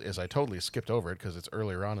can, is I totally skipped over it because it's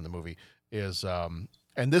earlier on in the movie, is and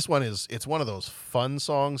this one it's one of those fun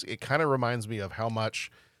songs. It kind of reminds me of how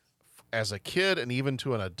much as a kid and even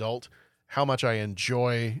to an adult, how much I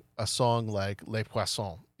enjoy a song like Les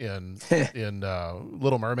Poissons in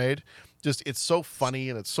Little Mermaid. Just, it's so funny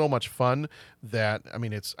and it's so much fun that, I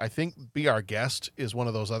mean, I think Be Our Guest is one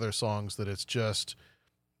of those other songs that it's just,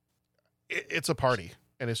 it's a party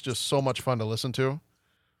and it's just so much fun to listen to.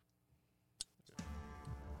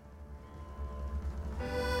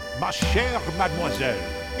 Ma chère mademoiselle,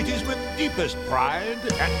 it is with deepest pride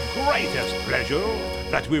and greatest pleasure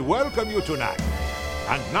that we welcome you tonight.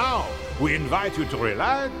 And now, we invite you to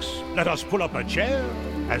relax. Let us pull up a chair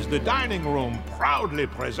as the dining room proudly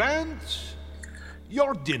presents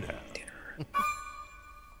your dinner.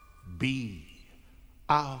 Be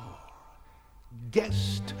our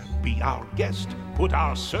guest. Be our guest. Put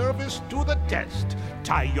our service to the test.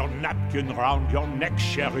 Tie your napkin round your neck,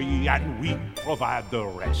 chérie, and we provide the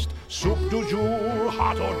rest. Soup du jour,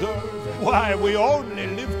 hot hors d'oeuvre. Why, we only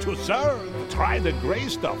live to serve. Try the gray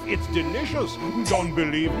stuff, it's delicious. Don't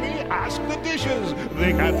believe me? Ask the dishes.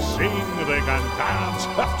 They can sing, they can dance.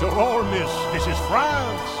 After all, miss, this is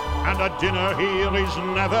France. And a dinner here is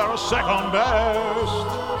never second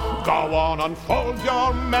best. Go on, unfold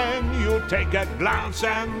your menu, take a glance,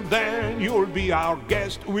 and then you'll be our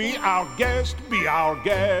guest. We our guest, be our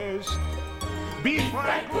guest. Beef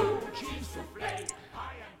ragout, cheese soufflé.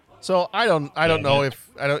 So I don't know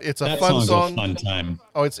if it's a fun song. A fun time.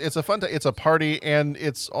 Oh, it's a fun time. It's a party and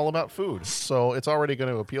it's all about food. So it's already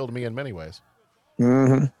going to appeal to me in many ways.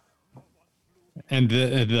 Mm-hmm. And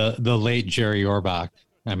the late Jerry Orbach.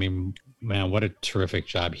 I mean, man, what a terrific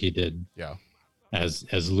job he did. Yeah.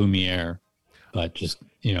 As Lumiere, but just,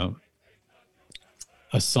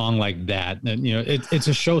 a song like that, and it's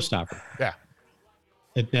a showstopper. Yeah.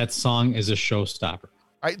 That song is a showstopper.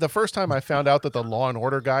 The first time I found out that the Law and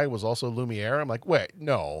Order guy was also Lumiere, I'm like, wait,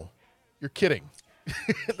 no, you're kidding.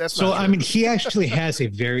 That's so. Not true. I mean, he actually has a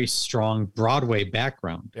very strong Broadway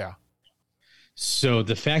background. Yeah. So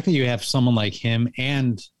the fact that you have someone like him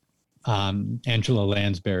and Angela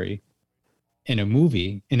Lansbury in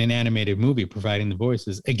an animated movie, providing the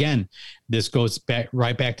voices, again, this goes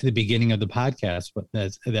right back to the beginning of the podcast, but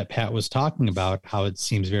that Pat was talking about, how it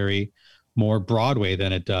seems very more Broadway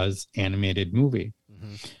than it does animated movie.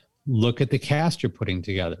 Mm-hmm. Look at the cast you're putting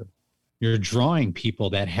together. You're drawing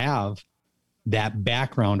people that have that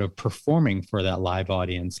background of performing for that live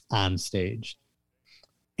audience on stage.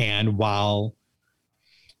 And while,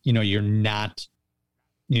 you're not,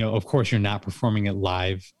 of course, you're not performing it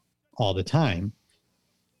live all the time,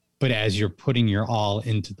 but as you're putting your all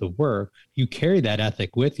into the work, you carry that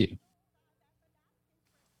ethic with you.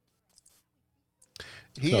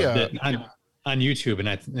 On YouTube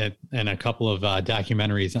and a couple of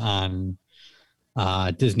documentaries on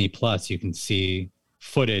Disney Plus, you can see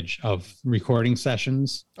footage of recording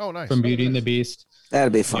sessions. Oh, nice. From Beauty and the Beast.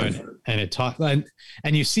 That'd be fun. And it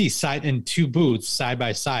and you see two booths side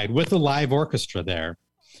by side with a live orchestra there.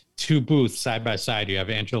 Two booths side by side. You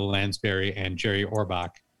have Angela Lansbury and Jerry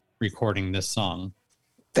Orbach recording this song.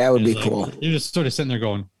 That would be cool. You're just sort of sitting there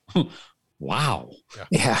going, wow.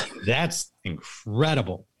 Yeah. That's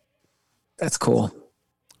incredible. That's cool.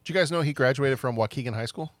 Did you guys know he graduated from Waukegan High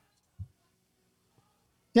School?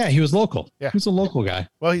 Yeah, he was local. Yeah. He was a local guy.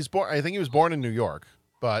 Well, I think he was born in New York,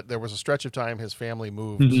 but there was a stretch of time his family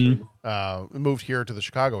moved moved here to the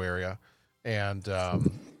Chicago area. And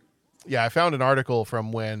I found an article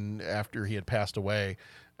from after he had passed away,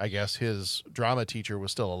 I guess his drama teacher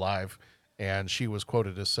was still alive, and she was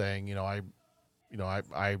quoted as saying,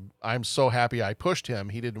 I'm so happy I pushed him.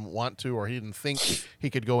 He didn't want to, or he didn't think he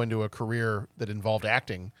could go into a career that involved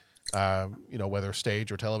acting, whether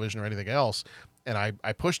stage or television or anything else. And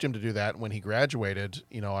I pushed him to do that. When he graduated,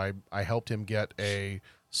 I helped him get a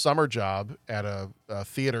summer job at a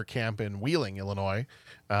theater camp in Wheeling, Illinois.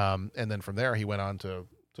 And then from there, he went on to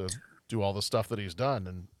do all the stuff that he's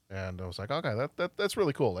done. And I was like, okay, that's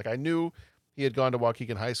really cool. Like, I knew he had gone to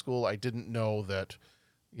Waukegan High School. I didn't know that,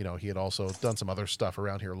 he had also done some other stuff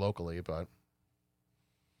around here locally, but.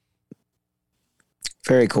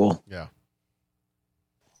 Very cool. Yeah.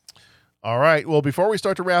 All right. Well, before we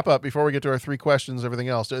start to wrap up, before we get to our 3 questions, everything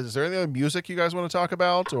else, is there any other music you guys want to talk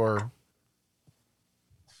about, or?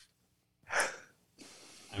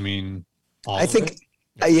 I mean, I think,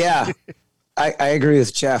 yeah, I agree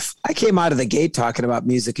with Jeff. I came out of the gate talking about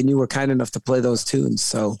music, and you were kind enough to play those tunes,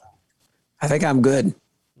 so I think I'm good.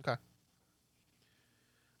 Okay.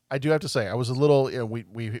 I do have to say, I was a little,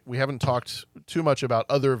 we haven't talked too much about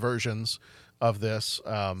other versions of this,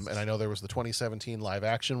 and I know there was the 2017 live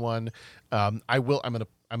action one. I'm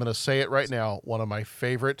gonna say it right now. One of my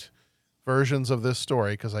favorite versions of this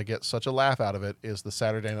story, because I get such a laugh out of it, is the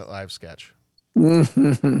Saturday Night Live sketch.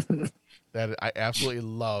 That I absolutely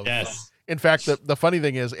love. Yes. In fact, the funny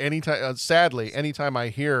thing is, anytime I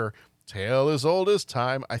hear "Tale as Old as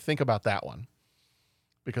Time," I think about that one,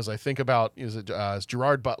 because I think about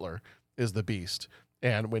Gerard Butler is the Beast,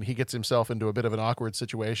 and when he gets himself into a bit of an awkward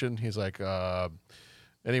situation, he's like,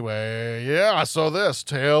 "Anyway, yeah, I saw this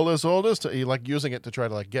tale as old as he like using it to try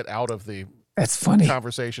to like get out of the That's funny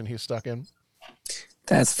conversation he's stuck in."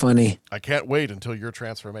 That's funny. I can't wait until your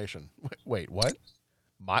transformation. Wait, what?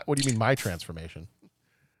 What do you mean my transformation?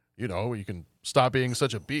 You can stop being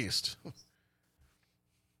such a beast.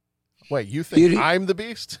 Wait, you think Beauty. I'm the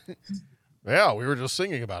Beast? Yeah, we were just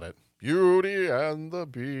singing about it. Beauty and the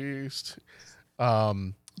Beast.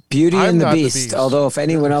 Beauty and the Beast. Although if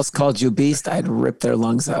anyone else called you Beast, I'd rip their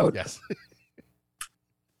lungs out. Yes.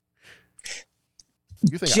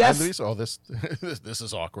 You think I'm the Beast? Oh, this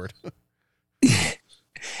is awkward.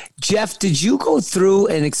 Jeff, did you go through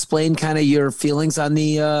and explain kind of your feelings on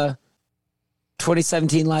the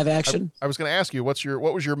 2017 live action? I was going to ask you,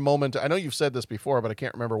 what was your moment? I know you've said this before, but I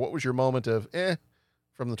can't remember. What was your moment of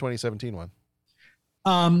from the 2017 one?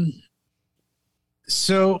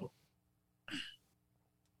 So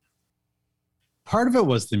part of it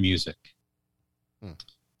was the music.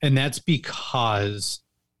 And that's because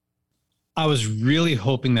I was really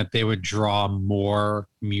hoping that they would draw more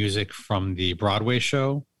music from the Broadway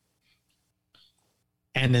show.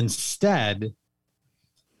 And instead,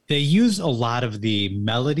 they use a lot of the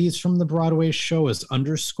melodies from the Broadway show as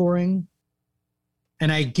underscoring.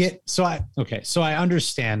 And I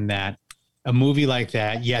understand that a movie like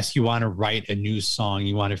that, yes, you want to write a new song,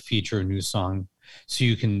 you want to feature a new song so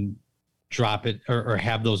you can drop it or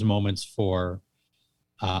have those moments for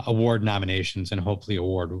award nominations and hopefully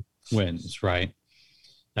award wins, right?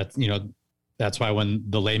 That's why when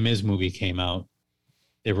the Les Mis movie came out,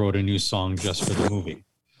 they wrote a new song just for the movie.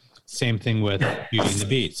 Same thing with Beauty and the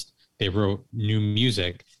Beast. They wrote new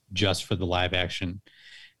music just for the live action.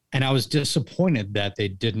 And I was disappointed that they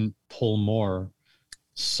didn't pull more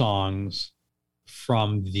songs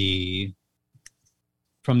from the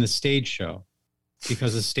stage show,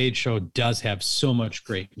 because the stage show does have so much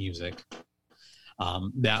great music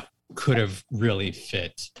that could have really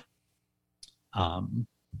fit.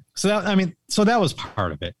 So that was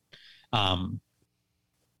part of it.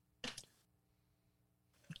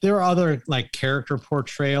 There were other like character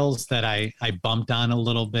portrayals that I bumped on a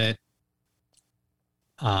little bit.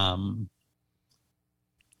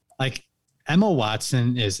 Like Emma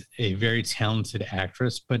Watson is a very talented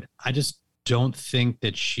actress, but I just don't think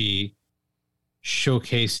that she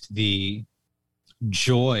showcased the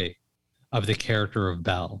joy of the character of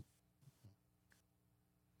Belle.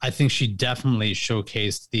 I think she definitely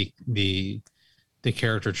showcased the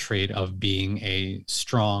character trait of being a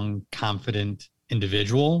strong, confident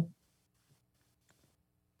individual.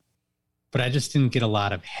 But I just didn't get a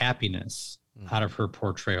lot of happiness out of her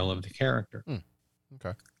portrayal of the character.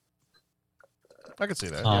 Okay. I could see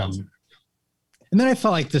that. And then I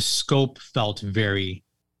felt like the scope felt very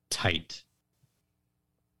tight.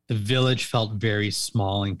 The village felt very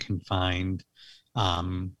small and confined.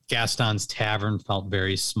 Gaston's Tavern felt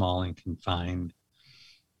very small and confined.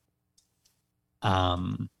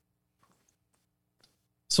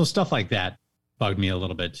 So stuff like that bugged me a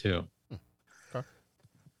little bit too. Okay.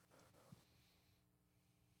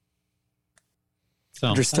 So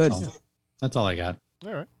Understood. That's all I got.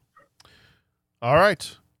 All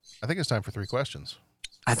right. I think it's time for 3 questions.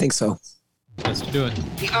 I think so. Let's do it.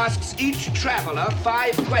 He asks each traveler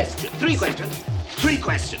 5 questions. 3 questions. 3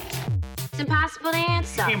 questions. It's impossible to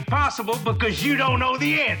answer. Impossible because you don't know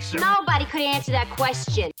the answer. Nobody could answer that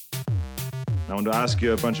question. I want to ask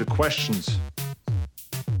you a bunch of questions.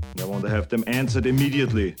 I want to have them answered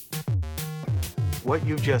immediately. What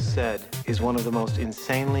you just said is one of the most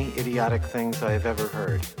insanely idiotic things I have ever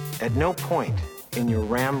heard. At no point in your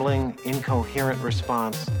rambling, incoherent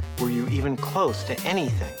response were you even close to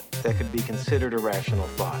anything that could be considered a rational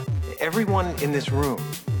thought. Everyone in this room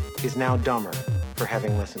is now dumber for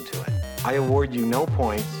having listened to it. I award you no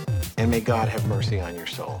points, and may God have mercy on your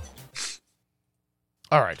soul.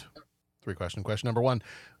 All right. 3 question. Question number 1.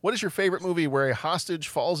 What is your favorite movie where a hostage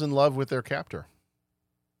falls in love with their captor?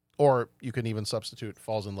 Or you can even substitute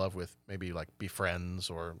falls in love with maybe like be friends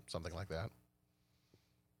or something like that.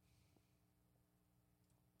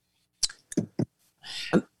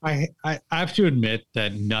 I have to admit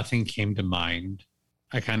that nothing came to mind.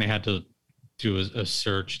 I kind of had to do a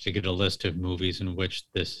search to get a list of movies in which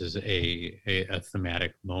this is a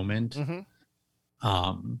thematic moment.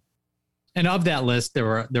 And of that list,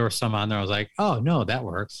 there were some on there. I was like, oh no, that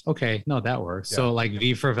works. Okay, no, that works. Yeah. So like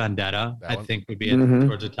V for Vendetta, I think would be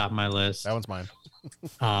towards the top of my list. That one's mine.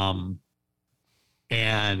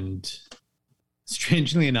 And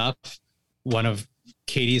strangely enough, one of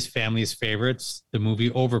Katie's family's favorites, the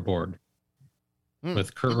movie Overboard,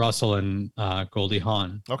 with Kurt Russell and Goldie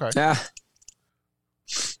Hawn. Okay. Yeah.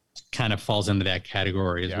 Kind of falls into that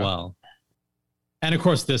category as well. And of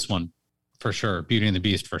course, this one for sure, Beauty and the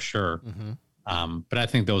Beast for sure. But I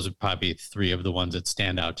think those are probably three of the ones that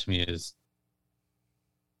stand out to me as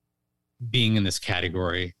being in this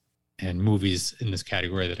category and movies in this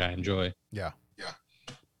category that I enjoy. Yeah.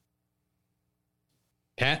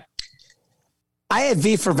 Pat? I had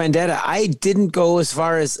V for Vendetta. I didn't go as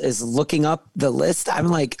far as looking up the list. I'm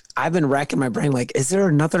like, I've been racking my brain. Like, is there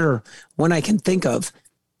another one I can think of?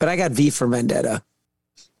 But I got V for Vendetta.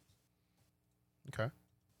 Okay.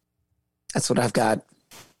 That's what I've got.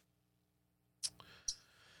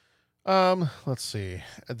 Let's see.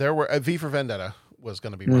 There were V for Vendetta was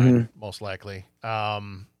going to be mine, most likely. There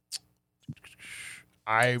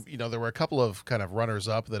were a couple of kind of runners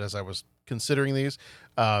up that as I was considering these,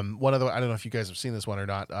 one of the, I don't know if you guys have seen this one or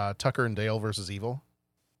not, Tucker and Dale versus Evil.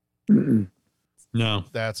 No,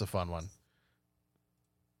 that's a fun one.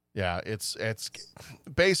 Yeah. It's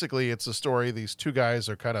basically it's a story. These two guys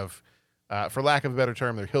are kind of, for lack of a better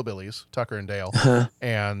term, they're hillbillies, Tucker and Dale,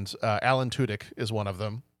 and Alan Tudyk is one of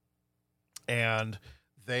them. And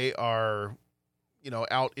they are,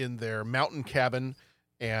 out in their mountain cabin,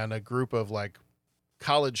 and a group of like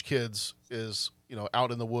college kids is,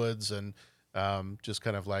 out in the woods and just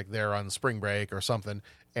kind of like they're on spring break or something.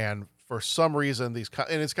 And for some reason,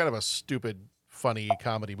 and it's kind of a stupid, funny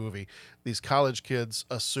comedy movie. These college kids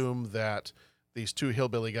assume that these two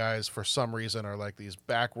hillbilly guys, for some reason, are like these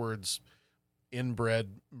backwards inbred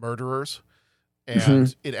murderers.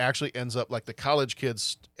 And it actually ends up like the college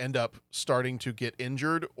kids end up starting to get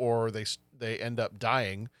injured, or they end up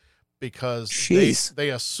dying because they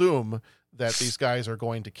assume that these guys are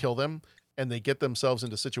going to kill them, and they get themselves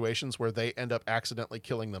into situations where they end up accidentally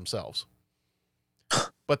killing themselves.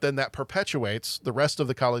 But then that perpetuates the rest of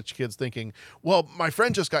the college kids thinking, well, my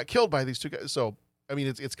friend just got killed by these two guys. So, I mean,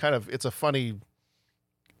 it's a funny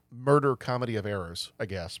murder comedy of errors, I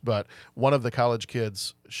guess. But one of the college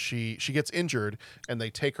kids, she gets injured, and they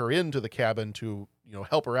take her into the cabin to,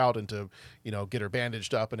 help her out and to, get her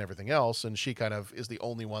bandaged up and everything else. And she kind of is the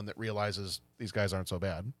only one that realizes these guys aren't so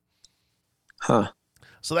bad.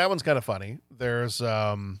 So that one's kind of funny. There's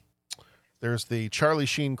the Charlie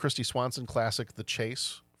Sheen, Christy Swanson classic, The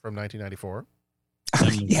Chase from 1994.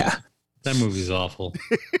 Yeah. That movie's awful.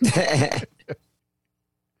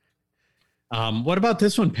 What about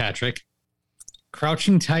this one, Patrick?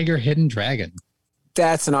 Crouching Tiger, Hidden Dragon.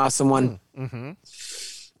 That's an awesome one.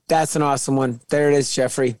 That's an awesome one. There it is,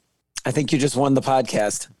 Jeffrey. I think you just won the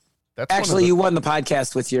podcast. Actually, you won the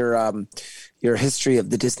podcast with your history of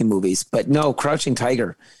the Disney movies. But no, Crouching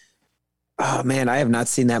Tiger. Oh man, I have not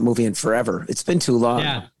seen that movie in forever. It's been too long.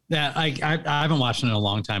 Yeah. I haven't watched it in a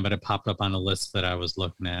long time, but it popped up on a list that I was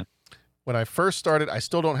looking at. When I first started, I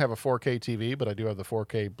still don't have a 4K TV, but I do have the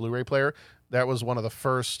 4K Blu-ray player. That was one of the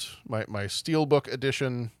first, my Steelbook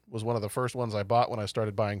edition was one of the first ones I bought when I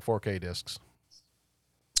started buying 4K discs.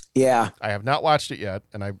 Yeah. I have not watched it yet,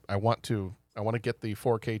 and I want to get the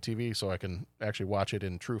 4K TV so I can actually watch it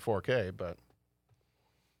in true 4K, but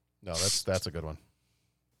no, that's a good one.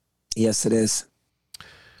 Yes, it is.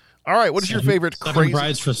 All right, what is your favorite Seven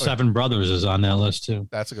Brides for Seven Brothers is on that list too.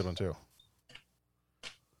 That's a good one too.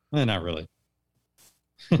 Not really.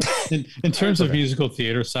 in terms of musical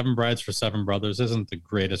theater, Seven Brides for Seven Brothers isn't the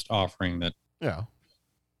greatest offering that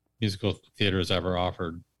musical theater has ever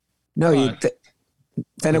offered. No,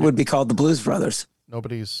 then it would be called the Blues Brothers.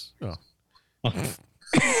 Nobody's. Oh.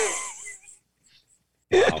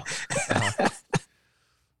 Wow.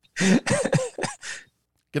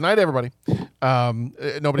 Good night, everybody.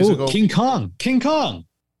 Nobody's gonna go. King Kong.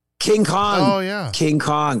 Oh yeah, King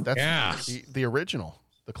Kong. That's the original,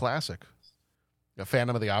 the classic.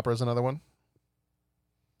 Phantom of the Opera is another one.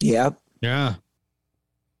 Yep. Yeah.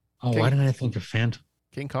 Oh, why didn't I think of Phantom?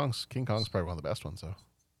 King Kong's probably one of the best ones, though.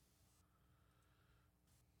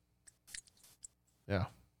 Yeah.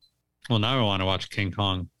 Well, now I want to watch King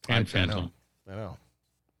Kong and Phantom. I know.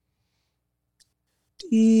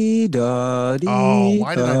 Oh,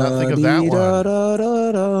 why did I not think of that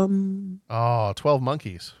one? Oh, 12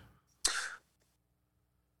 Monkeys.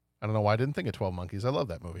 I don't know why I didn't think of 12 Monkeys. I love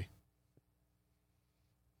that movie.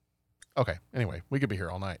 Okay. Anyway, we could be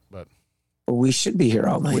here all night, but we should be here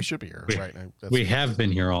all night. We should be here, right? We have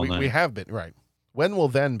been here all night. We have been, right. When will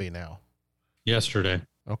then be now? Yesterday.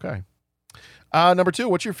 Okay. Number 2,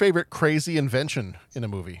 what's your favorite crazy invention in a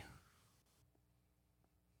movie?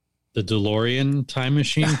 The DeLorean time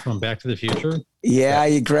machine from Back to the Future? Yeah,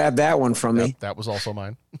 you grabbed that one from me. That was also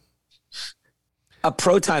mine. A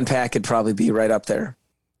proton pack could probably be right up there.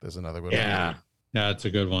 There's another one. Yeah, that's a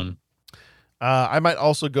good one. I might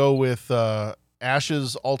also go with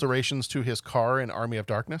Ash's alterations to his car in Army of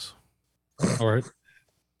Darkness. Or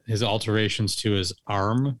his alterations to his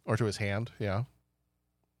arm. Or to his hand, yeah.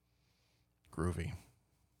 Groovy.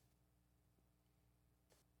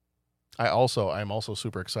 I'm also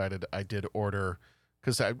super excited. I did order,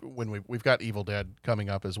 because when we've got Evil Dead coming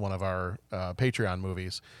up as one of our Patreon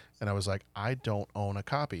movies, and I was like, I don't own a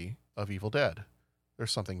copy of Evil Dead.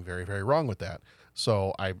 There's something very, very wrong with that.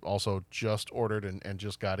 So I also just ordered and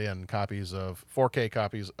just got in 4K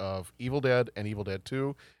copies of Evil Dead and Evil Dead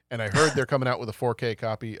 2. And I heard they're coming out with a 4K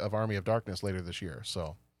copy of Army of Darkness later this year.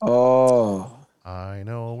 So I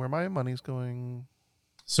know where my money's going.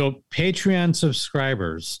 So Patreon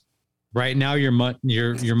subscribers, right now your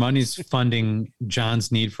money's funding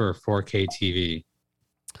John's need for a 4K TV.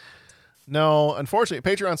 No, unfortunately,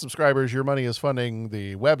 Patreon subscribers, your money is funding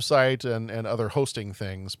the website and other hosting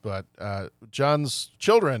things, but John's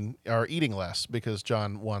children are eating less because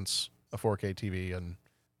John wants a 4K TV and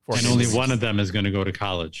 4K and only movies. one of them is going to go to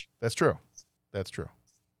college. That's true.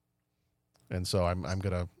 And so I'm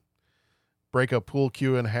going to break a pool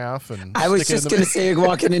cue in half. And I was just going to say,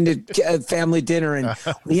 walking into family dinner, and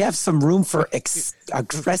we have some room for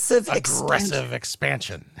aggressive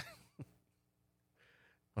expansion.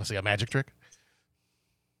 Want to see a magic trick?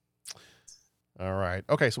 All right.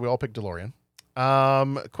 Okay, so we all picked DeLorean.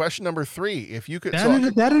 Question number 3. If you could...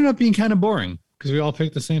 That ended up being kind of boring because we all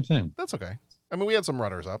picked the same thing. That's okay. I mean, we had some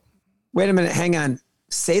runners up. Wait a minute. Hang on.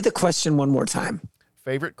 Say the question one more time.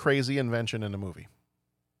 Favorite crazy invention in a movie?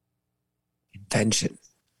 Invention.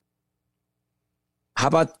 How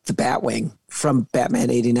about the Batwing from Batman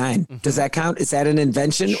 89? Mm-hmm. Does that count? Is that an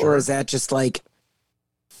invention or is that just like...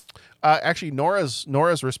 Actually,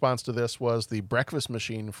 Nora's response to this was the breakfast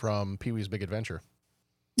machine from Pee-wee's Big Adventure.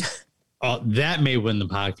 Oh, that may win the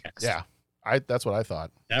podcast. Yeah, that's what I thought.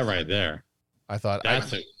 That right there. I thought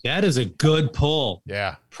that is a good pull.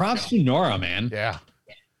 Yeah. Props to Nora, man. Yeah.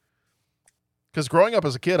 Because growing up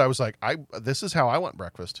as a kid, I was like, this is how I want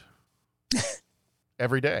breakfast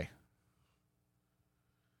every day.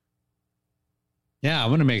 Yeah, I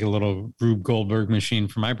want to make a little Rube Goldberg machine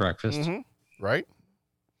for my breakfast. Mm-hmm. Right.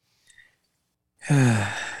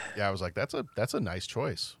 Yeah, I was like, that's a nice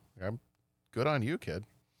choice. Good on you, kid.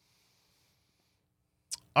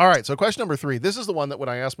 All right, so question number 3. This is the one that when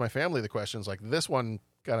I asked my family the questions, like this one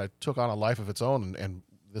kind of took on a life of its own, and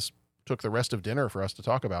this took the rest of dinner for us to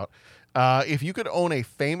talk about. If you could own a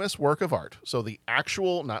famous work of art, so the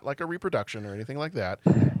actual, not like a reproduction or anything like that,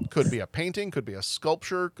 could be a painting, could be a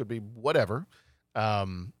sculpture, could be whatever.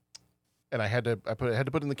 And I had to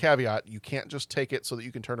put in the caveat, you can't just take it so that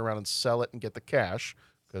you can turn around and sell it and get the cash,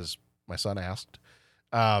 because my son asked.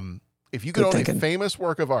 If you could own a famous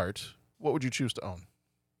work of art, what would you choose to own?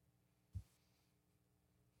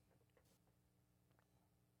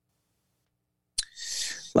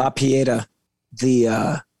 La Pieta,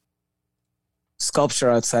 the sculpture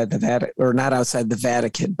outside the Vatican, or not outside the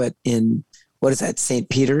Vatican, but in, what is that, St.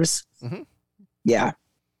 Peter's? Mm-hmm. Yeah.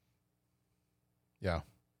 Yeah.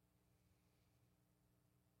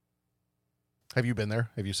 Have you been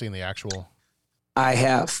there? Have you seen the actual? I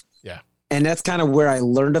have. Yeah. And that's kind of where I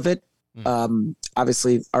learned of it.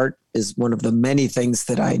 Obviously, art is one of the many things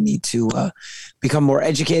that I need to become more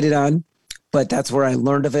educated on, but that's where I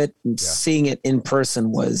learned of it. And seeing it in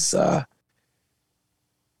person was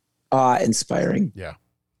awe-inspiring. Yeah.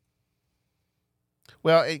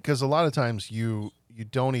 Well, because a lot of times you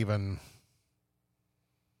don't even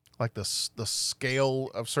like the scale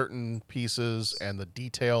of certain pieces and the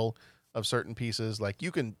detail of certain pieces. Like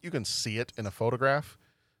you can see it in a photograph,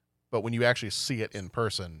 but when you actually see it in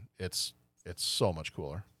person, it's so much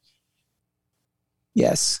cooler.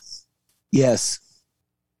 Yes. Yes.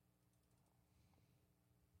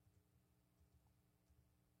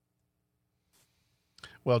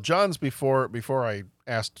 Well, John's before I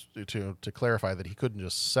asked to clarify that he couldn't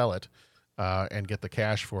just sell it and get the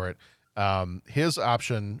cash for it. His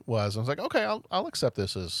option was, I was like, okay, I'll accept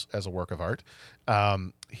this as a work of art.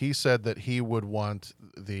 He said that he would want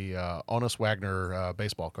the Honus Wagner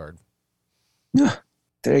baseball card. Yeah,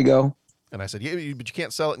 there you go. And I said, yeah, but you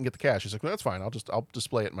can't sell it and get the cash. He's like, well, that's fine. I'll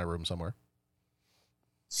display it in my room somewhere.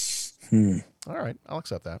 All right, I'll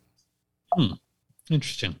accept that.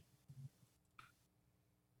 Interesting.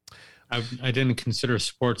 I didn't consider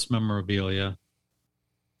sports memorabilia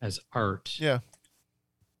as art. Yeah.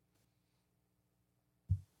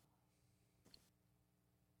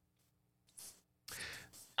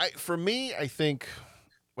 For me, I think,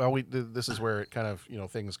 well, this is where it kind of,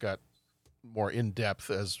 things got more in depth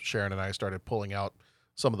as Sharon and I started pulling out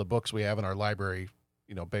some of the books we have in our library,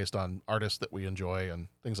 based on artists that we enjoy and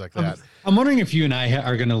things like that. I'm wondering if you and I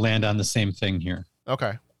are going to land on the same thing here.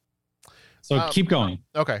 Okay. So keep going.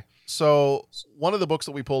 Okay. So one of the books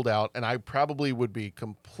that we pulled out, and I probably would be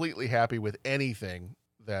completely happy with anything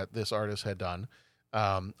that this artist had done.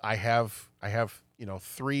 I have,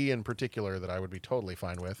 3 in particular that I would be totally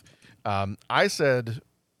fine with. I said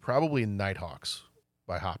probably Nighthawks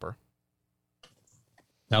by Hopper.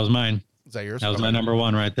 That was mine. Is that yours? That was my number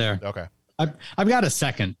one right there. Okay. I've got a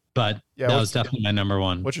second, but that was definitely my number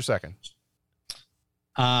one. What's your second?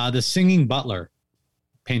 The Singing Butler,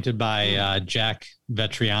 painted by Jack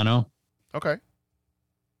Vetriano. Okay.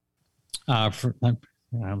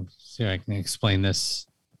 See if I can explain this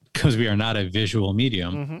because we are not a visual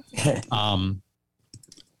medium. Mm-hmm.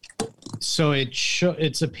 So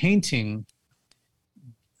it's a painting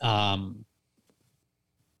that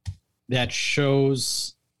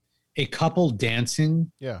shows a couple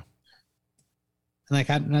dancing. Yeah. And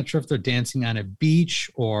I'm not sure if they're dancing on a beach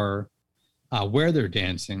or where they're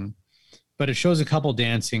dancing, but it shows a couple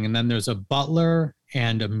dancing, and then there's a butler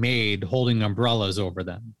and a maid holding umbrellas over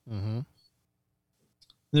them. Mm-hmm.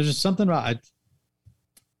 There's just something about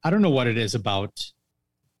I don't know what it is about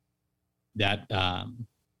that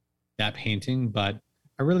that painting, but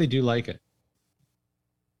I really do like it.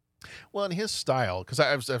 Well, in his style, because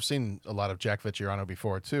I've seen a lot of Jack Vetriano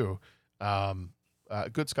before too.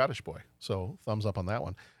 Good Scottish boy, so thumbs up on that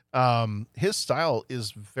one. His style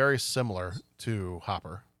is very similar to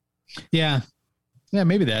Hopper. Yeah,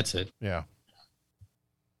 maybe that's it. Yeah.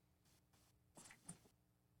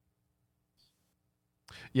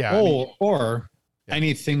 Yeah. Or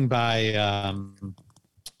anything by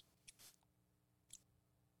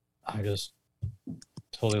I just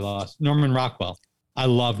totally lost Norman Rockwell. I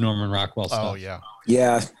love Norman Rockwell stuff. Oh yeah.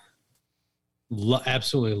 Yeah.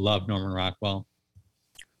 Absolutely love Norman Rockwell.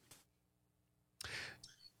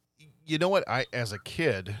 You know what? As a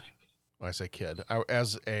kid, when I say kid,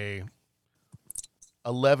 as a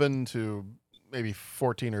 11 to maybe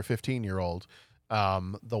 14 or 15-year-old,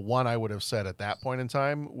 the one I would have said at that point in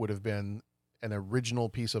time would have been an original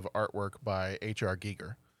piece of artwork by H.R.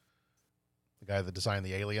 Giger, the guy that designed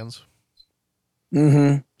the aliens.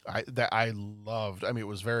 Mm-hmm. I loved. I mean, it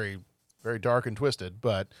was very, very dark and twisted,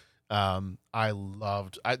 but I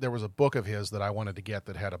loved. There was a book of his that I wanted to get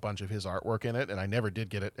that had a bunch of his artwork in it, and I never did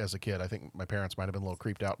get it as a kid. I think my parents might have been a little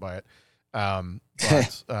creeped out by it.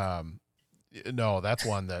 No, that's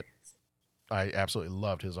one that I absolutely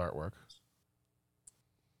loved his artwork.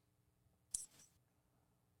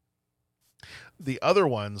 The other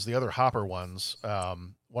ones, the other Hopper ones,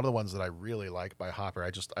 one of the ones that I really like by Hopper,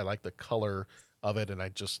 I like the color of it, and I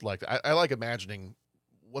just like I like imagining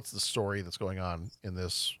what's the story that's going on in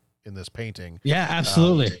this painting. Yeah,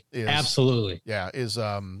 absolutely. Absolutely. Yeah, is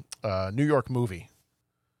New York Movie.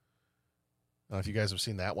 I don't know if you guys have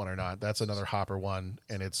seen that one or not. That's another Hopper one,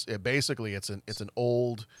 and it's an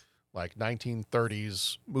old like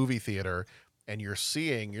 1930s movie theater, and you're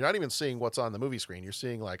not even seeing what's on the movie screen. You're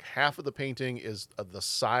seeing like half of the painting is the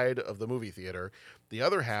side of the movie theater. The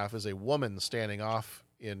other half is a woman standing off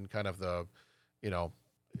in kind of the,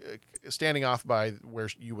 standing off by where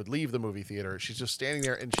you would leave the movie theater. She's just standing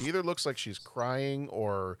there, and she either looks like she's crying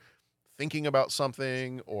or thinking about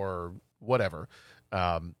something or whatever.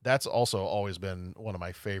 That's also always been one of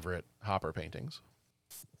my favorite Hopper paintings.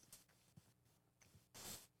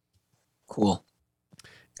 Cool.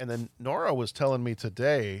 And then Nora was telling me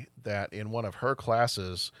today that in one of her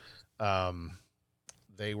classes,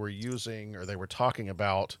 they were talking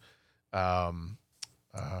about,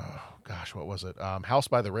 what was it? House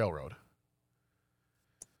by the Railroad.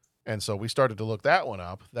 And so we started to look that one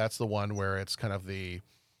up. That's the one where it's kind of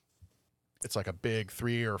it's like a big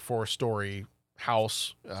 3 or 4 story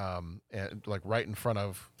house, and like right in front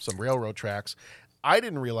of some railroad tracks. I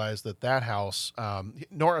didn't realize that house,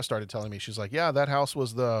 Nora started telling me, she's like, yeah, that house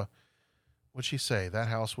was what'd she say? That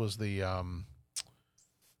house was the,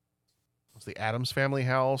 was the Addams Family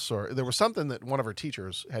house, or there was something that one of her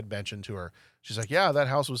teachers had mentioned to her. She's like, yeah, that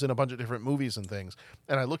house was in a bunch of different movies and things.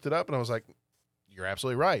 And I looked it up and I was like, you're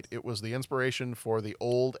absolutely right. It was the inspiration for the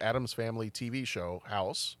old Addams Family TV show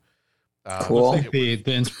house. Cool. The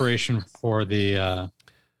inspiration for the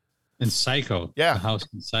in Psycho. Yeah. The house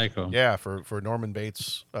in Psycho. Yeah, for Norman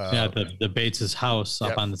Bates. The Bates' house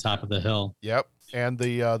up on the top of the hill. Yep. And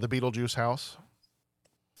the Beetlejuice house.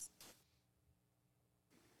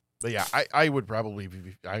 But yeah, I would probably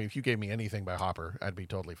if you gave me anything by Hopper, I'd be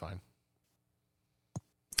totally fine.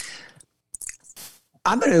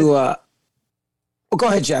 I'm going to go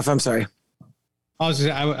ahead, Jeff. I'm sorry.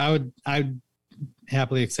 I'd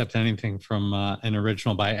happily accept anything from an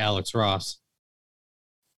original by Alex Ross.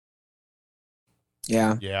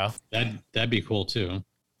 Yeah. Yeah. That'd be cool too.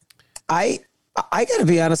 I got to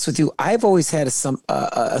be honest with you. I've always had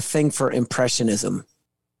a thing for Impressionism.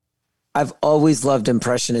 I've always loved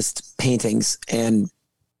Impressionist paintings and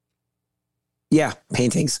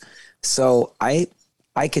paintings. So I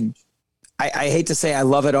hate to say I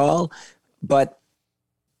love it all, but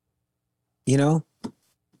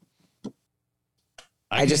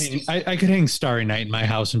I could hang Starry Night in my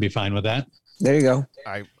house and be fine with that. There you go.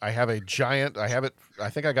 I have a giant, I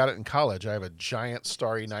think I got it in college. I have a giant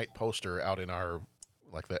Starry Night poster out in our,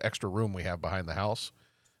 like the extra room we have behind the house.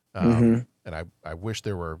 And I wish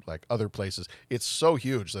there were like other places. It's so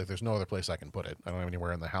huge. Like there's no other place I can put it. I don't have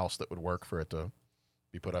anywhere in the house that would work for it to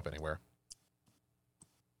be put up anywhere.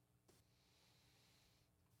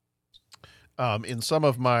 In some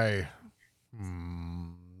of my,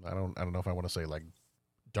 I don't know if I want to say like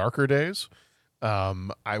darker days.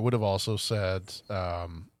 I would have also said a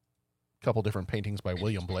couple different paintings by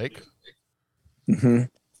William Blake. Mm-hmm.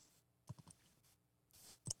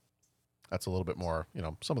 That's a little bit more,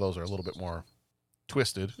 some of those are a little bit more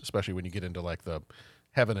twisted, especially when you get into like the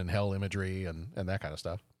heaven and hell imagery and that kind of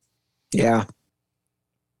stuff. Yeah.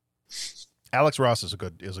 Alex Ross is a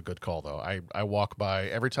good call though. I walk by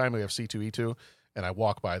every time we have C2E2 and I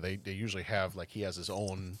walk by, they usually have like, he has his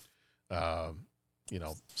own,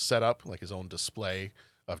 setup, like his own display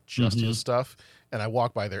of just his stuff. And I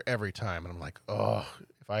walk by there every time and I'm like, oh,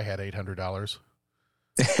 if I had $800,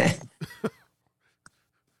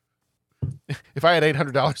 if I had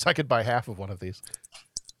 $800, I could buy half of one of these.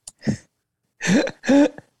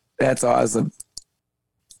 That's awesome.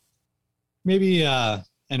 Maybe an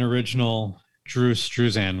original Drew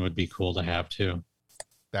Struzan would be cool to have too.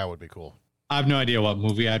 That would be cool. I have no idea what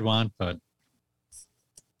movie I'd want, but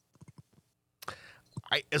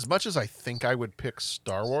as much as I think I would pick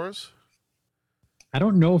Star Wars, I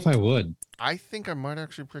don't know if I would. I think I might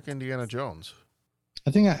actually pick Indiana Jones.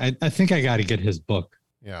 I think I got to get his book.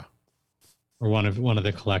 Yeah. Or one of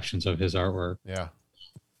the collections of his artwork. Yeah.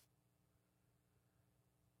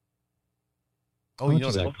 Oh, you know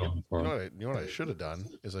what I should have done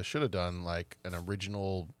is I should have done like an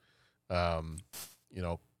original,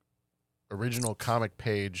 original comic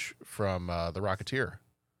page from The Rocketeer.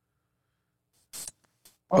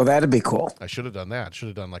 Oh, that'd be cool. I should have done that. Should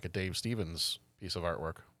have done like a Dave Stevens piece of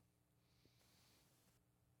artwork.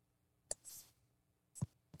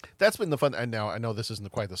 That's been the fun. And now I know this isn't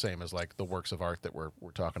quite the same as like the works of art that we're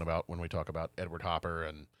talking about when we talk about Edward Hopper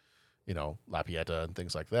and, La Pieta and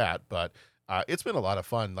things like that. But it's been a lot of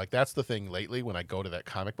fun. Like that's the thing lately when I go to that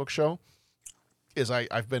comic book show is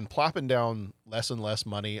I've been plopping down less and less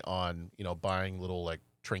money on, buying little like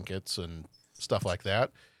trinkets and stuff like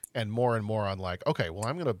that. And more on like, okay, well,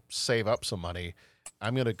 I'm going to save up some money.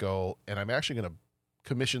 I'm going to go and I'm actually going to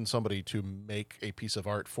commission somebody to make a piece of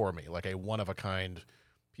art for me, like a one-of-a-kind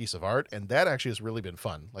piece of art. And that actually has really been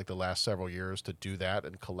fun, like the last several years to do that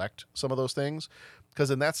and collect some of those things. Because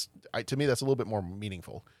then to me, that's a little bit more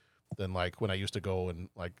meaningful than like when I used to go and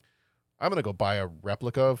like, I'm going to go buy a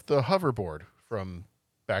replica of the hoverboard from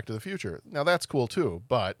Back to the Future. Now that's cool too,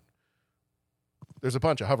 but there's a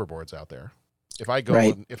bunch of hoverboards out there. If I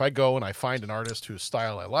go and I find an artist whose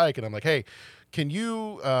style I like, and I'm like, hey, can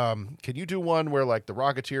you do one where like the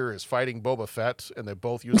Rocketeer is fighting Boba Fett and they're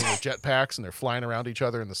both using their jetpacks and they're flying around each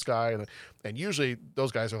other in the sky, and usually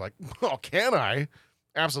those guys are like, oh, can I?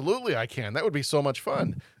 Absolutely, I can. That would be so much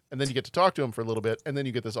fun. And then you get to talk to them for a little bit, and then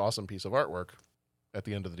you get this awesome piece of artwork at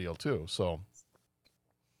the end of the deal too. So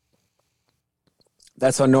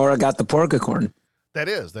that's how Nora got the Porcacorn. That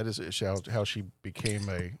is how she became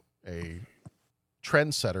a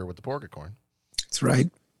trendsetter with the Porcacorn. That's right.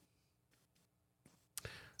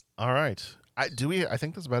 All right. I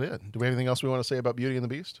think that's about it. Do we have anything else we want to say about Beauty and the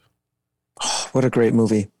Beast? Oh, what a great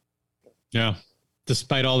movie. Yeah.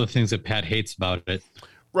 Despite all the things that Pat hates about it.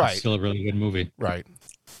 Right. It's still a really good movie. Right.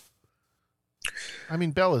 I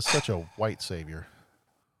mean, Belle is such a white savior.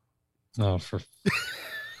 Oh, for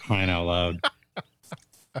crying out loud.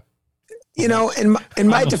 You know, in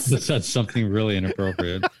my defense, said something really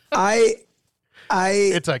inappropriate.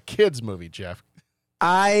 It's a kids movie, Jeff.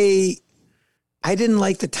 I didn't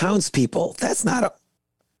like the townspeople. That's not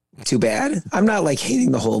too bad. I'm not like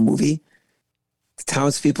hating the whole movie. The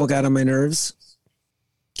townspeople got on my nerves.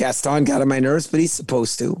 Gaston got on my nerves, but he's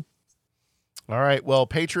supposed to. All right. Well,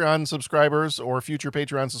 Patreon subscribers or future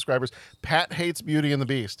Patreon subscribers, Pat hates Beauty and the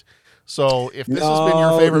Beast. So if this has been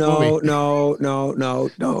your favorite movie.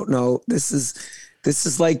 No. This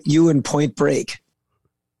is like you in Point Break.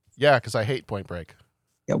 Yeah, because I hate Point Break.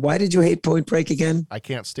 Yeah. Why did you hate Point Break again? I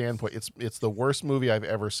can't stand It's the worst movie I've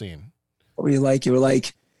ever seen. What were you like? You were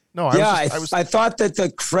like, no, I thought that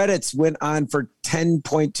the credits went on for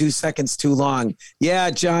 10.2 seconds too long. Yeah,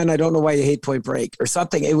 John, I don't know why you hate Point Break or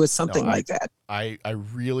something. It was something like that. I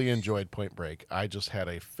really enjoyed Point Break. I just had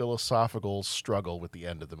a philosophical struggle with the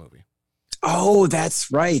end of the movie. Oh,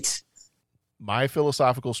 that's right. My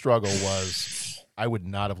philosophical struggle was I would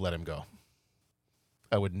not have let him go.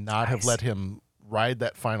 I would not have let him ride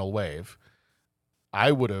that final wave.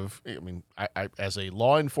 I would have, I as a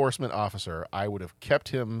law enforcement officer, I would have kept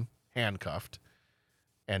him handcuffed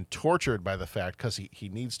and tortured by the fact because he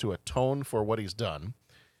needs to atone for what he's done.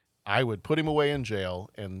 I would put him away in jail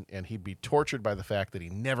and he'd be tortured by the fact that he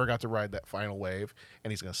never got to ride that final wave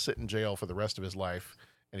and he's going to sit in jail for the rest of his life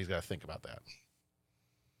and he's got to think about that.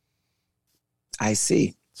 I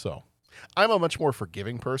see. So I'm a much more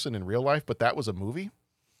forgiving person in real life, but that was a movie.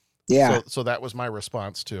 Yeah. So that was my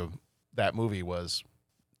response to that movie was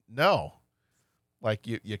no. Like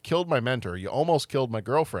you killed my mentor. You almost killed my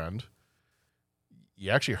girlfriend.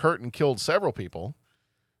 You actually hurt and killed several people.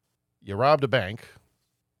 You robbed a bank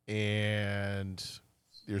and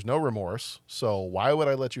there's no remorse. So why would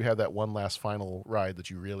I let you have that one last final ride that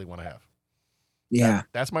you really want to have? Yeah.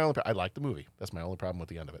 That's my only, I like the movie. That's my only problem with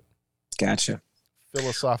the end of it. Gotcha.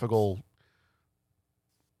 Philosophical,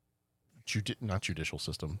 not judicial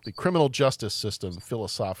system, the criminal justice system,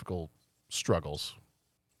 philosophical struggles.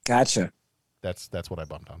 Gotcha. That's what I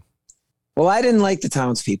bumped on. Well, I didn't like the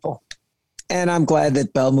townspeople, and I'm glad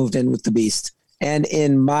that Belle moved in with the Beast. And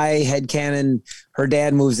in my headcanon, her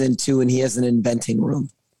dad moves in too, and he has an inventing room.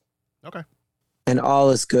 Okay. And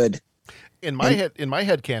all is good. In my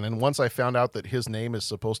headcanon, once I found out that his name is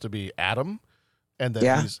supposed to be Adam, and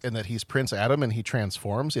that he's Prince Adam, and he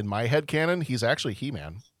transforms. In my headcanon, he's actually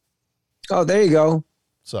He-Man. Oh, there you go.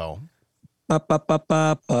 So.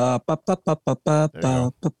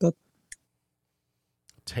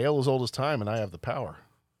 Tale as old as time, and I have the power.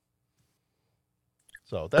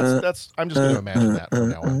 So that's I'm just going to imagine that from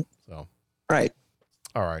now on. So right.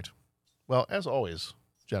 All right. Well, as always,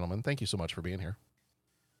 gentlemen, thank you so much for being here.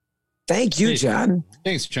 Thank you, John.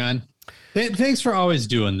 Thanks, John. Thanks for always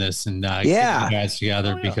doing this and getting you guys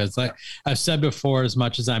together because, like I've said before, as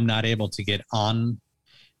much as I'm not able to get on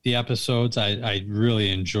the episodes, I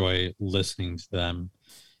really enjoy listening to them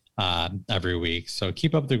every week. So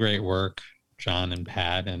keep up the great work, John and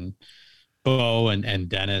Pat and Bo and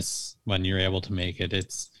Dennis. When you're able to make it,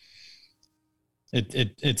 it's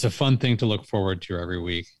a fun thing to look forward to every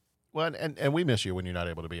week. Well, and we miss you when you're not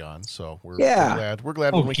able to be on. So we're glad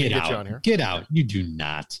when we can get you on here. Get out! You do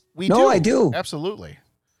not. I do. Absolutely.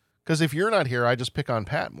 Because if you're not here, I just pick on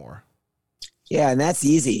Pat more. Yeah, and that's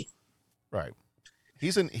easy. Right.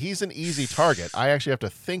 He's an easy target. I actually have to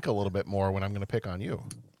think a little bit more when I'm going to pick on you.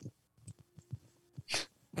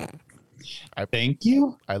 Thank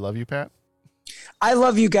you. I love you, Pat. I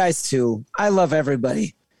love you guys too. I love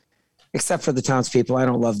everybody. Except for the townspeople. I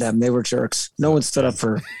don't love them. They were jerks. No one stood up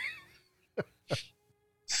for.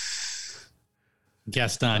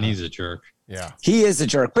 Gaston, he's a jerk. Yeah. He is a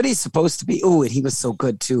jerk, but he's supposed to be. Oh, and he was so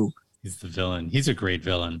good too. He's the villain. He's a great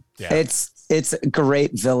villain. Yeah. It's a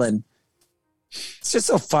great villain. It's just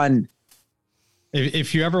so fun.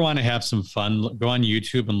 If you ever want to have some fun, go on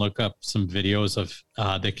YouTube and look up some videos of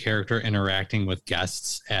the character interacting with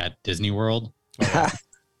guests at Disney World.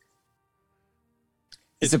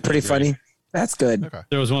 Is it pretty funny? That's good. Okay.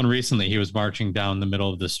 There was one recently. He was marching down the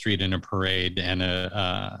middle of the street in a parade, and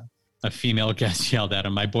a female guest yelled at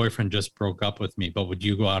him, "My boyfriend just broke up with me, but would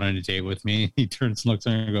you go out on a date with me?" He turns and looks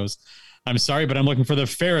at her and goes, "I'm sorry, but I'm looking for the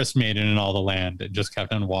fairest maiden in all the land." And just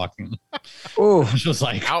kept on walking. Oh, I was just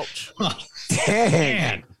like, ouch. Dang.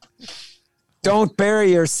 Man. Don't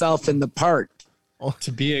bury yourself in the part.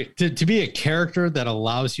 To be a character that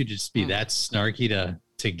allows you to just be that snarky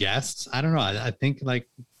to guests. I don't know. I think like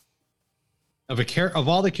of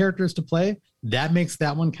all the characters to play, that makes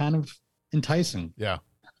that one kind of enticing. Yeah.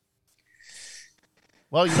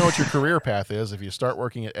 Well, you know what your career path is if you start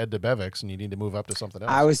working at Ed DeBevick's and you need to move up to something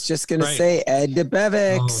else. I was just going to say Ed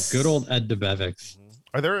DeBevick's. Oh, good old Ed DeBevick's.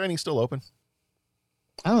 Are there any still open?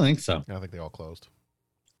 I don't think so. I think they all closed.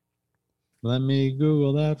 Let me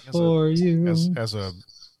Google that for you. As a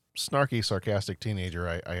snarky, sarcastic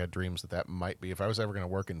teenager, I had dreams that might be, if I was ever going to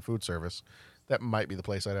work in food service, that might be the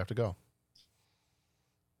place I'd have to go.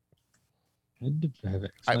 Ed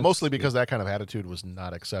DeBevick's. Mostly because that kind of attitude was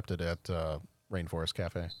not accepted at Rainforest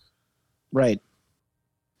Cafe. Right.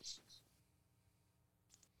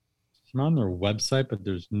 I'm on their website, but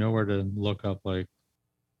there's nowhere to look up like.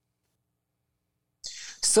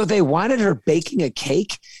 So they wanted her baking a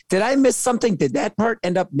cake. Did I miss something? Did that part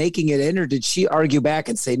end up making it in, or did she argue back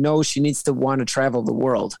and say no? She needs to want to travel the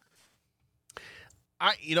world.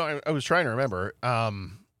 I was trying to remember.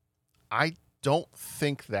 I don't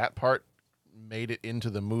think that part made it into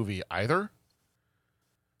the movie either.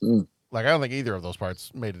 Like, I don't think either of those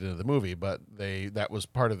parts made it into the movie, but that was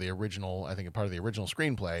part of the original, I think part of the original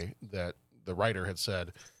screenplay that the writer had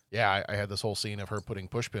said, yeah, I had this whole scene of her putting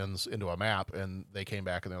push pins into a map, and they came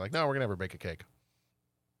back and they're like, no, we're going to have her bake a cake.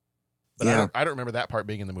 But yeah. I don't remember that part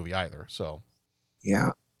being in the movie either, so. Yeah.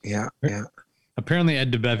 Apparently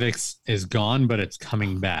Ed DeBevick's is gone, but it's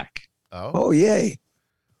coming back. Oh, yay.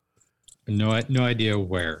 No idea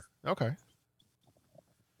where. Okay.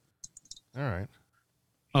 All right.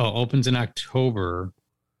 Oh, opens in October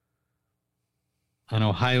on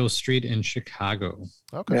Ohio Street in Chicago.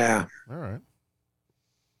 Okay. Yeah. All right.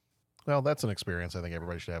 Well, that's an experience I think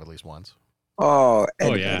everybody should have at least once. Oh,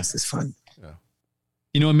 yeah. This is fun. Yeah.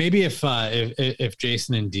 You know, maybe if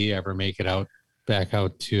Jason and Dee ever make it back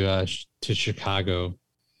out to Chicago,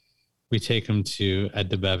 we take them to Ed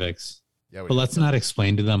DeBevick's. Yeah, but let's not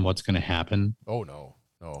explain to them what's going to happen. Oh, no.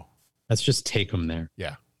 Let's just take them there.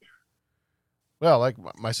 Yeah. Well, like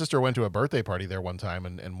my sister went to a birthday party there one time,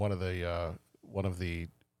 and one of the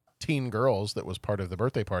teen girls that was part of the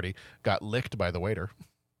birthday party got licked by the waiter.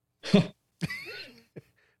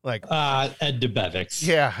 Like Ed DeBevick's.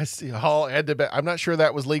 Yeah, I see. All Ed DeBevick's. I'm not sure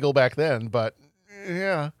that was legal back then, but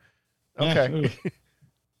yeah. Okay.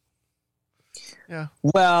 Yeah.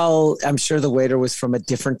 Well, I'm sure the waiter was from a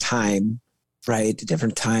different time, right? A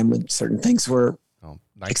different time when certain things were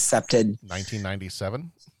accepted.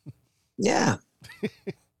 1997. Yeah.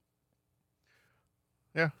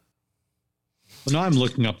 Yeah. Well, now I'm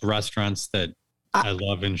looking up restaurants that I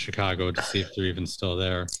love in Chicago to see if they're even still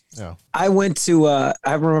there. Yeah. I went to, I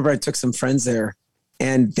remember I took some friends there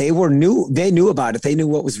and they knew about it. They knew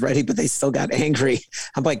what was ready, but they still got angry.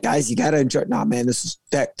 I'm like, guys, you got to enjoy it. Nah, man,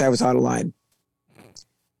 that was out of line.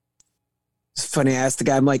 It's funny. I asked the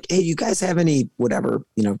guy, I'm like, hey, you guys have any, whatever,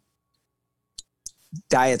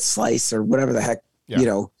 diet slice or whatever the heck,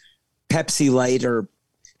 Pepsi Light or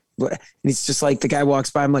what? And he's just like, the guy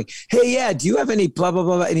walks by. I'm like, hey, yeah, do you have any blah, blah,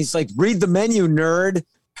 blah, blah? And he's like, read the menu, nerd.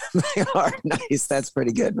 They are nice. That's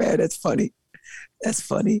pretty good, man. That's funny.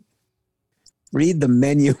 Read the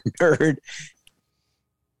menu, nerd.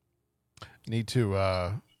 Need to.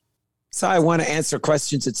 So I want to answer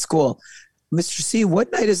questions at school. Mr. C,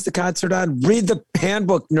 what night is the concert on? Read the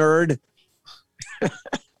handbook, nerd.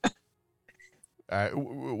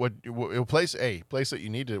 Place that we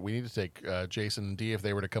need to take Jason and Dee if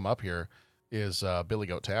they were to come up here is Billy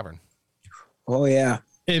Goat Tavern. Oh yeah.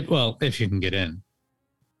 If you can get in.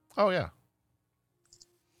 Oh yeah.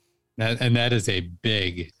 That is a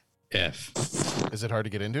big if. Is it hard to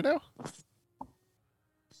get into now?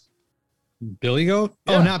 Billy Goat?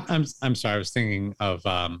 Yeah. Oh, not. I'm sorry. I was thinking of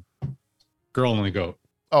Girl and the Goat.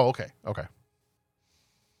 Oh, okay.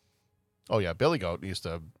 Oh yeah, Billy Goat used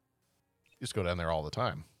to go down there all the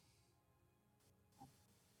time.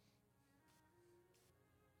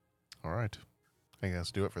 All right, I think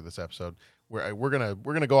that's do it for this episode. We're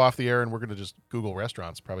gonna go off the air and we're gonna just Google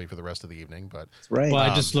restaurants probably for the rest of the evening. But right. Well,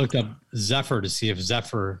 I just looked up Zephyr to see if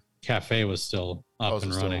Zephyr Cafe was still up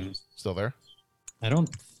and running. Still there? I'm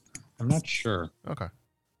not sure. Okay.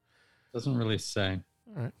 Doesn't really say.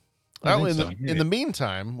 All right. Well, in the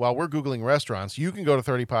meantime, while we're Googling restaurants, you can go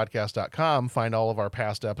to 30podcast.com, find all of our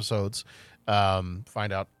past episodes,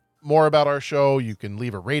 find out more about our show. You can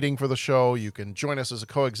leave a rating for the show. You can join us as a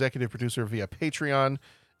co-executive producer via Patreon.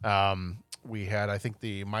 We had, I think,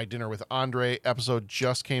 the My Dinner with Andre episode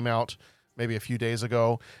just came out maybe a few days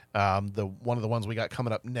ago. One of the ones we got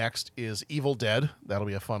coming up next is Evil Dead. That'll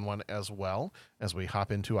be a fun one as well as we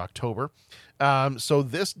hop into October. So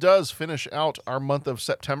this does finish out our month of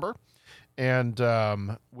September. And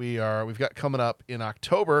we've got coming up in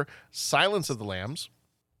October, Silence of the Lambs.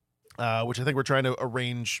 which I think we're trying to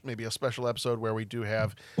arrange maybe a special episode where we do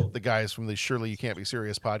have the guys from the Surely You Can't Be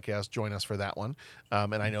Serious podcast join us for that one.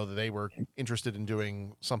 And I know that they were interested in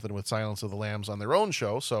doing something with Silence of the Lambs on their own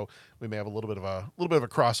show, so we may have a little bit of a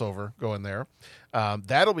crossover going there.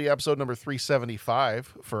 That'll be episode number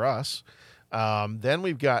 375 for us. Then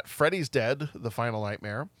we've got Freddy's Dead, The Final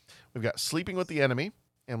Nightmare. We've got Sleeping with the Enemy,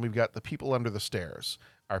 and we've got The People Under the Stairs.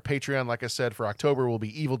 Our Patreon, like I said, for October will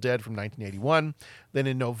be Evil Dead from 1981. Then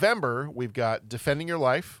in November, we've got Defending Your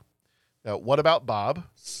Life, What About Bob,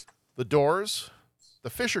 The Doors, The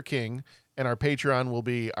Fisher King, and our Patreon will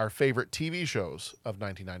be our favorite TV shows of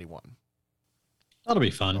 1991. That'll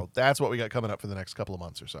be fun. So that's what we got coming up for the next couple of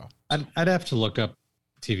months or so. I'd have to look up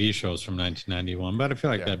TV shows from 1991, but I feel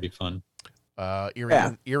like that'd be fun.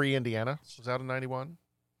 Erie, Indiana was out in 91.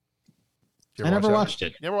 I never watched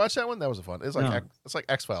it. You never watched that one? That was fun. It's like it's like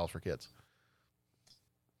X-Files for kids.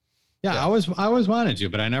 Yeah, I always wanted to,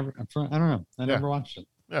 but I don't know. I never watched it.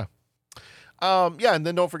 Yeah. And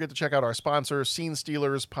then don't forget to check out our sponsor, Scene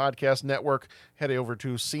Stealers Podcast Network. Head over to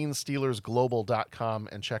scenestealersglobal.com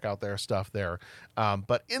and check out their stuff there.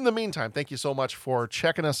 But in the meantime, thank you so much for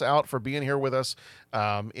checking us out, for being here with us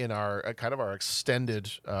in our kind of our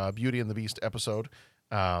extended Beauty and the Beast episode.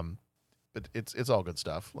 But it's all good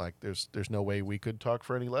stuff. Like there's no way we could talk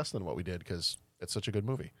for any less than what we did, because it's such a good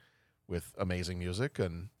movie with amazing music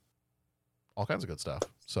and all kinds of good stuff.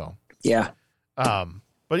 So yeah.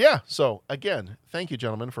 But yeah, so again, thank you,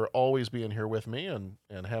 gentlemen, for always being here with me and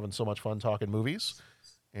having so much fun talking movies.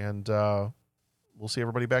 And we'll see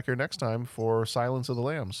everybody back here next time for Silence of the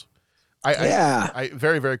Lambs. I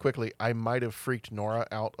very, very quickly, I might have freaked Nora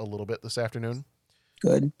out a little bit this afternoon.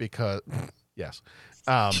 Good. Because, yes.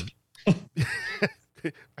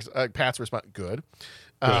 Pat's response, good.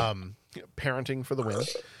 Parenting for the win.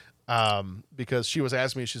 Because she was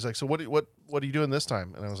asking me, she's like, so what are you doing this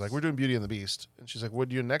time? And I was like, we're doing Beauty and the Beast. And she's like, what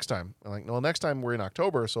are you doing next time? I'm like, no, next time we're in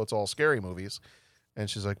October, so it's all scary movies. And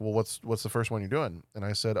she's like, well, what's the first one you're doing? And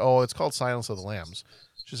I said, oh, it's called Silence of the Lambs.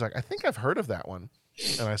 She's like, I think I've heard of that one.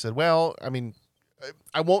 And I said, well, I mean,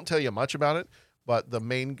 I won't tell you much about it, but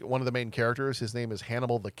one of the main characters, his name is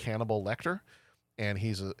Hannibal the Cannibal Lecter. And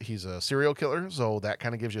he's a serial killer, so that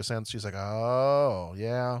kind of gives you a sense. She's like, oh,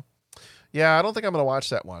 yeah. Yeah, I don't think I'm going to watch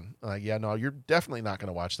that one. I'm like, yeah, no, you're definitely not going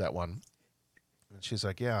to watch that one. And she's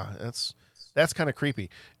like, yeah, that's kind of creepy.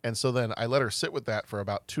 And so then I let her sit with that for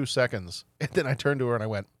about 2 seconds. And then I turned to her and I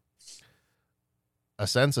went, a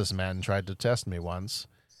census man tried to test me once.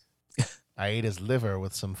 I ate his liver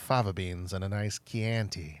with some fava beans and a nice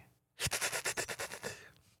Chianti.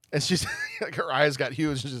 And she's like, her eyes got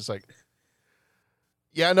huge. She's just like,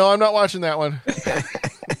 yeah, no, I'm not watching that one.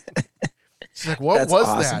 She's like, what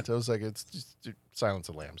was that? I was like, it's just Silence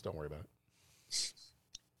of the Lambs. Don't worry about it.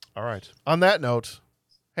 All right. On that note,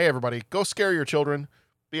 hey, everybody, go scare your children,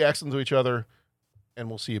 be excellent to each other, and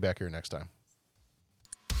we'll see you back here next time.